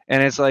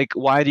 like,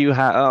 why do you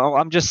have? Oh,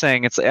 I'm just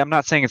saying it's. I'm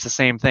not saying it's the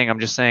same thing. I'm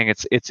just saying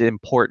it's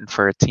important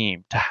for a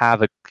team to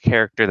have a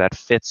character that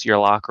fits your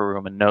locker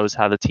room and knows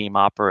how the team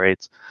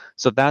operates.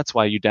 So that's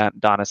why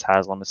Udonis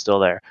Haslam is still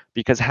there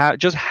because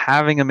just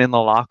having him in the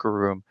locker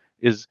room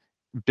is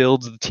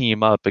builds the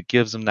team up. It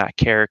gives them that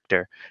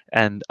character,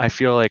 and I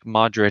feel like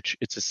Modric,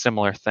 it's a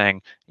similar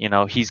thing.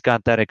 He's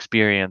got that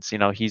experience.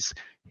 He's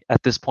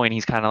at this point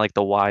he's kind of like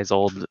the wise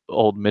old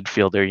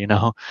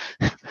midfielder.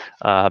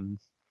 um,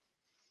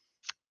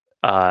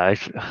 uh,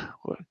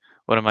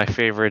 one of my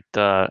favorite.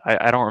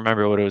 I don't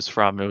remember what it was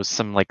from. It was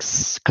some like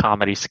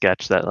comedy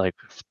sketch that like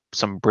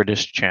some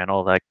British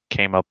channel that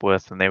came up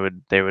with, and they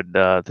would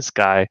this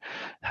guy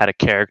had a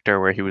character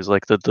where he was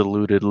like the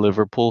deluded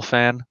Liverpool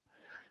fan,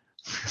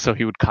 so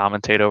he would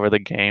commentate over the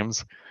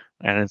games.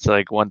 And it's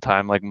like one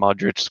time, like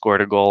Modric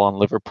scored a goal on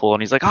Liverpool,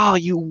 and he's like, "Oh,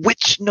 you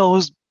witch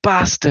nosed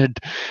bastard!"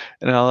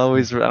 And I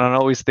always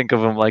think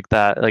of him like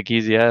that, like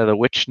he's the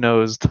witch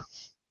nosed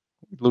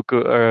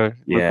Luka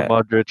Yeah,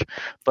 Modric.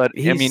 But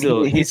I he's mean,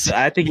 still. He's.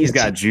 I think he's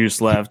got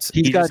juice left.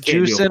 he's He got just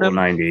can't do juice a in full him.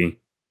 90.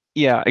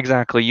 Yeah,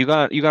 exactly. You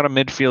got a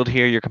midfield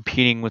here. You're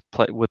competing with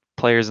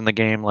players in the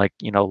game like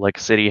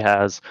City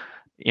has.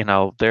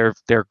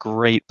 They're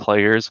great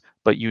players,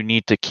 but you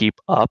need to keep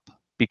up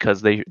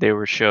because they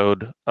were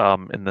showed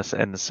in the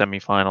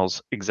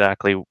semifinals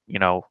exactly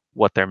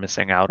what they're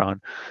missing out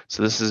on.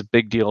 So this is a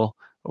big deal.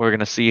 We're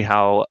gonna see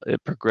how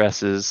it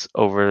progresses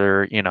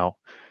over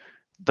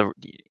the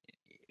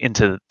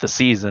into the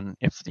season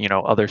if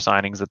other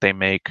signings that they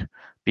make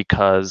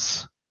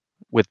because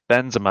with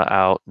Benzema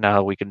out,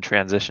 now we can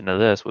transition to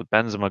this with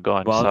Benzema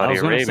going to Well, I Saudi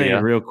was gonna say Arabia.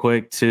 real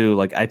quick too.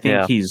 Like, I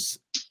think Yeah, he's.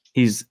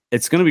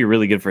 It's gonna be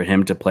really good for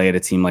him to play at a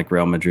team like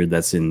Real Madrid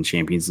that's in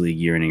Champions League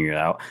year in and year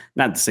out.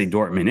 Not to say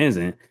Dortmund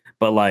isn't,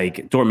 but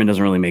like Dortmund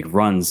doesn't really make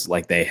runs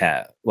like they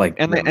have,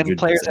 like Real and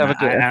Madrid does.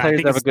 And I players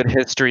think have a it's good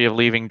history of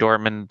leaving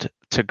Dortmund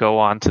to go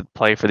on to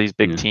play for these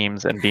big yeah.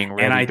 teams and being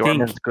And ready. I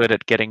Dortmund's think good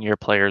at getting your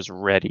players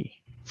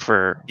ready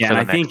for yeah, for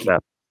the next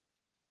step.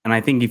 and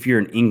I think if you're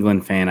an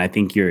England fan, I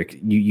think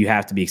you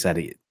have to be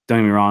excited. Don't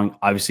get me wrong.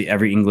 Obviously,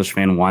 every English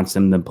fan wants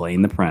him to play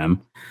in the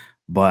Prem,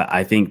 but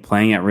I think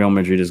playing at Real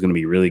Madrid is going to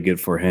be really good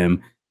for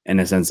him in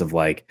a sense of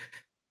like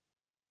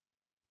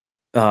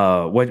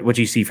what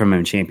you see from him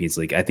in Champions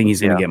League. I think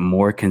he's going to Yeah, get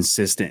more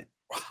consistent,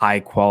 high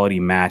quality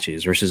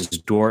matches versus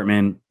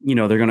Dortmund.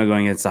 They're going to go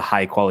against a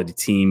high quality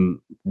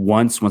team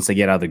once they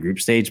get out of the group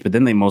stage, but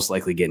then they most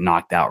likely get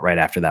knocked out right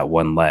after that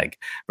one leg.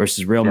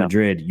 Versus Real yeah.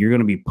 Madrid, you're going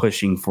to be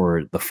pushing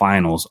for the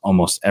finals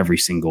almost every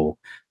single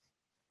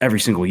every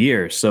single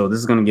year. So this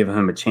is going to give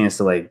him a chance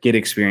to like get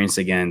experience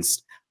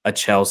against a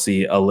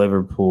Chelsea, a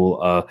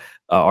Liverpool, a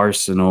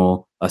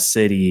Arsenal, a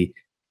City,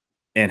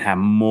 and have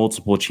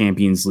multiple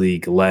Champions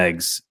League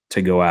legs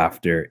to go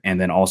after,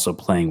 and then also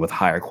playing with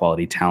higher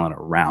quality talent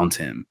around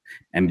him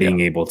and Yeah. being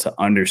able to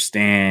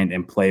understand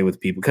and play with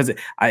people, because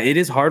it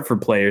is hard for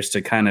players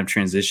to kind of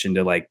transition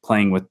to like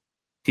playing with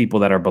people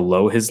that are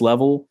below his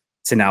level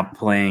to now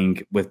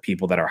playing with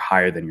people that are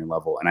higher than your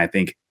level. And I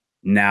think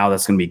now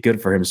that's going to be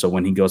good for him. So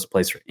when he goes to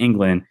play for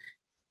England,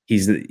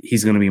 he's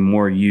going to be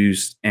more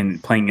used,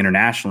 and playing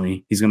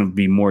internationally, he's going to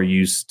be more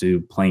used to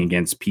playing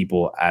against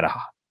people at a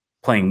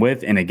playing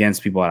with and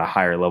against people at a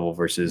higher level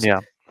versus, Yeah.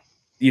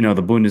 the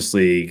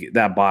Bundesliga.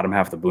 That bottom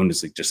half of the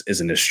Bundesliga just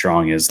isn't as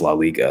strong as La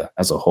Liga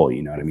as a whole.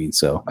 You know what I mean?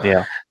 So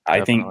Yeah.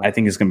 I think Definitely. I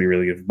think it's going to be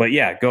really good. But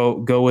yeah,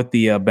 go with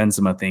the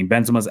Benzema thing.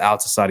 Benzema's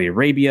out to Saudi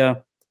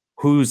Arabia.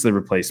 Who's the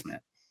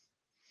replacement?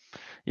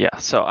 Yeah.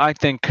 So I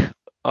think,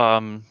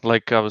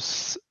 like I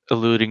was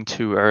alluding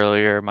to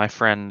earlier, my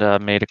friend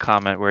made a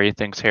comment where he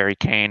thinks Harry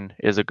Kane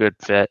is a good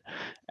fit.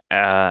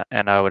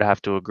 And I would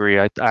have to agree.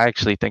 I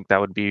actually think that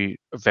would be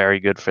very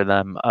good for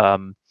them.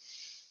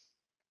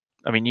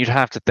 I mean, you'd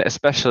have to,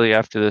 especially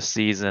after this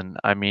season.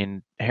 I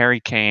mean,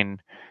 Harry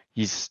Kane,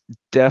 he's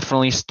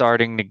definitely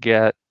starting to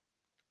get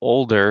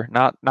older.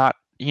 Not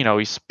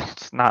he's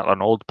not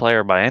an old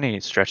player by any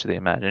stretch of the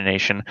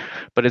imagination,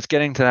 but it's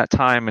getting to that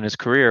time in his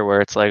career where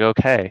it's like,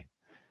 okay,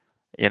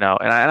 and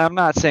I'm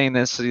not saying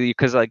this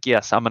because, like,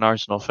 yes, I'm an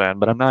Arsenal fan,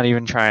 but I'm not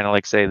even trying to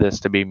like say this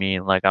to be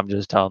mean. Like, I'm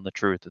just telling the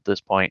truth at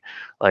this point.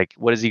 Like,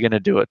 what is he going to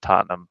do at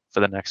Tottenham for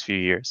the next few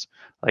years?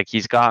 Like,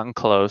 he's gotten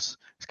close.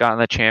 He's gotten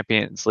the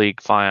Champions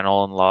League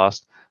final and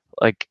lost.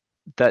 Like,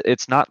 that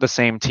it's not the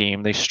same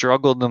team. They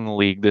struggled in the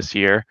league this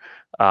year.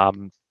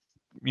 Um,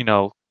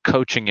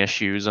 coaching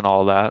issues and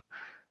all that.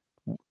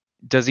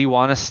 Does he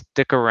want to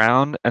stick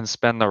around and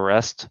spend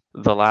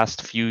the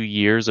last few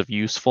years of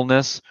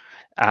usefulness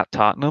at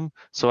Tottenham?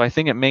 So I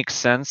think it makes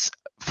sense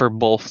for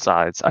both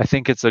sides. I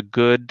think it's a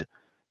good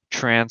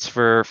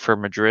transfer for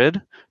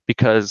Madrid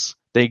because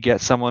they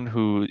get someone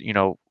who,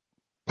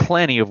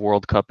 plenty of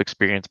World Cup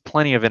experience,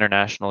 plenty of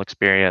international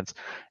experience,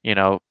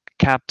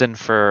 captain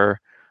for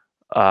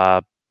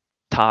uh,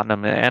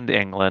 Tottenham and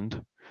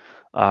England.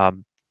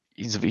 Um,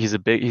 he's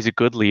a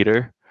good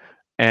leader,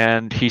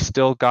 and he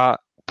still got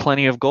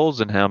plenty of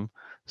goals in him.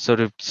 So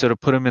to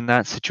put him in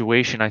that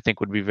situation, I think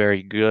would be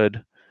very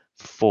good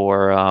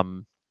for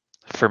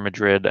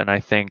Madrid, and I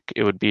think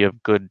it would be a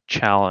good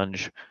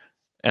challenge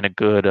and a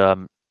good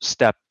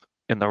step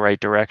in the right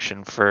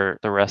direction for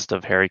the rest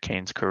of Harry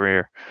Kane's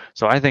career.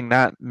 So I think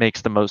that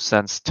makes the most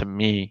sense to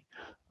me.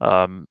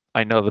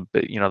 I know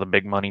the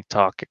big money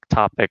topic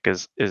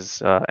is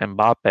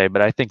Mbappe,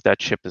 but I think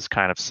that ship has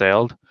kind of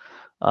sailed.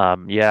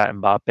 Yeah,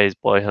 Mbappe's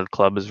boyhood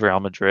club is Real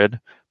Madrid,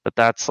 but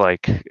that's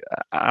like,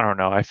 I don't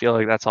know. I feel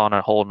like that's on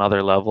a whole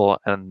nother level,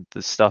 and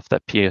the stuff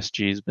that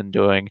PSG's been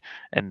doing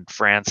and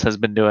France has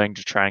been doing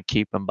to try and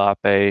keep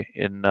Mbappe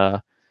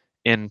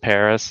in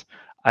Paris.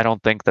 I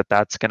don't think that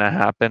that's going to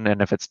happen,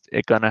 and if it's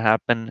going to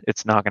happen,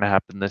 it's not going to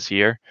happen this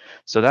year.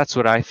 So that's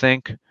what I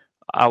think.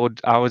 I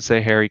would say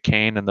Harry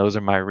Kane, and those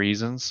are my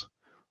reasons.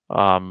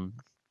 Um,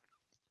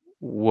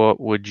 what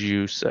would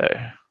you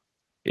say?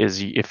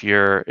 Is if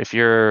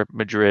you're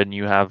Madrid and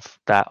you have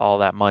that all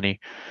that money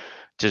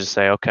to just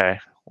say, okay,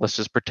 let's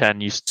just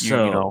pretend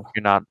So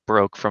you're not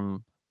broke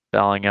from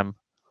Bellingham.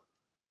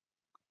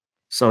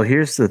 so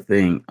here's the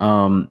thing.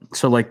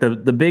 So like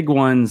the big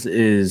ones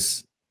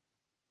is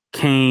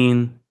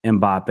Kane,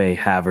 Mbappe,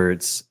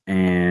 Havertz,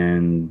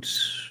 and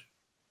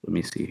let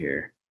me see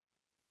here.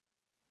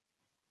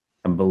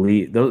 I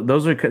believe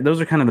those are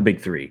kind of the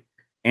big three.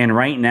 And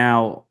right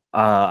now,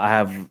 I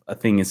have a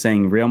thing is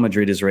saying Real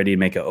Madrid is ready to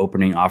make an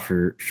opening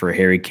offer for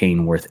Harry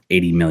Kane worth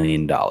 $80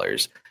 million.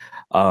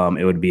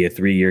 It would be a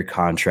 3-year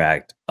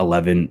contract,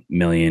 11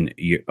 million.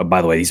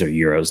 By the way, these are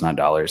euros, not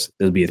dollars.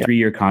 It would be a Yeah,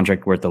 3-year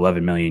contract worth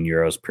 11 million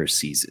euros per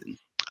season.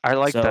 I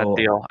like that So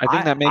deal. I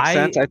think I that makes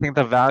sense. I I think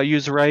the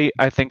value's right.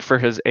 I think for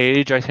his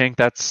age, I think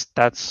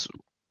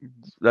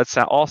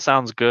all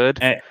sounds good.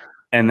 a-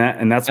 and that's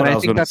And what I I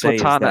was think going to that's what say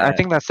is Tottenham. I that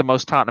think that's the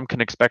most Tottenham can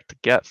expect to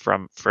get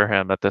for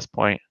him at this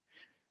point.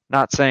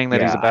 Not saying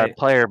that he's yeah a bad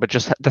player, but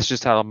just that's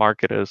just how the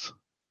market is.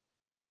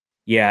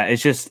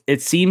 it's just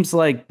it seems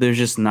like there's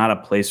just not a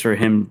place for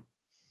him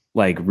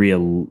like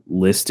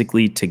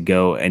realistically to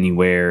go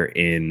anywhere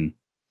in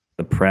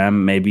the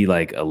Prem, maybe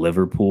like a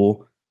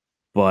Liverpool,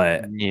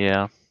 but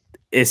Yeah,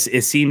 it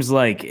seems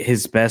like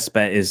his best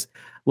bet is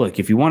look,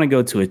 if you want to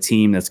go to a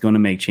team that's going to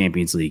make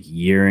Champions League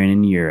year in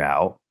and year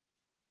out,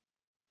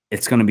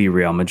 it's going to be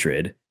Real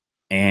Madrid.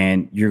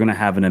 And you're going to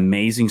have an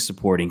amazing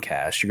supporting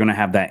cast. You're going to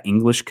have that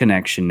English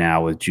connection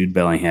now with Jude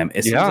Bellingham.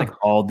 yeah.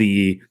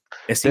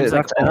 It seems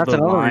like all That's the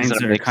another reason lines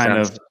it are makes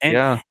kind sense. of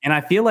Yeah, and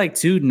I feel like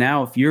too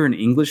now if you're an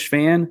English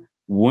fan,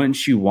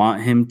 wouldn't you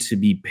want him to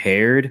be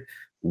paired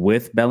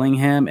with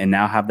Bellingham and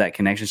now have that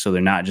connection so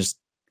they're not just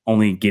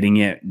only getting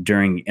it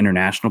during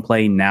international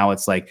play. Now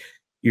it's like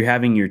you're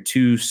having your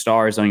two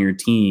stars on your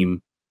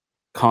team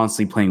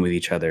constantly playing with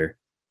each other.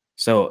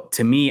 So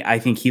to me, I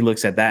think he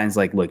looks at that and is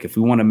like, look, if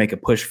we want to make a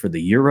push for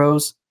the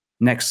Euros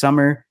next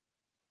summer,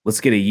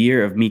 let's get a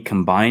year of me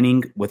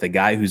combining with a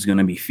guy who's going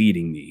to be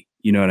feeding me.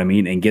 You know what I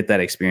mean? And get that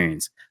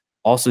experience.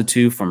 Also,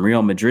 too, from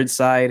Real Madrid's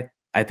side,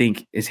 I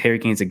think is Harry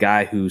Kane's a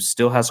guy who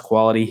still has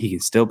quality. He can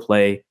still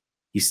play.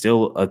 He's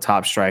still a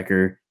top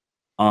striker.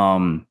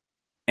 And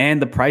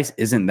the price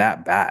isn't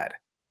that bad.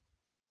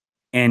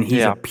 And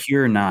he's a Yeah.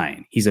 pure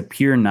nine. He's a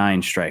pure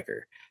nine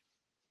striker.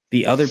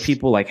 The other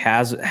people like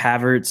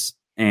Havertz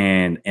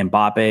and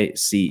Mbappe,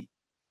 see,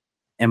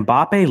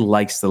 Mbappe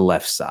likes the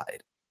left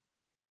side.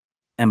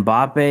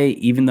 Mbappe,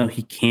 even though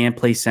he can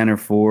play center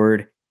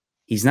forward,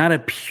 he's not a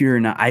pure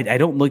nine. I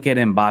don't look at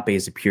Mbappe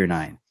as a pure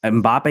nine.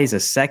 Mbappe is a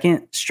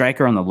second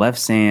striker on the left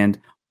sand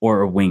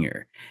or a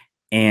winger.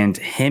 And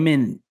him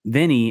and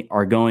Vinny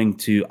are going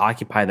to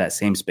occupy that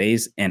same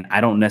space. And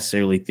I don't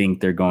necessarily think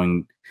they're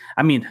going.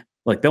 I mean,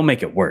 look, they'll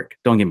make it work.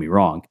 Don't get me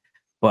wrong.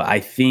 But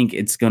I think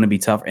it's going to be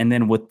tough. And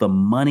then with the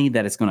money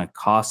that it's going to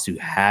cost to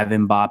have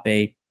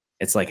Mbappe,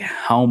 it's like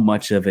how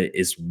much of it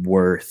is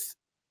worth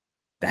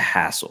the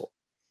hassle.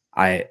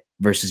 I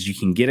versus you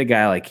can get a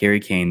guy like Harry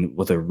Kane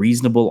with a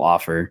reasonable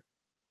offer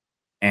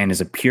and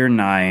is a pure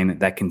nine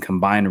that can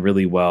combine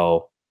really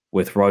well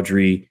with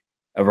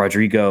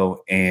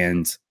Rodrigo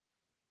and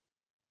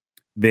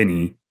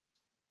Vinny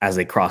as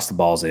they cross the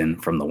balls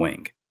in from the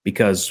wing.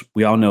 Because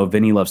we all know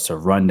Vinny loves to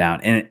run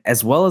down. And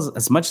as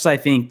much as I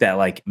think that,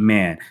 like,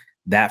 man,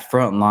 that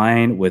front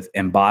line with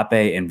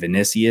Mbappe and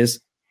Vinicius,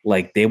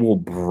 like they will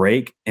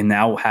break. And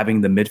now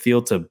having the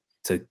midfield to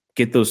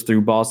get those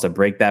through balls to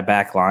break that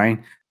back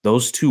line,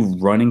 those two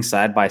running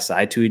side by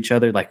side to each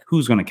other, like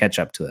who's going to catch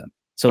up to them?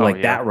 So Oh like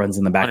yeah. that runs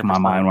in the back of my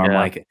 100%. mind where I'm Yeah.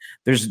 like,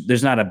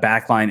 there's not a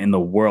back line in the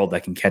world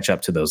that can catch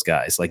up to those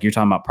guys. Like you're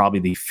talking about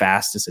probably the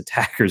fastest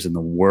attackers in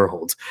the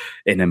world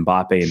in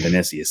Mbappe and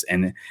Vinicius.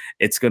 And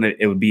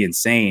it would be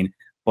insane.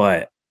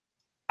 But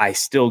I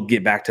still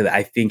get back to that.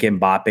 I think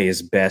Mbappe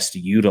is best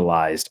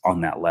utilized on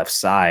that left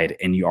side.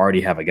 And you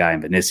already have a guy in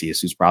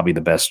Vinicius who's probably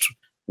the best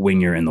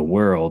winger in the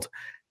world,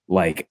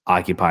 like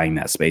occupying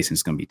that space. And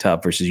it's going to be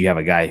tough versus you have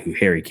a guy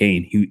Harry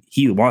Kane, who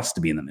he wants to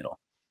be in the middle.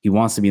 He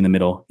wants to be in the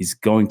middle. He's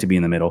going to be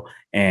in the middle.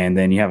 And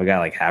then you have a guy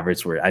like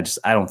Havertz where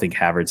I don't think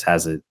Havertz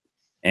has it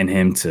in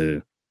him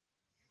to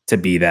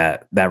be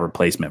that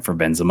replacement for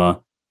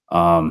Benzema.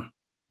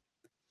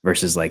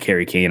 Versus like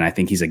Harry Kane, I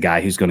think he's a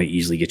guy who's going to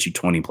easily get you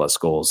 20 plus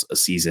goals a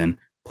season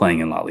playing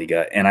in La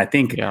Liga. And I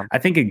think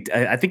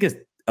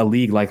a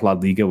league like La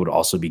Liga would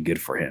also be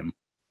good for him.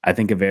 I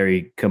think a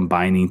very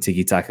combining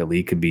tiki taka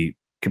league could be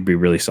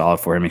really solid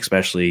for him,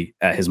 especially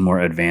at his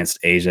more advanced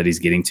age that he's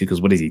getting to. Because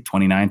what is he,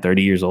 29,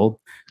 30 years old?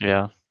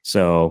 Yeah.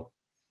 So,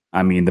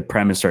 I mean, the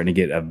Prem is starting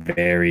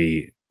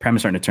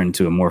to turn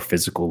into a more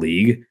physical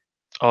league.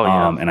 Oh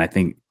yeah. And I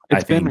think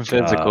It's been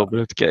physical,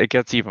 but it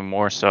gets even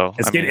more so.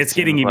 It's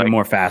getting even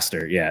more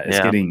faster. Yeah, it's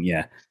getting.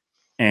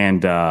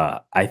 And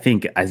I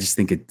just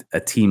think a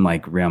team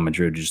like Real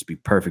Madrid would just be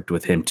perfect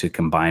with him to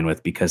combine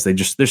with because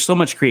there's so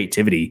much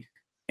creativity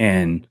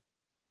in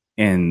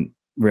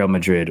Real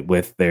Madrid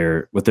with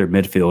their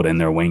midfield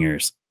and their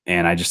wingers,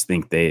 and I just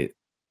think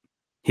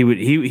he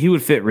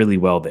would fit really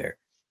well there.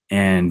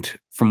 And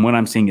from what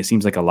I'm seeing, it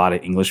seems like a lot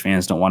of English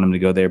fans don't want him to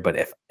go there. But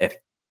if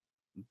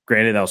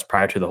granted, that was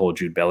prior to the whole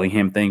Jude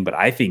Bellingham thing, but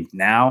I think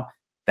now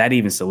that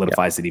even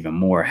solidifies it even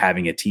more,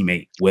 having a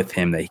teammate with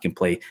him that he can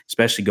play,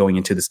 especially going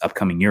into this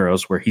upcoming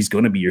Euros where he's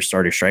going to be your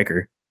starting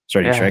striker,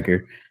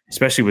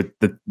 especially with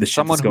the shit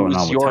someone that's going on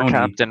who's with your Tony.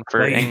 captain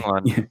for Like,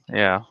 England.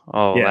 Yeah.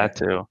 Oh, yeah. that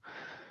too.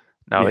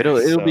 No, Yeah,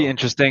 it'll be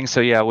interesting.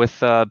 So yeah, with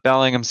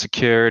Bellingham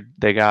secured,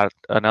 they got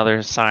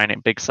another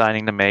big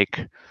signing to make.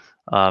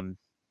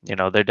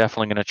 They're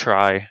definitely going to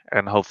try,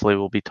 and hopefully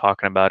we'll be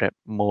talking about it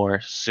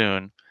more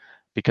soon.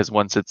 Because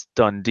once it's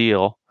done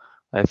deal,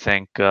 I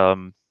think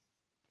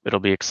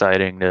it'll be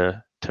exciting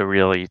to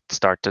really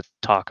start to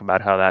talk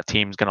about how that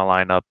team's going to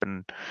line up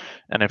and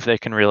if they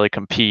can really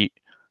compete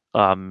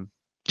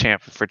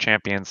for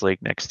Champions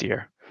League next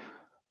year.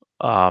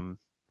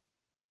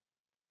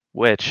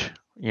 Which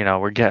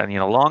we're getting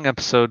a long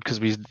episode because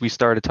we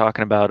started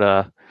talking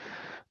about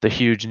the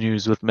huge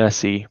news with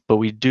Messi, but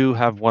we do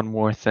have one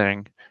more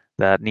thing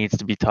that needs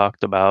to be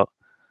talked about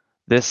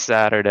this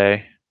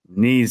Saturday.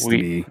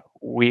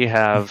 We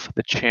have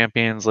the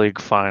Champions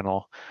League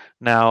final.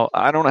 Now,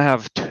 I don't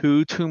have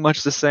too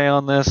much to say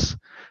on this,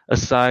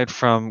 aside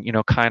from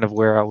kind of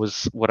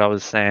what I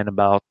was saying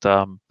about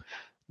the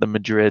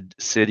Madrid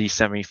City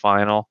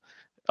semifinal.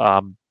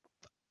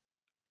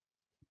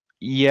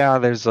 Yeah,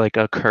 there's like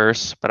a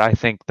curse, but I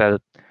think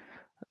that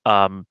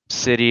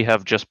City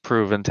have just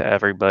proven to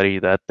everybody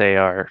that they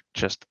are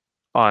just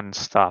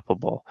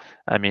unstoppable.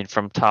 I mean,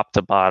 from top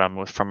to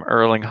bottom, from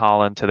Erling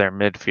Haaland to their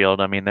midfield.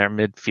 I mean, their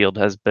midfield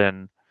has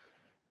been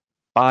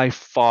by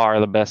far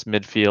the best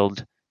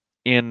midfield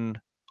in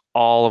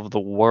all of the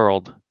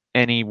world.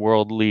 Any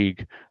world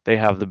league, they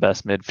have the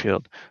best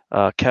midfield.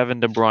 Kevin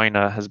De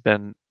Bruyne has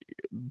been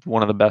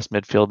one of the best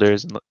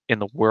midfielders in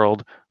the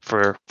world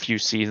for a few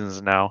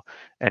seasons now,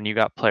 and you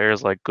got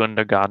players like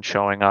Gundogan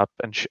showing up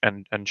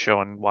and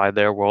showing why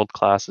they're world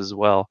class as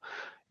well.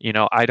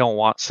 I don't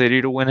want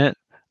City to win it.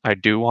 I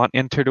do want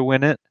Inter to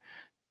win it,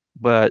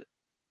 but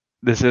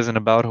this isn't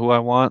about who I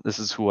want. This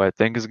is who I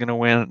think is going to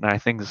win, and I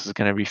think this is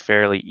going to be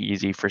fairly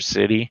easy for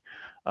City.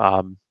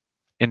 Um,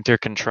 Inter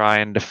can try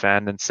and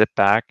defend and sit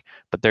back,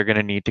 but they're going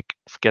to need to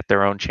get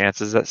their own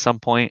chances at some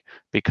point,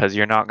 because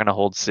you're not going to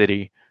hold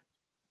City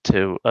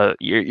to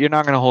you're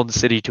not going to hold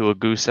City to a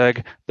goose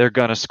egg. They're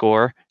going to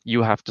score.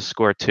 You have to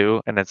score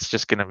too, and it's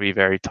just going to be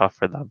very tough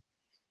for them.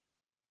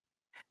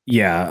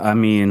 Yeah, I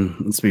mean,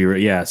 let's be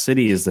real. Yeah,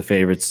 City is the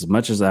favorites. As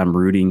much as I'm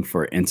rooting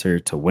for Inter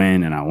to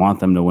win, and I want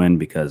them to win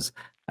because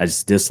I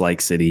just dislike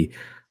City.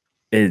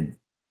 It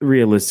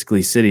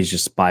realistically, City's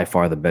just by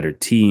far the better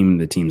team.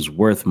 The team's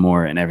worth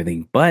more and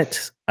everything.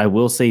 But I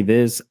will say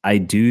this: I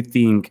do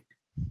think,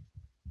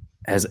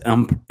 as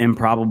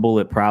improbable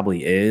it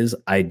probably is,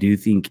 I do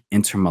think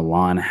Inter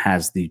Milan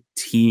has the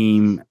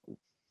team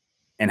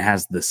and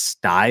has the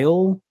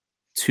style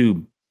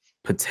to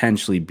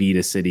potentially beat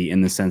a City,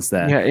 in the sense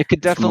that Yeah, it could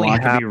Inter definitely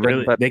Milan could be happen,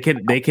 really but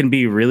they can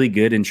be really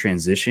good in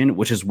transition,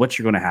 which is what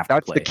you're going to have to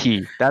that's the play.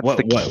 key. That's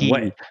the key.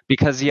 What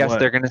Because yes,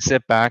 they're what going to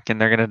sit back and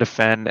they're going to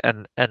defend,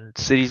 and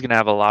City's going to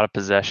have a lot of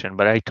possession.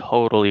 But I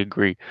totally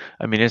agree.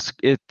 I mean,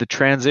 the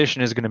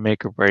transition is going to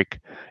make or break.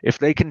 If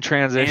they can and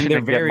transition they're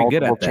and get very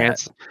good multiple at that.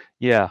 chances,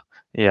 yeah,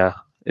 yeah,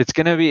 it's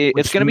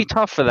Which going to be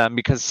tough for them,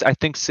 because I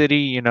think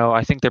City,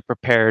 I think they're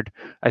prepared.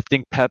 I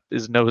think Pep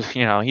is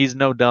he's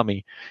no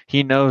dummy.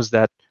 He knows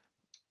that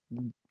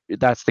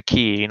that's the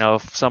key.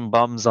 If some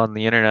bums on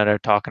the internet are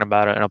talking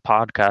about it in a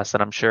podcast,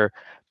 then I'm sure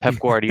Pep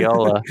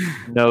Guardiola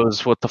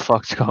knows what the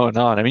fuck's going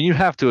on. I mean, you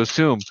have to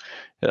assume,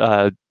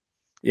 uh,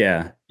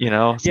 yeah,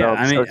 yeah. so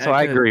I so mean, so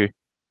I agree.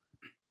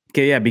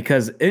 okay, yeah,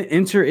 because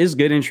Inter is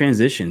good in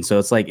transition. So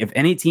it's like, if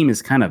any team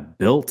is kind of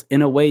built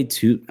in a way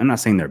to, I'm not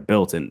saying they're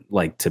built in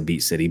like to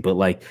beat City, but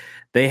like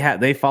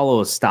they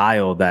follow a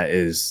style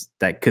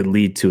that could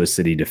lead to a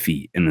City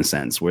defeat, in a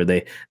sense where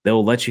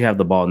they'll let you have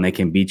the ball and they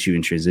can beat you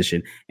in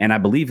transition. And I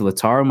believe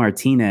Lautaro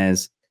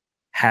Martinez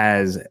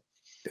has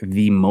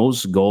the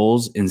most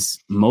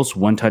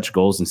one-touch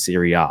goals in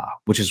Serie A,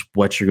 which is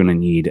what you're going to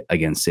need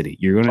against City.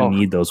 You're going to Oh,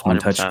 need those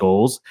one-touch 100%.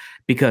 goals,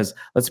 because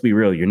let's be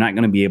real, you're not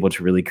going to be able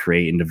to really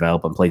create and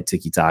develop and play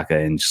tiki-taka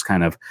and just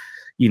kind of,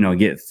 you're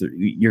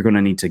going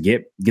to need to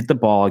get the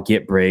ball,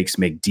 get breaks,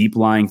 make deep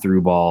lying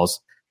through balls,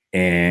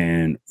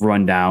 and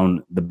run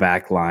down the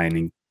back line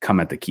and come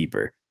at the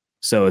keeper.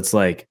 So it's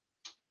like,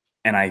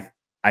 and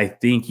I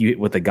think you,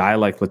 with a guy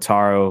like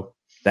Lautaro,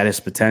 that is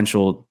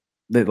potential,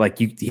 that like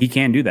he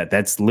can do that.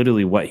 That's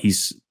literally what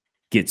he's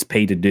gets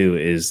paid to do,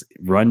 is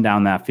run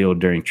down that field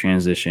during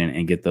transition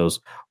and get those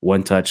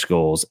one touch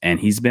goals. And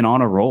he's been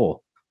on a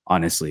roll,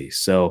 honestly.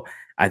 So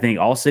I think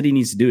all City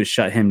needs to do is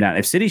shut him down.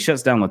 If City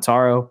shuts down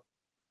Lautaro,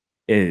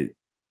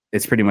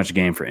 it's pretty much a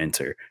game for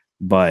Inter.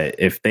 But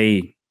if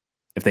they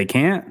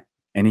can't,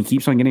 and he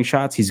keeps on getting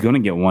shots, he's going to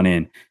get one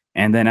in.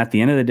 And then at the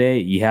end of the day,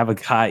 you have a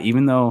guy,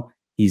 even though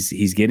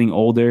he's getting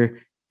older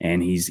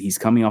and he's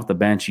coming off the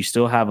bench, you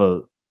still have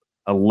a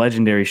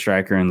legendary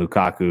striker in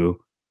Lukaku,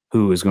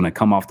 who is going to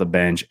come off the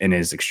bench and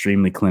is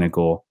extremely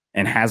clinical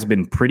and has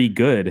been pretty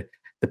good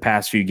the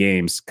past few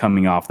games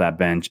coming off that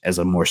bench as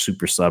a more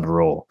super sub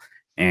role.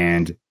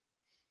 And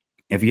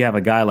if you have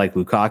a guy like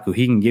Lukaku,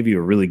 he can give you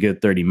a really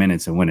good 30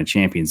 minutes and win a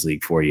Champions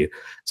League for you.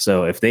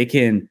 So if they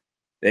can,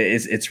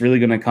 it's really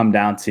going to come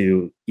down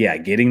to,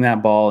 getting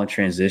that ball in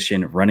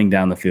transition, running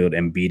down the field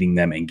and beating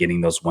them and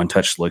getting those one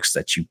touch looks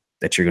that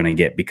you're going to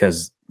get.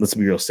 Because let's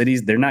be real,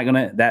 City's not going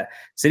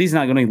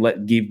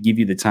to give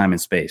you the time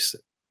and space.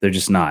 They're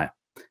just not.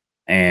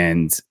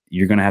 And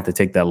you're going to have to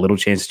take that little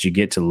chance that you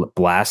get to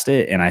blast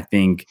it. And I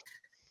think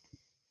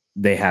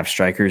they have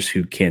strikers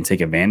who can take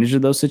advantage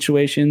of those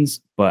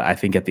situations. But I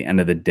think at the end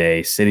of the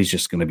day, City's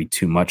just going to be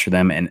too much for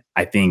them. And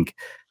I think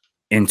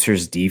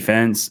Inter's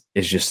defense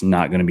is just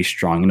not going to be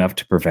strong enough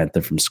to prevent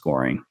them from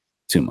scoring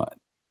too much,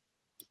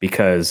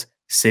 because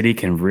City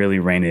can really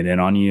rein it in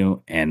on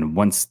you. And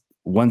once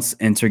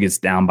Inter gets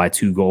down by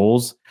 2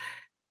 goals,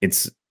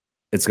 it's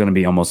going to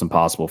be almost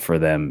impossible for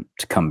them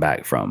to come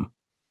back from.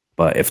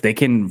 But if they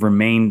can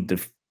remain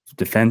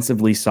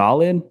defensively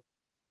solid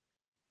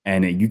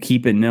and you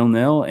keep it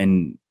 0-0,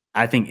 and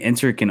I think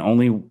Inter can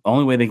only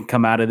way they can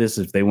come out of this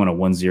is if they win a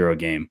 1-0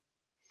 game.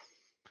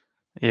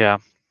 Yeah,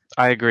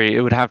 I agree.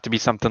 It would have to be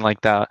something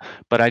like that,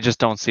 but I just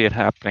don't see it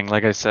happening.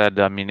 Like I said,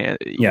 I mean,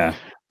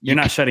 you're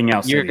not shutting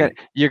out City.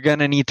 You're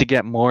gonna need to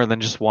get more than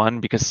just one,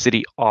 because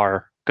City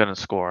are gonna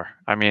score.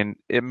 I mean,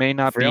 it may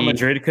not Real be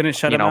Madrid couldn't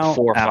shut them out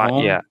 4 or at 5.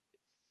 home.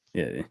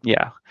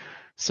 Yeah.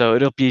 So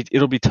it'll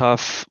be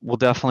tough. We'll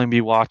definitely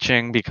be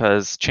watching,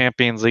 because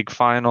Champions League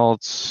final,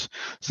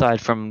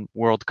 aside from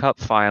World Cup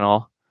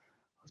final,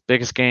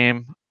 biggest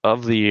game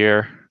of the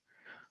year.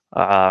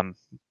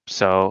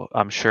 So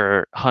I'm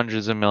sure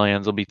hundreds of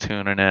millions will be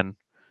tuning in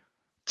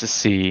to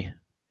see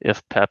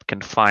if Pep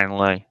can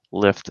finally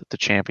lift the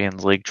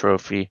Champions League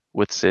trophy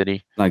with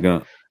City.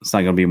 It's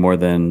not gonna be more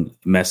than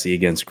Messi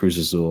against Cruz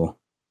Azul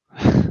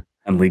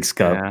and Leagues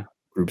Cup Yeah,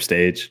 group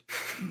stage.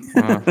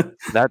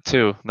 that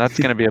too. That's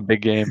going to be a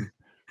big game.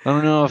 I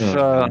don't know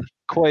if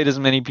quite as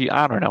many people.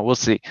 I don't know. We'll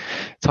see.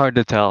 It's hard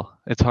to tell.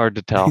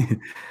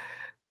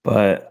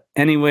 But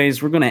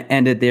anyways, we're going to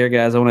end it there,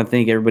 guys. I want to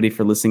thank everybody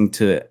for listening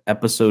to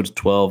episode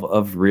 12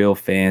 of Real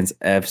Fans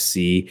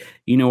FC.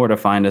 You know where to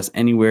find us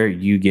anywhere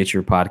you get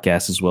your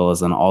podcast, as well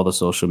as on all the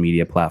social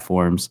media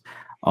platforms.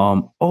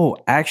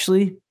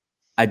 Actually,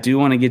 I do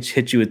want to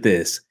hit you with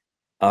this.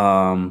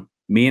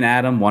 Me and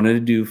Adam wanted to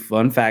do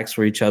fun facts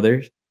for each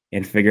other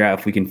and figure out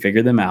if we can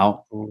figure them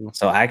out.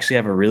 So I actually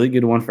have a really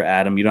good one for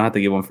Adam. You don't have to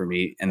get one for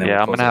me. And then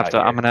I'm gonna have to.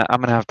 I'm gonna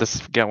have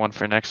to get one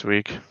for next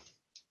week.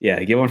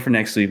 Yeah, get one for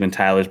next week when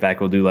Tyler's back.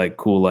 We'll do like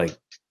cool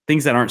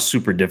things that aren't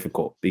super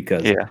difficult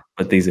because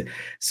but things.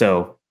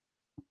 So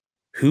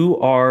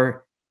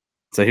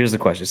here's the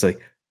question. It's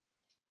like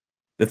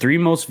the 3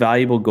 most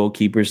valuable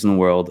goalkeepers in the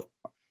world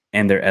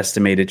and their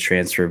estimated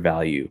transfer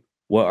value.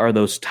 What are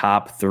those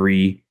top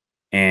 3?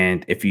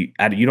 And if you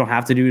don't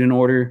have to do it in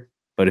order,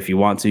 but if you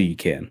want to, you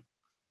can.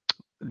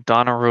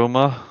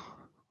 Donnarumma.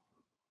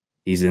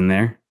 He's in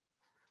there.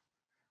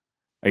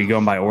 Are you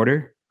going by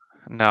order?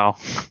 No.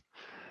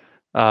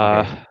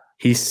 Okay.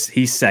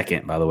 He's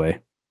second, by the way.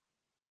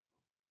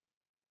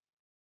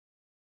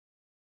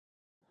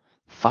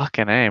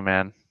 Fucking A,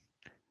 man.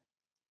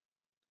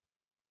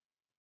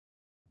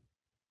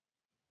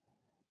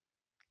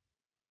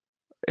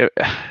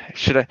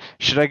 Should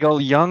I go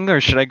young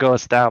or should I go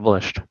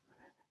established?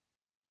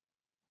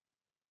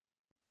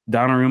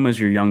 Donnarumma is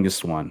your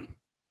youngest one.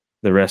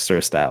 The rest are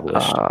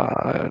established.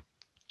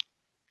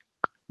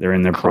 They're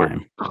in their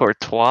prime.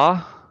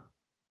 Courtois?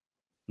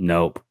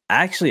 Nope.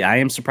 Actually, I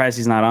am surprised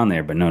he's not on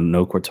there, but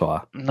no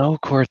Courtois. No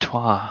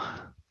Courtois.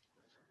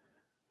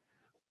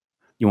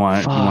 You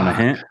want a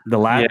hint?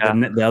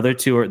 The other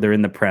 2 they're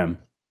in the prem.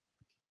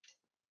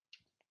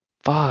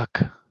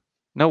 Fuck.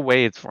 No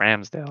way it's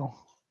Ramsdale.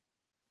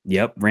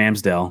 Yep,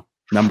 Ramsdale.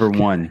 Number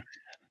 1.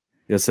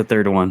 That's the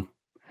third one.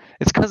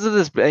 It's because of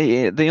this.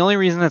 The only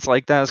reason it's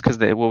like that is because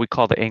what we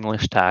call the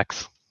English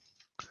tax.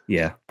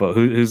 Yeah, but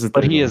who's the third?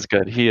 But he is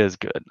good. He is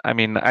good. I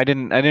mean, I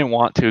didn't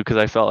want to because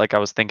I felt like I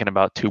was thinking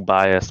about too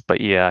biased.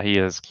 But yeah, he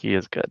is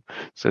good.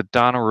 So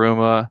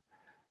Donnarumma,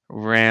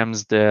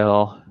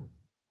 Ramsdale,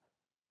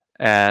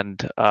 and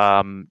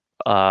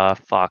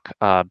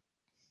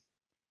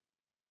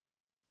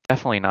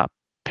definitely not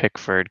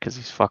Pickford because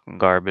he's fucking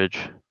garbage.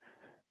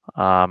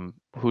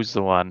 Who's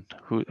the one?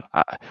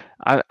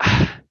 I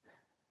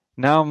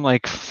now I'm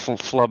like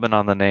flubbing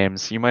on the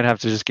names. You might have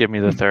to just give me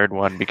the third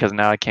one because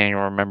now I can't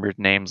even remember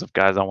names of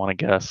guys I want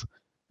to guess.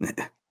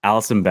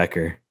 Alisson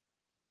Becker.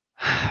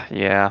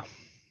 Yeah.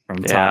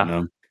 From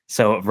Tottenham.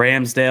 So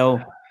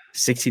Ramsdale,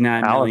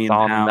 69 million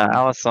pounds.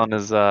 Alisson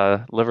is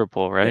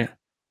Liverpool, right? Yeah.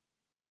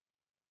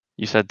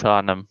 You said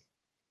Tottenham.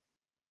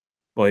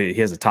 Well, he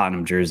has a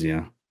Tottenham jersey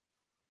on.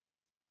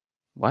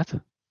 What?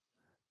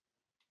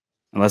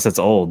 Unless it's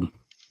old.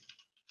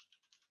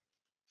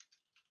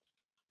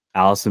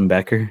 Alisson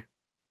Becker.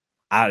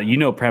 You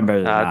know Prem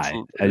better than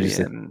I.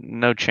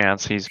 No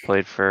chance he's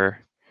played for.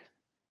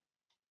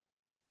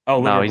 Oh,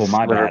 Liverpool,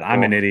 my bad.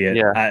 I'm an idiot.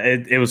 Yeah.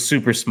 It was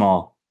super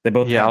small. They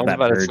both have that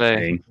bird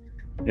thing.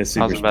 I was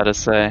about to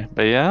say.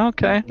 But yeah,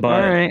 okay. All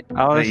right.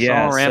 I was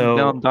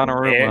Ramsdale and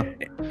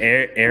Donnarumma.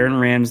 Aaron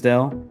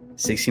Ramsdale,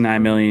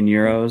 69 million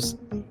euros.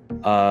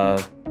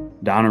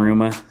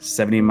 Donnarumma,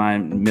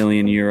 79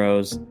 million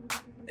euros.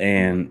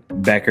 And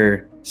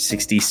Becker,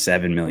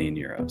 67 million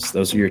euros.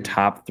 Those are your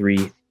top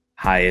 3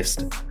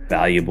 highest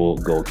valuable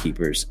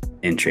goalkeepers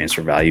in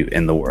transfer value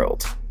in the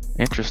world.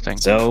 Interesting.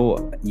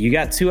 So you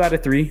got 2 out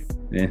of 3.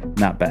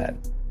 Not bad.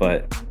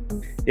 But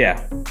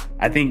yeah,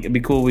 I think it'd be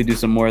cool. We do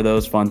some more of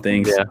those fun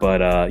things. Yeah.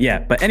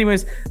 But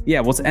anyways,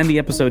 we'll end the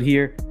episode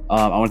here.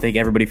 I want to thank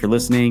everybody for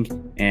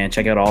listening and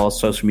check out all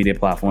social media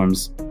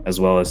platforms as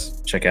well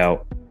as check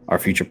out our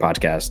future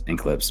podcast and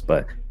clips.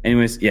 But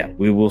anyways,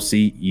 we will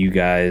see you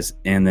guys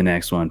in the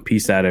next one.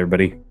 Peace out,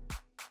 everybody.